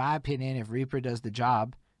in my opinion, if Reaper does the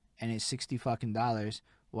job and it's 60 fucking dollars,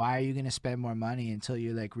 why are you gonna spend more money until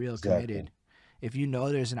you're like real Exactly. committed? If you know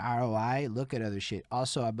there's an ROI, look at other shit.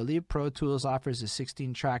 Also, I believe Pro Tools offers a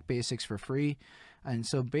 16 track basics for free. And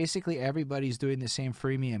so basically everybody's doing the same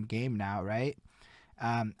freemium game now, right?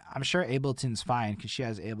 I'm sure Ableton's fine because she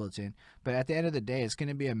has Ableton, but at the end of the day, it's going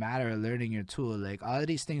to be a matter of learning your tool. Like all of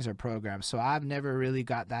these things are programs, so I've never really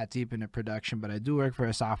got that deep into production, but I do work for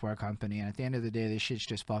a software company, and at the end of the day, this shit's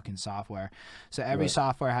just fucking software. So every Right.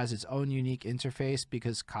 software has its own unique interface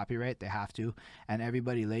because copyright, they have to, and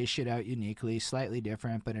everybody lays shit out uniquely, slightly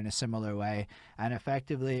different, but in a similar way. And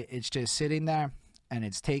effectively, it's just sitting there and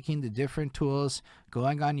it's taking the different tools,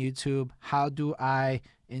 going on YouTube. How do I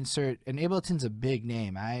insert? And Ableton's a big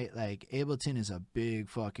name. Ableton is a big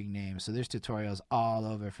fucking name. So there's tutorials all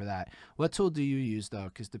over for that. What tool do you use though?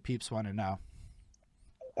 Because the peeps want to know.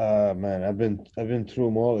 Man, I've been through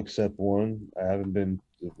them all except one. I haven't been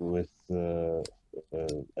with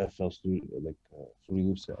FL Studio, like Fruity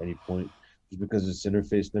Loops at any point, just because its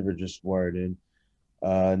interface never just wired in.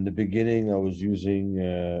 In the beginning, I was using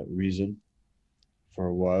Reason for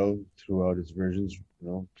a while throughout its versions,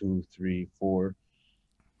 2, 3, 4.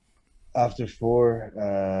 After 4,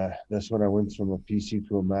 that's when I went from a PC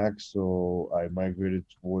to a Mac, so I migrated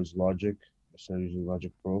towards Logic. I started using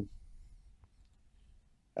Logic Pro.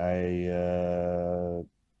 I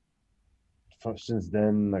since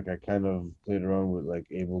then, like I kind of played around with like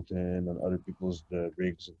Ableton and other people's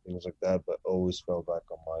rigs and things like that, but always fell back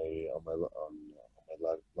on my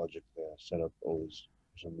Logic setup always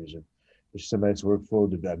for some reason. It's just a nice workflow.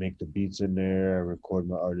 I make the beats in there, I record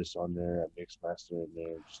my artists on there, I mix master in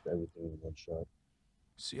there, just everything in one shot.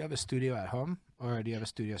 So you have a studio at home, or do you have a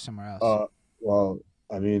studio somewhere else? Uh, well,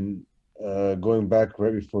 I mean, going back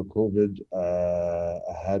right before COVID, I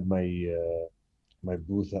had my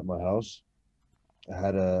booth at my house. I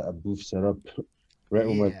had a booth set up right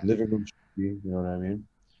where my Yeah. living room should be, you know what I mean?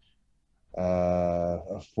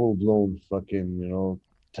 A full blown fucking,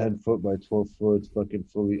 10 foot by 12 foot, fucking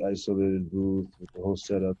fully isolated booth with the whole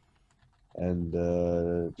setup. And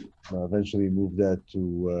I eventually moved that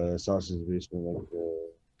to Sauce's basement,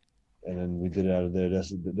 and then we did it out of there.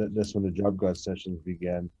 That's when the Job God sessions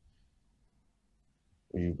began.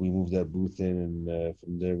 We moved that booth in, and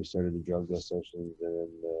from there we started the Job God sessions, and then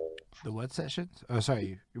The what sessions? Oh,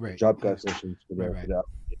 sorry. You're the right. Job Yeah. God sessions for Right. the Right. for the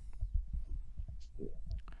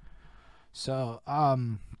So,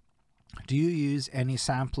 do you use any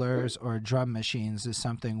samplers or drum machines? Is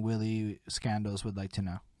something Willie Scandals would like to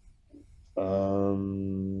know.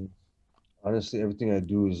 Um, Honestly, everything I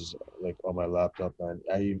do is like on my laptop, man.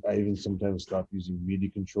 I even sometimes stop using MIDI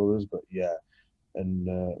controllers, but yeah. And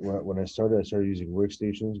when I started using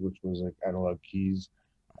workstations, which was like analog keys.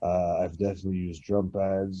 I've definitely used drum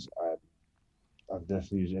pads. I've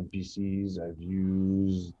definitely used MPCs. I've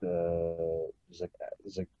used there's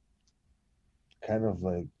like kind of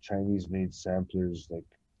like Chinese made samplers. Like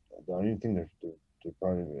I don't even think they're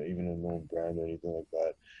probably even a known brand or anything like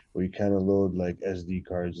that. Where you kind of load like SD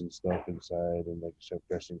cards and stuff inside and like start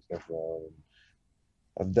pressing stuff around. And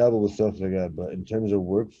I've dabbled with stuff like that, but in terms of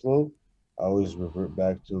workflow, I always revert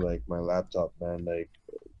back to like my laptop, man. Like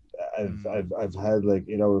Mm. I've had like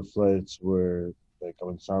 8 hour flights where like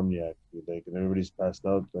I'm insomniac, like and everybody's passed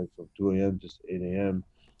out like from 2 a.m. to 8 a.m.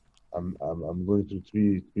 I'm going through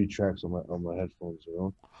three tracks on my headphones,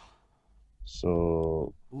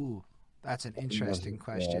 So Ooh, that's an I didn't have, interesting yeah, I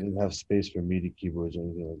question. didn't have space for MIDI keyboards or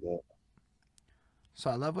anything like that. So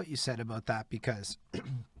I love what you said about that because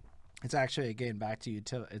it's actually again back to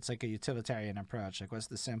it's like a utilitarian approach. Like what's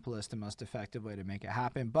the simplest and most effective way to make it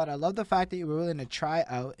happen? But I love the fact that you were willing to try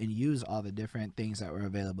out and use all the different things that were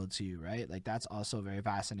available to you, right? Like that's also very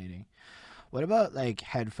fascinating. What about like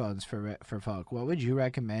headphones for folk? What would you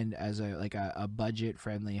recommend as a budget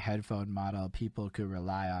friendly headphone model people could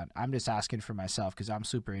rely on? I'm just asking for myself because I'm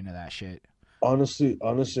super into that shit. Honestly,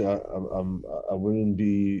 I wouldn't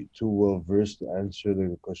be too well versed to answer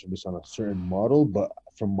the question based on a certain model, but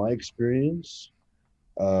from my experience,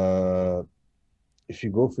 uh, if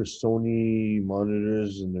you go for Sony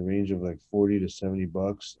monitors in the range of like 40 to 70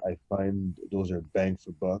 bucks, I find those are bang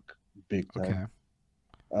for buck, big time. Okay.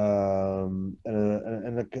 And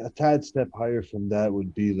a tad step higher from that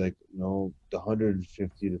would be like, the $150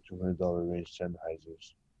 to $200 range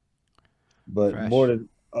Sennheisers. But more Fresh. than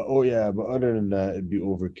oh yeah, but other than that, it'd be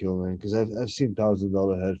overkill, man. Because I've seen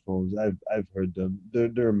 $1,000 headphones. I've heard them.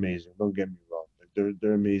 They're amazing. Don't get me wrong. Like,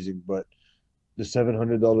 they're amazing. But the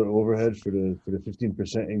 $700 overhead for the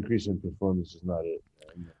 15% increase in performance is not it.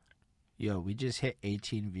 Man. Yo, we just hit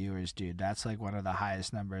 18 viewers, dude. That's like one of the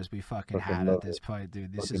highest numbers we fucking Fucking had at love this it. point,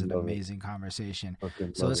 dude. This is Fucking an love it. amazing conversation.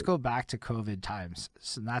 Fucking So love let's it. go back to COVID times.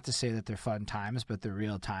 So not to say that they're fun times, but they're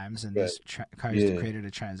real times, and Right. this Yeah. created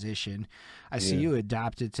a transition. I see Yeah. you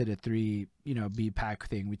adapted to the three, BPAC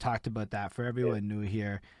thing. We talked about that for Yeah. everyone new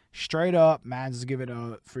here. Straight up, man's is giving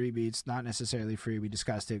out free beats, not necessarily free. We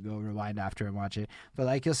discussed it. Go rewind after and watch it. But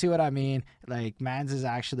like, you'll see what I mean. Like, man's is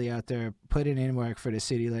actually out there putting in work for the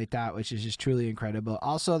city like that, which is just truly incredible.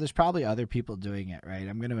 Also, there's probably other people doing it, right?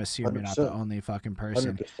 I'm gonna assume you're not the 100%. only fucking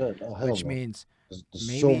person, 100%. Oh hell which no. means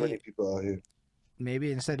There's so many maybe people out here.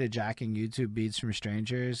 maybe instead of jacking YouTube beats from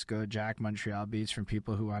strangers, go jack Montreal beats from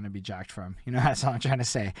people who want to be jacked from. You know, that's all I'm trying to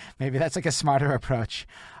say. Maybe that's like a smarter approach.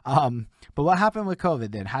 But what happened with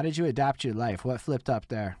COVID then? How did you adapt your life? What flipped up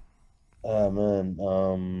there? Ah man,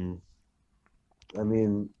 I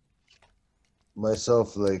mean,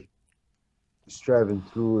 myself like striving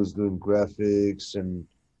through is doing graphics and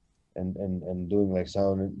doing like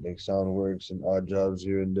sound works and odd jobs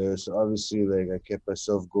here and there. So obviously like I kept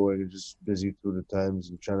myself going and just busy through the times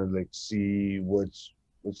and trying to like see what's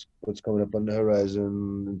coming up on the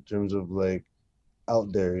horizon in terms of like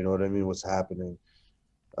out there, you know what I mean, what's happening.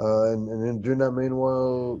 And then during that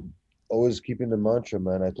meanwhile, always keeping the mantra,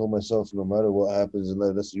 man. I told myself no matter what happens in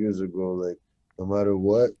life, that's years ago, like no matter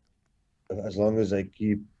what, as long as I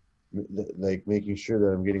keep like making sure that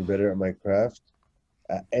I'm getting better at my craft,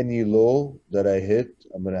 at any low that I hit,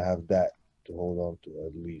 I'm gonna have that to hold on to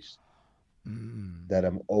at least. Mm. That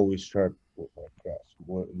I'm always sharp with my craft.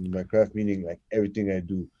 My craft meaning like everything I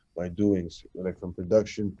do, my doings, like from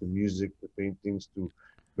production to music to paintings to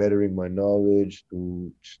bettering my knowledge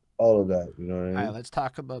to just all of that. You know what I All right, mean? let's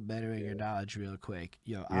talk about bettering your Yeah, knowledge real quick.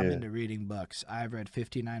 Yo, I'm yeah. into reading books. I've read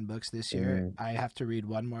 59 books this year. Mm, I have to read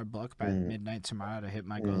one more book by mm, midnight tomorrow to hit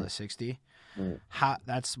my goal mm, of 60. mm,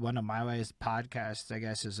 That's one of my ways. Podcasts, I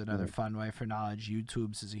guess, is another mm. fun way for knowledge.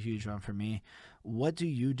 YouTube's is a huge one for me. What do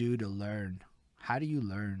you do to learn? How do you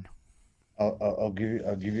learn? I'll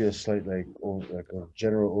give you a slight like a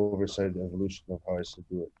general oversight evolution of how I used to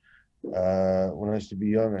do it. When I used to be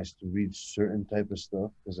young, I used to read certain type of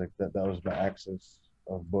stuff because like that was my access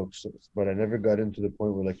of books. But I never got into the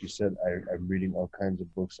point where, like you said, I'm reading all kinds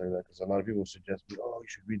of books like that. Because a lot of people suggest me, oh, you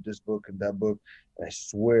should read this book and that book. And I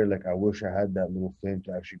swear, like I wish I had that little flame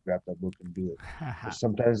to actually grab that book and do it. Cause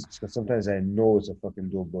sometimes I know it's a fucking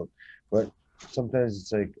dope book, but sometimes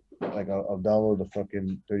it's like I'll download the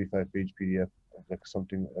fucking 35-page PDF of like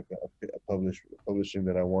something like a publishing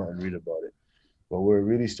that I want and read about it. But where it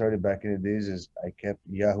really started back in the days is I kept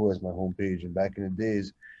Yahoo as my homepage, and back in the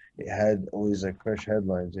days, it had always like fresh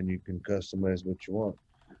headlines, and you can customize what you want.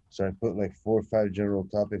 So I put like 4 or 5 general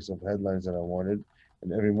topics of headlines that I wanted,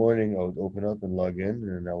 and every morning I would open up and log in,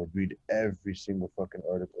 and I would read every single fucking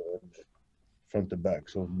article front to back.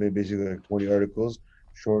 So basically like 20 articles,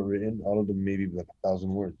 short written, all of them maybe like 1,000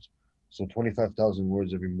 words. So 25,000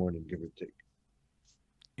 words every morning, give or take.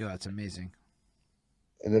 Yo, that's amazing.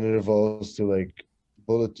 And then it evolves to like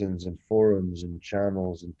bulletins and forums and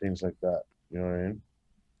channels and things like that. You know what I mean?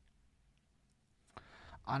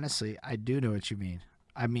 Honestly, I do know what you mean.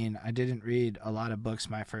 I mean, I didn't read a lot of books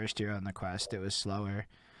my first year on the quest. It was slower.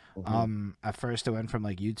 Hmm. At first I went from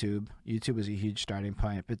like YouTube. YouTube was a huge starting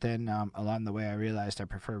point, but then along the way I realized I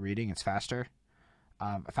prefer reading. It's faster,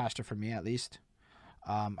 faster for me at least.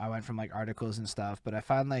 I went from like articles and stuff, but I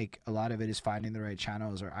found like a lot of it is finding the right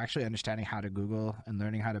channels or actually understanding how to Google and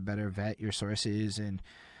learning how to better vet your sources. And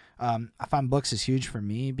I found books is huge for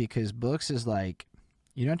me because books is like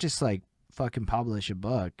you don't just like fucking publish a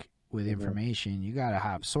book with Hmm. information. You gotta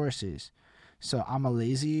have sources. So I'm a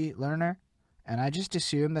lazy learner, and I just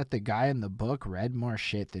assume that the guy in the book read more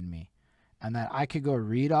shit than me, and that I could go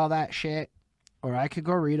read all that shit or I could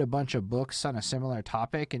go read a bunch of books on a similar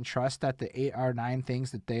topic and trust that the 8 or 9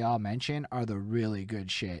 things that they all mention are the really good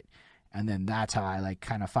shit. And then that's how I like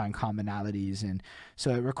kind of find commonalities. And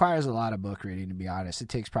so it requires a lot of book reading, to be honest. It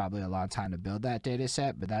takes probably a long time to build that data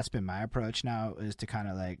set, but that's been my approach now is to kind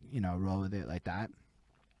of like, roll with it like that.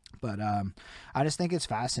 But I just think it's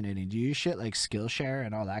fascinating. Do you use shit like Skillshare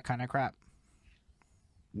and all that kind of crap?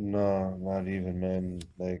 No, not even, man.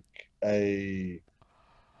 Like I,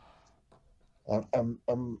 I'm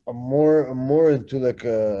more into like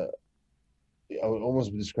I would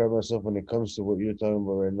almost describe myself when it comes to what you're talking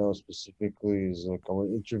about right now specifically is like I'm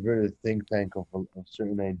an introverted think tank of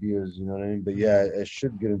certain ideas. You know what I mean? But yeah, Mm. I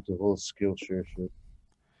should get into whole Skillshare shit.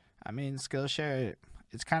 I mean, Skillshare,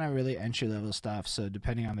 it's kind of really entry level stuff. So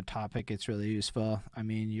depending on the topic, it's really useful. I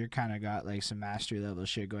mean, you're kind of got like some mastery level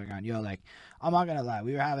shit going on. Yo, like, I'm not gonna lie,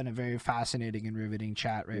 we were having a very fascinating and riveting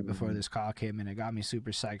chat right before Hmm. this call came in. It got me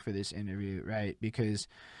super psyched for this interview, right? Because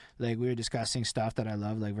like we were discussing stuff that I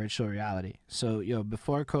love, like virtual reality. So, yo,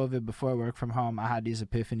 before COVID, before work from home, I had these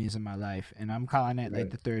epiphanies in my life, and I'm calling it like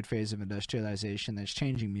Right. the third phase of industrialization that's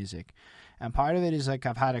changing music. And part of it is like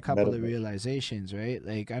I've had a couple of Metaverse. realizations, right?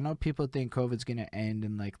 Like I know people think COVID's gonna end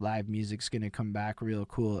and like live music's gonna come back real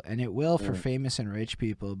cool, and it will for Mm. famous and rich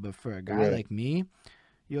people. But for a guy Right. like me,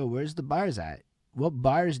 yo, where's the bars at? What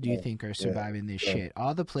bars do you Right. think are Yeah. surviving this Right. shit?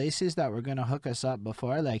 All the places that were gonna hook us up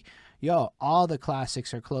before, like, yo, all the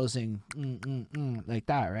classics are closing, like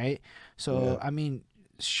that, right? So Yeah. I mean,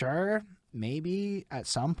 sure, maybe at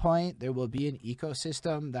some point there will be an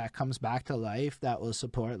ecosystem that comes back to life that will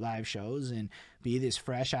support live shows and be this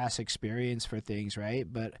fresh ass experience for things,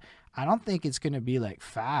 right? But I don't think it's going to be like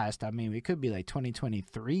fast. I mean, it could be like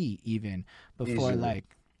 2023 even before Easily,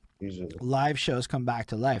 like easily. live shows come back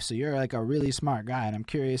to life. So you're like a really smart guy, and I'm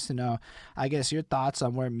curious to know, I guess, your thoughts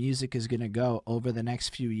on where music is going to go over the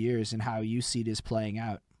next few years and how you see this playing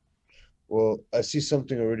out. Well, I see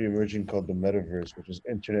something already emerging called the metaverse, which is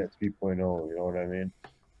Internet 3.0, you know what I mean?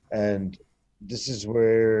 And this is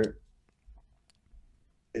where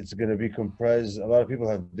it's going to be comprised. A lot of people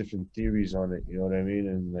have different theories on it, you know what I mean?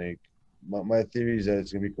 And like my theory is that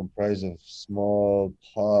it's going to be comprised of small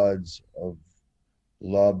pods of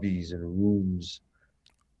lobbies and rooms,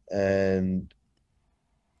 and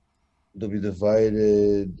they'll be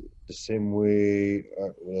divided the same way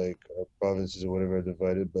like our provinces or whatever are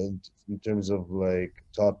divided, but in terms of like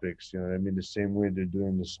topics, you know what I mean? The same way they're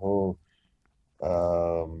doing this whole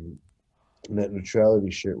um, net neutrality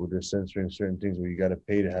shit where they're censoring certain things where you got to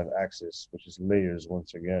pay to have access, which is layers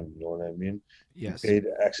once again, you know what I mean? You Yes. pay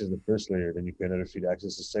to access the first layer, then you pay another fee to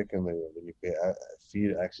access the second layer, then you pay a fee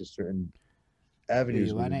to access certain Yo, avenues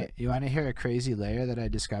you within wanna that. you wanna hear a crazy layer that I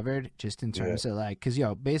discovered just in Yeah, terms of like, cause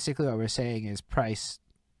basically what we're saying is price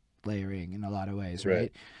layering in a lot of ways, right,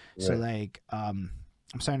 right? So right. like,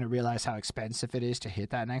 I'm starting to realize how expensive it is to hit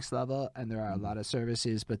that next level, and there are a Mhm. lot of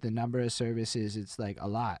services, but the number of services, it's like a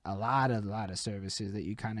lot of services that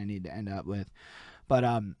you kind of need to end up with. But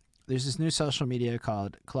there's this new social media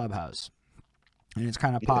called Clubhouse, and it's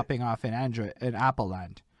kind of Yeah, popping off in Android in Apple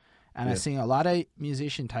land. And I'm yeah, seeing a lot of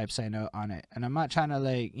musician types I know on it. And I'm not trying to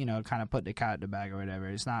like, kind of put the cat in the bag or whatever.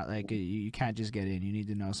 It's not like you can't just get in. You need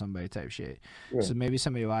to know somebody type shit. right. So maybe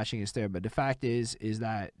somebody watching is there. But the fact is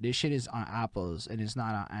that this shit is on Apples and it's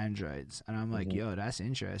not on Androids. And I'm like, Hmm. yo, that's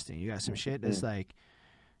interesting. You got some shit that's like,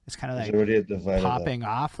 it's kind of There's like already a divide of that. popping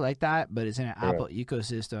off like that, but it's in an Correct. Apple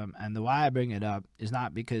ecosystem. And the why I bring it up is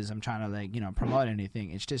not because I'm trying to like, promote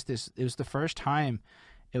anything. It's just this, it was the first time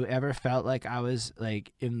it ever felt like I was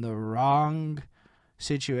like in the wrong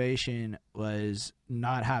situation, was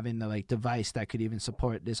not having the like device that could even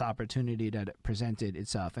support this opportunity that it presented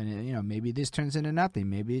itself. And maybe this turns into nothing,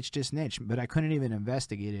 maybe it's just niche, but I couldn't even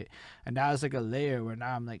investigate it. And that was like a layer where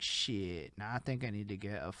now I'm like, shit, now I think I need to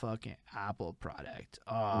get a fucking Apple product.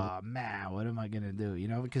 Mhm. Oh man, what am I gonna do?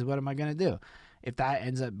 Because what am I gonna do if that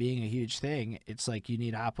ends up being a huge thing? It's like you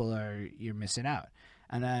need Apple or you're missing out.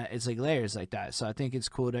 And it's like layers like that. So I think it's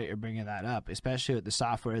cool that you're bringing that up, especially with the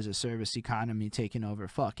software as a service economy taking over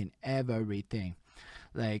fucking everything.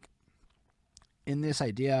 Like in this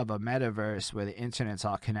idea of a metaverse where the internet's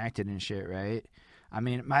all connected and shit, right? I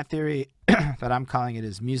mean, my theory that I'm calling it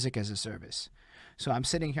is music as a service. So I'm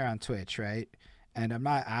sitting here on Twitch, right? And I'm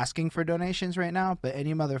not asking for donations right now, but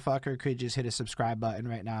any motherfucker could just hit a subscribe button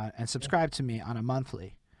right now and subscribe to me on a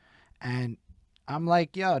monthly. And I'm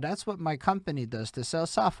like, yo, that's what my company does to sell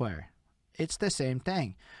software. It's the same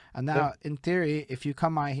thing. And Yeah, now, in theory, if you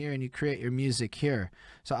come on here and you create your music here,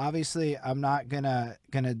 so obviously I'm not gonna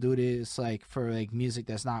do this like for like music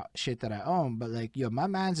that's not shit that I own, but like, yo, my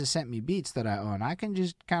man's has sent me beats that I own. I can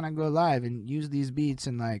just kind of go live and use these beats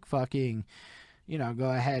and like fucking go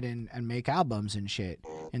ahead and make albums and shit.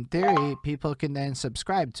 In theory, people can then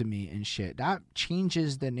subscribe to me and shit. That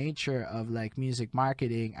changes the nature of like music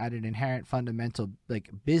marketing at an inherent fundamental like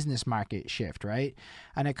business market shift, right?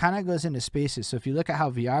 And it kind of goes into spaces. So if you look at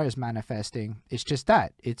how VR is manifesting, it's just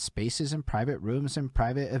that. It's spaces and private rooms and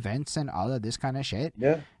private events and all of this kind of shit.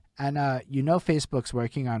 yeah, And Facebook's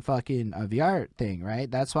working on fucking a VR thing, right?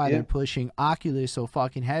 That's why yeah. they're pushing Oculus so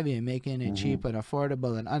fucking heavy and making it Hmm. cheap and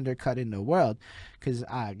affordable and undercutting the world. Because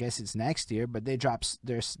I guess it's next year, but they drop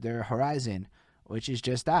their Horizon, which is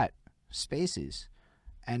just that, spaces,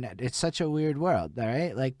 and it's such a weird world, all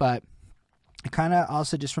right? Like, but it kind of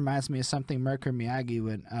also just reminds me of something Merkur Miyagi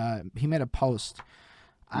when he made a post.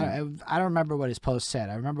 I don't remember what his post said.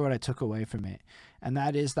 I remember what I took away from it, and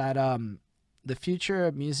that is that the future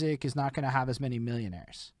of music is not going to have as many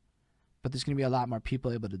millionaires, but there's going to be a lot more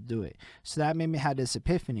people able to do it. So that made me have this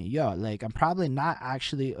epiphany. Yo, like I'm probably not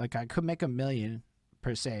actually like I could make 1 million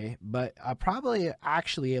per se, but I'm probably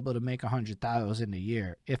actually able to make 100,000 a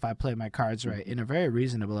year if I play my cards right in a very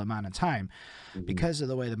reasonable amount of time, Hmm. because of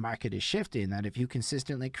the way the market is shifting. That if you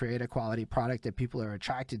consistently create a quality product that people are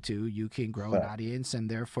attracted to, you can grow an Fact. audience, and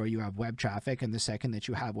therefore you have web traffic. And the second that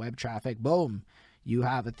you have web traffic, boom, you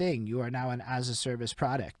have a thing. You are now an as a service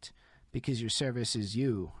product because your service is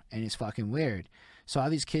you, and it's fucking weird. So all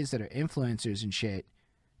these kids that are influencers and shit,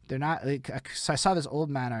 they're not like, so I saw this old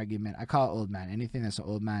man argument. I call it old man. Anything that's an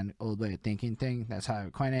old man, old way of thinking thing. That's how I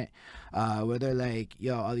would coin it. Where they're like,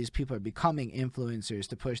 yo, all these people are becoming influencers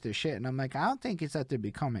to push their shit. And I'm like, I don't think it's that they're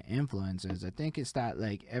becoming influencers. I think it's that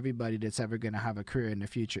like everybody that's ever going to have a career in the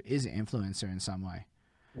future is an influencer in some way.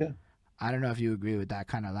 Yeah. I don't know if you agree with that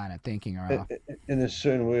kind of line of thinking or all. In a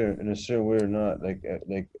certain way or not.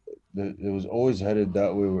 It was always headed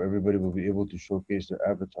that way, where everybody will be able to showcase their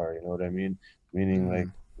avatar. You know what I mean? Meaning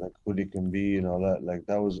Mm, like who they can be and all that. Like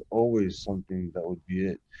that was always something that would be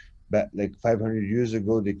it. Back like 500 years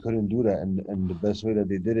ago, they couldn't do that, and the best way that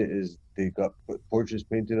they did it is they got portraits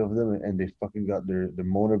painted of them, and they fucking got their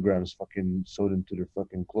monograms fucking sewed into their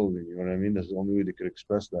fucking clothing. You know what I mean? That's the only way they could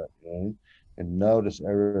express that. You know what I mean? And now this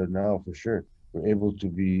era now for sure, we're able to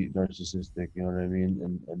be narcissistic. You know what I mean?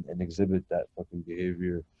 And exhibit that fucking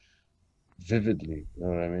behavior vividly. You know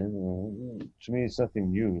what I mean? To me, it's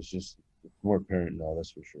nothing new. It's just more apparent now.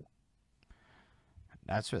 That's for sure.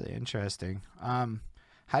 that's really interesting.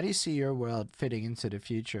 How do you see your world fitting into the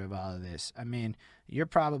future of all of this? I mean, you're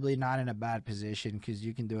probably not in a bad position because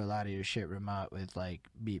you can do a lot of your shit remote with like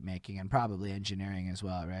beat making and probably engineering as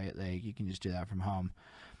well, right? Like you can just do that from home.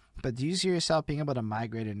 But do you see yourself being able to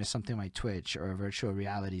migrate into something like Twitch or a virtual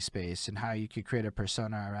reality space and how you could create a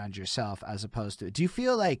persona around yourself as opposed to? Do you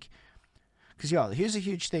feel like, because yo, here's a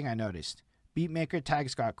huge thing I noticed: beatmaker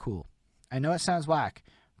tags got cool. I know it sounds whack,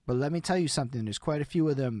 but let me tell you something. There's quite a few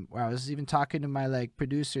of them where I was even talking to my like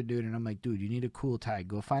producer dude, and I'm like, dude, you need a cool tag.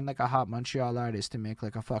 Go find like a hot Montreal artist to make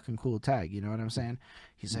like a fucking cool tag. You know what I'm saying?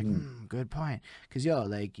 He's like, Hmm. good point. Cause yo,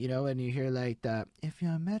 like you know, when you hear like that, if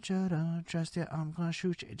you're Metro, don't trust it, I'm gonna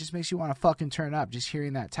shoot you. It just makes you want to fucking turn up just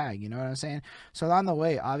hearing that tag. You know what I'm saying? So along the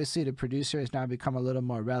way, obviously the producer has now become a little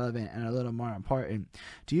more relevant and a little more important.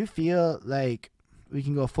 Do you feel like we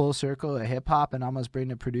can go full circle at hip hop and almost bring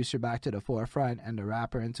the producer back to the forefront and the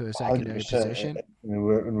rapper into a Hundred secondary percent, position?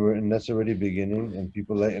 and that's already beginning, and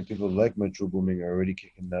people like Metro Booming are already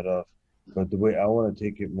kicking that off. But the way I want to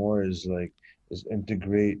take it more is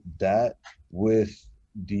integrate that with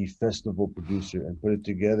the festival producer and put it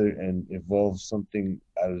together and evolve something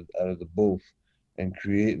out of the both, and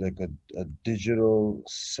create like a digital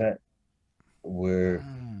set where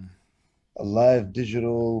Mm, a live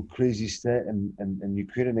digital crazy set, and you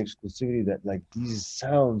create an exclusivity that like these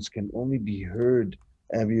sounds can only be heard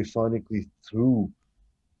ambiphonically through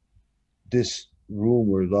this room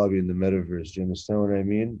or lobby in the metaverse. Do you understand what I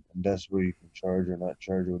mean? And that's where you can charge or not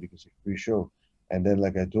charge, or you can say free show. And then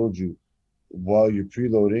like I told you, while you're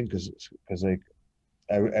preloading, because like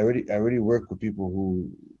I already work with people who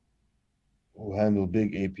handle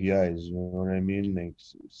big APIs. You know what I mean? Like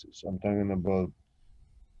I'm talking about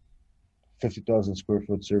 50,000 square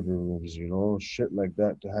foot server rooms, shit like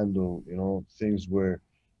that to handle, things where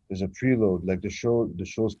there's a preload, like the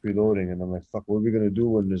show's preloading, and I'm like, fuck, what are we gonna do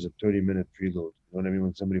when there's a 30-minute preload? You know what I mean?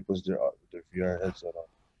 When somebody puts their VR headset on,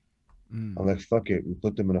 I'm mm. like, fuck it, we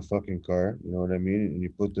put them in a fucking car, you know what I mean? And you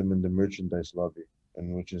put them in the merchandise lobby,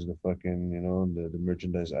 and which is the fucking, the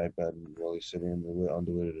merchandise iPad while he's sitting on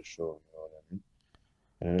the way to the show, you know what I mean?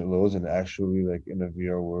 And it loads, and actually like in a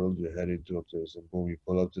VR world, you're headed to a place, and boom, you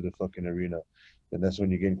pull up to the fucking arena. Then that's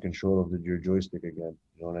when you gain control of your joystick again.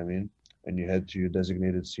 You know what I mean? And you head to your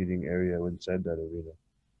designated seating area inside that arena.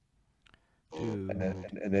 And then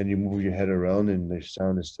Dude. and then you move your head around, and the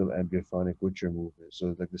sound is still ambient with your movement.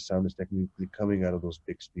 So like the sound is technically coming out of those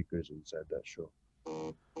big speakers inside that show.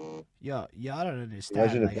 Yo, y'all don't understand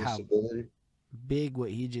Imagine the like how possibility. big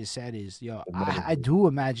what he just said is. Yo, The I metaverse. do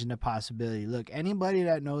imagine the possibility. Look, anybody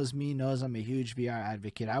that knows me knows I'm a huge VR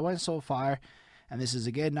advocate. I went so far, and this is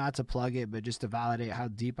again not to plug it, but just to validate how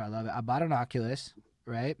deep I love it. I bought an Oculus,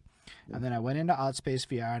 right? And then I went into Outspace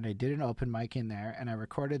VR and I did an open mic in there and I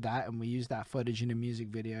recorded that and we used that footage in a music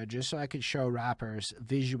video just so I could show rappers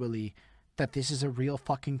visually that this is a real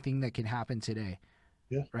fucking thing that can happen today.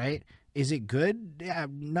 Yeah. Right? Is it good? Yeah,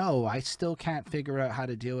 no, I still can't figure out how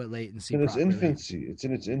to deal with latency In its properly. infancy. It's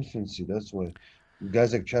in its infancy. That's why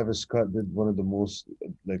guys like Travis Scott did one of the most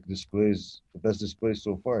like displays, the best displays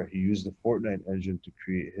so far. He used the Fortnite engine to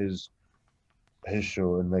create his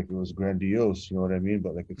show, and like it was grandiose. You know what I mean?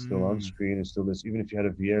 But like it's still on Mm, screen. It's still this. Even if you had a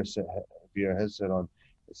VR headset on,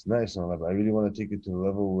 it's nice and all that. But I really want to take it to the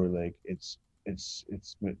level where like it's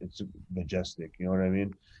majestic. You know what I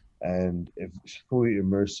mean? And if it's fully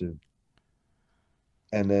immersive,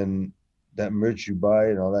 and then that merch you buy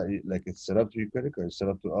and all that, like it's set up to your credit card, it's set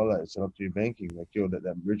up to all that, it's set up to your banking. Like yo, that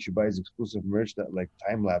merch you buy is exclusive merch that like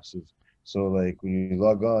time lapses. So like when you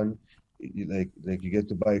log on, you get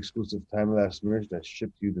to buy exclusive time lapse merch that's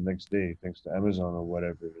shipped to you the next day, thanks to Amazon or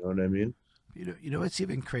whatever. You know what I mean? you know what's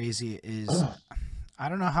even crazy is I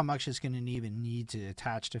don't know how much it's going to even need to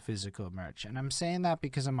attach to physical merch. And I'm saying that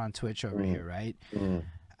because I'm on Twitch over here, right?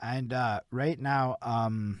 And right now,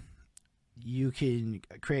 you can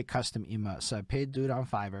create custom emotes. So I paid dude on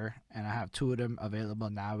Fiverr, and I have 2 of them available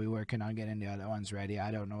now. We're working on getting the other ones ready. I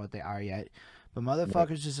don't know what they are yet. But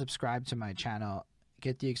motherfuckers who subscribe to my channel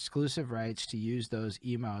get the exclusive rights to use those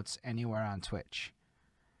emotes anywhere on Twitch.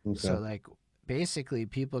 Okay. So, like, basically,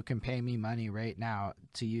 people can pay me money right now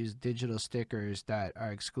to use digital stickers that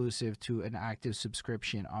are exclusive to an active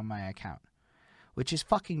subscription on my account, which is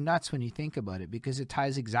fucking nuts when you think about it, because it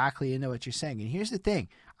ties exactly into what you're saying. And here's the thing.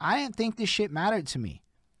 I didn't think this shit mattered to me.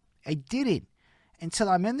 I didn't. Until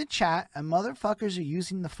I'm in the chat and motherfuckers are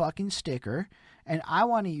using the fucking sticker and I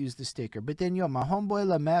want to use the sticker. But then, yo, my homeboy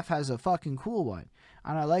Lamef has a fucking cool one.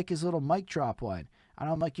 And I like his little mic drop one. And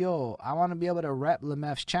I'm like, yo, I want to be able to rep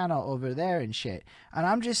Lamef's channel over there and shit. And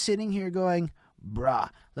I'm just sitting here going, bruh,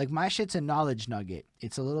 like my shit's a knowledge nugget.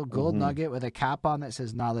 It's a little gold nugget with a cap on that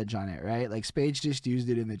says knowledge on it, right? Like Spage just used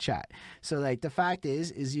it in the chat. So like the fact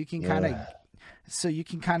is you can kind of, so you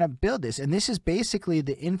can kind of build this. And this is basically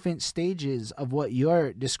the infant stages of what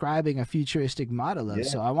you're describing a futuristic model of. Yeah.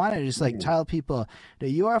 So I want to just like tell people that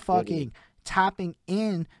you are fucking tapping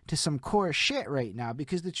in to some core shit right now,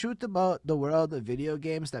 because the truth about the world of video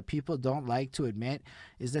games that people don't like to admit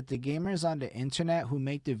is that the gamers on the internet who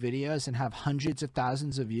make the videos and have hundreds of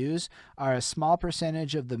thousands of views are a small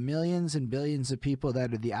percentage of the millions and billions of people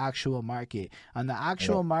that are the actual market. And the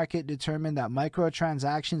actual market determined that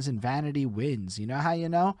microtransactions and vanity wins. You know how you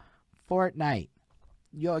know? Fortnite.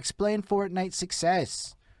 Yo, explain Fortnite's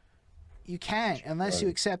success. You can't unless you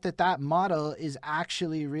accept that that model is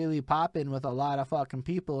actually really popping with a lot of fucking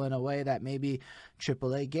people in a way that maybe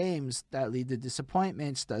AAA games that lead to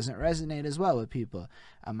disappointments doesn't resonate as well with people.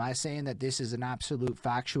 Am I saying that this is an absolute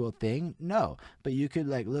factual thing? No. But you could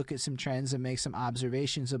like look at some trends and make some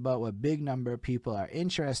observations about what big number of people are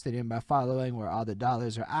interested in by following where all the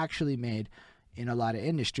dollars are actually made in a lot of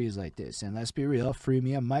industries like this. And let's be real,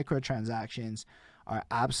 freemium microtransactions are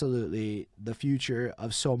absolutely the future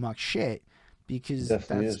of so much shit, because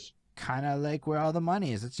that's kind of like where all the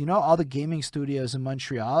money is. It's, you know, all the gaming studios in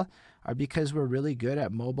Montreal are because we're really good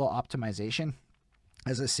at mobile optimization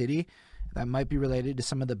as a city. That might be related to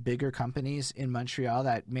some of the bigger companies in Montreal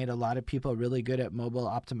that made a lot of people really good at mobile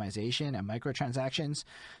optimization and microtransactions.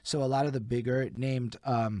 So a lot of the bigger named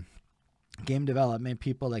game development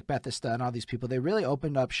people like Bethesda and all these people, they really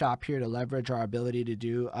opened up shop here to leverage our ability to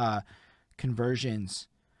do conversions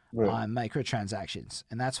on microtransactions.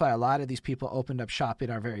 And that's why a lot of these people opened up shop in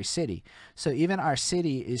our very city. So even our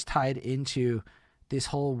city is tied into this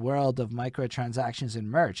whole world of microtransactions and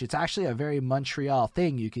merch. It's actually a very Montreal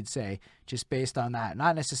thing, you could say, just based on that.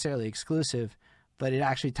 Not necessarily exclusive, but it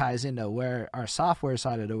actually ties into where our software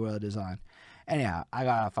side of the world is on. Anyhow, I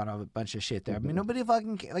got off on a bunch of shit there. I mean, nobody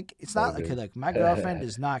fucking, like, it's not like my girlfriend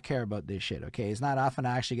does not care about this shit, okay? It's not often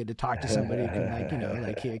I actually get to talk to somebody who can, like, you know,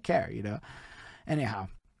 like, care, you know? Anyhow.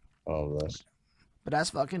 Oh, bless. But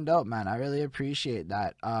that's fucking dope, man. I really appreciate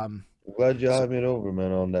that. I'm glad you had me over,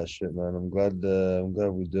 man, on that shit, man. I'm glad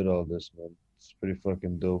we did all this, man. It's pretty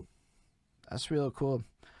fucking dope. That's real cool.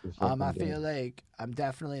 I feel like I'm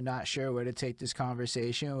definitely not sure where to take this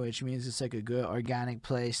conversation, which means it's like a good organic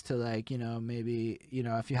place to, like, you know, maybe, you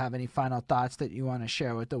know, if you have any final thoughts that you want to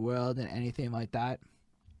share with the world and anything like that.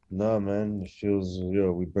 No, man, it feels,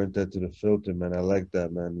 we burnt that to the filter, man. I like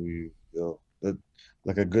that, man. That,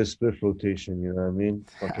 like a good split rotation, you know what I mean?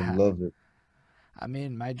 Fucking love it. I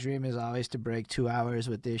mean, my dream is always to break 2 hours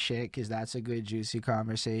with this shit, because that's a good, juicy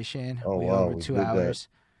conversation. Oh, we wow, over 2 hours.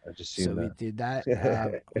 I just seen so that. We did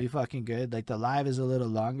that. We fucking good. Like the live is a little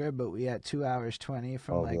longer, but we at 2 hours 20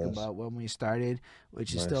 from about when we started,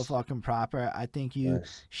 which is still fucking proper. I think you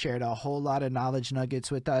shared a whole lot of knowledge nuggets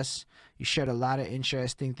with us. You shared a lot of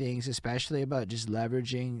interesting things, especially about just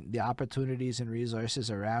leveraging the opportunities and resources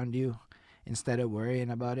around you instead of worrying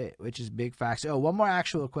about it, which is big facts. Oh, one more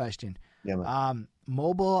actual question. Yeah, man.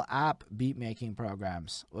 Mobile app beat making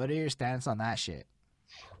programs. What are your stance on that shit?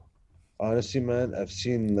 Honestly, man, I've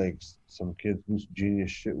seen like some kids do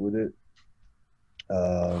genius shit with it.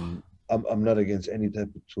 I'm not against any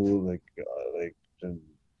type of tool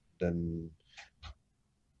then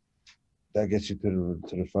that gets you to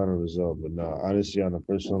the final result. But no, honestly, on a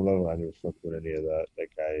personal level, I never fucked with any of that.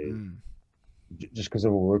 Like just because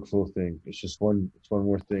of a workflow thing, it's one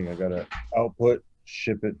more thing. I gotta output,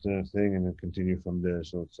 ship it to a thing, and then continue from there.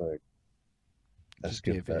 So it's like, just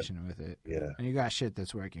be efficient with it. Yeah. And you got shit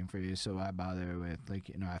that's working for you, so why bother with, like,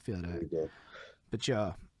 you know, I feel that. There you go. But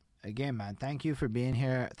yo, again, man, thank you for being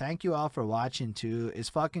here. Thank you all for watching too. It's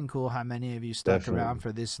fucking cool how many of you stuck around Definitely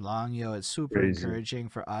for this long, yo. It's super crazy. encouraging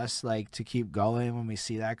for us, like, to keep going when we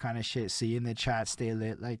see that kind of shit. Seeing the chat stay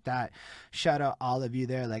lit like that. Shout out all of you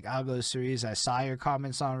there. Like Algo Cerise, I saw your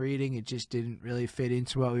comments on reading. It just didn't really fit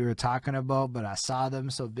into what we were talking about, but I saw them.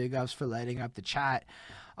 So big ups for lighting up the chat.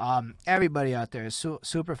 Everybody out there is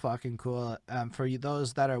super fucking cool. For you,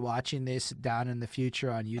 those that are watching this down in the future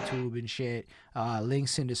on YouTube and shit,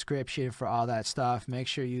 links in description for all that stuff. Make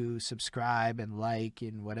sure you subscribe and like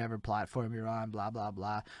in whatever platform you're on, blah blah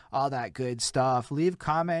blah, all that good stuff. Leave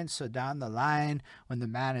comments so down the line when the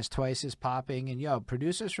man is twice as popping, and yo,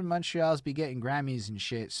 producers from Montreal's be getting Grammys and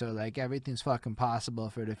shit, so like everything's fucking possible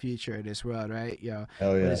for the future of this world, right? Yo,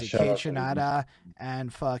 Hell what yeah! is it, Shout Kate out to them. Trinata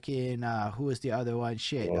and fucking who was the other one?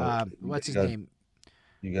 Shit, Well, what's you his got name?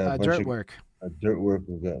 you got a bunch Dirt of Work. dirt work.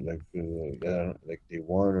 We got like yeah, like they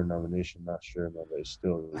won or nomination. Not sure, man, but it's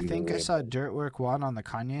still I either think I way, saw man. Dirt Work won on the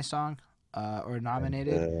Kanye song, or And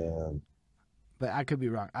nominated, but I could be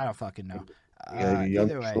wrong. I don't fucking know. you got Young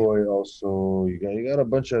Either way, Troy also. You got a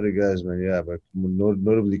bunch of other guys, man. Yeah, but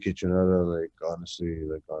notably Kitchenada, like honestly,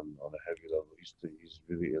 like on a heavy level, he's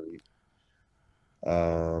really elite.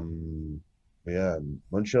 But yeah,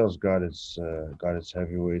 Montreal's got its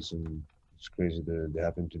heavyweights, and it's crazy that they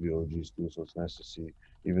happen to be OGs too. So it's nice to see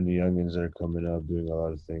even the youngins that are coming up doing a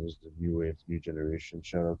lot of things. The new wave, new generation.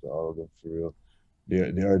 Shout out to all of them for real.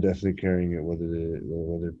 They are definitely carrying it, whether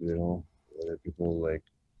they don't whether people like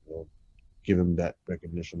give them that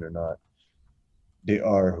recognition or not. They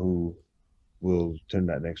are who will turn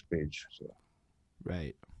that next page. So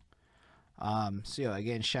right. So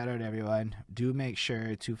again, shout out to everyone. Do make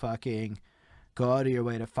sure to fucking go out of your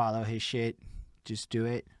way to follow his shit. Just do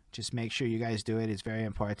it. Just make sure you guys do it. It's very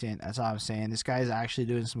important. That's all I'm saying. This guy's actually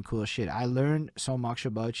doing some cool shit. I learned so much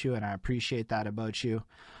about you, and I appreciate that about you.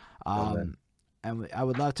 yeah, man. Um, and I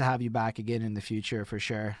would love to have you back again in the future for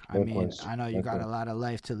sure. I mean, Likewise, I know you got a likewise, lot of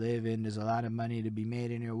life to live in. There's a lot of money to be made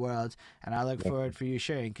in your world, and I look forward likewise. for you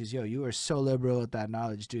sharing. Because yo, you are so liberal with that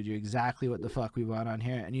knowledge, dude. You're exactly what the fuck we want on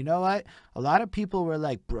here. And you know what? A lot of people were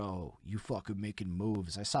like, "Bro, you fucking making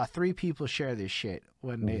moves." I saw 3 people share this shit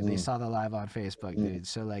when they Mm-hmm. saw the live on Facebook, Mm-hmm. dude.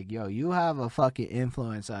 So like, yo, you have a fucking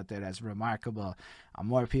influence out there that's remarkable.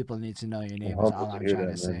 More people need to know your I'm name. Is all humbled to I'm hear trying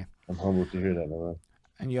that, to man. say. I'm humbled to hear that, man.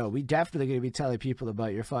 And yo, we definitely gonna be telling people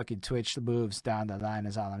about your fucking Twitch moves down the line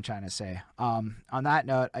is all I'm trying to say. On that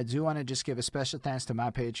note, I do want to just give a special thanks to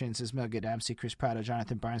my patrons, Ismail Gadamsi, Chris Prado,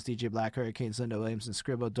 Jonathan Barnes, DJ Black, Hurricanes, Linda Williams, and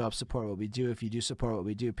Scribble. Dope, support what we do. If you do support what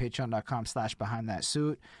we do, patreon.com/behind that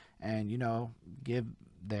suit. And give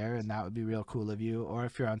there, and that would be real cool of you. Or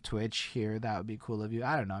if you're on Twitch here, that would be cool of you.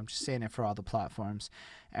 I don't know. I'm just saying it for all the platforms.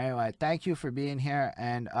 Anyway, thank you for being here.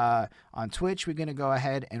 And on Twitch, we're going to go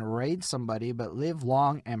ahead and raid somebody, but live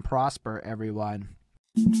long and prosper, everyone.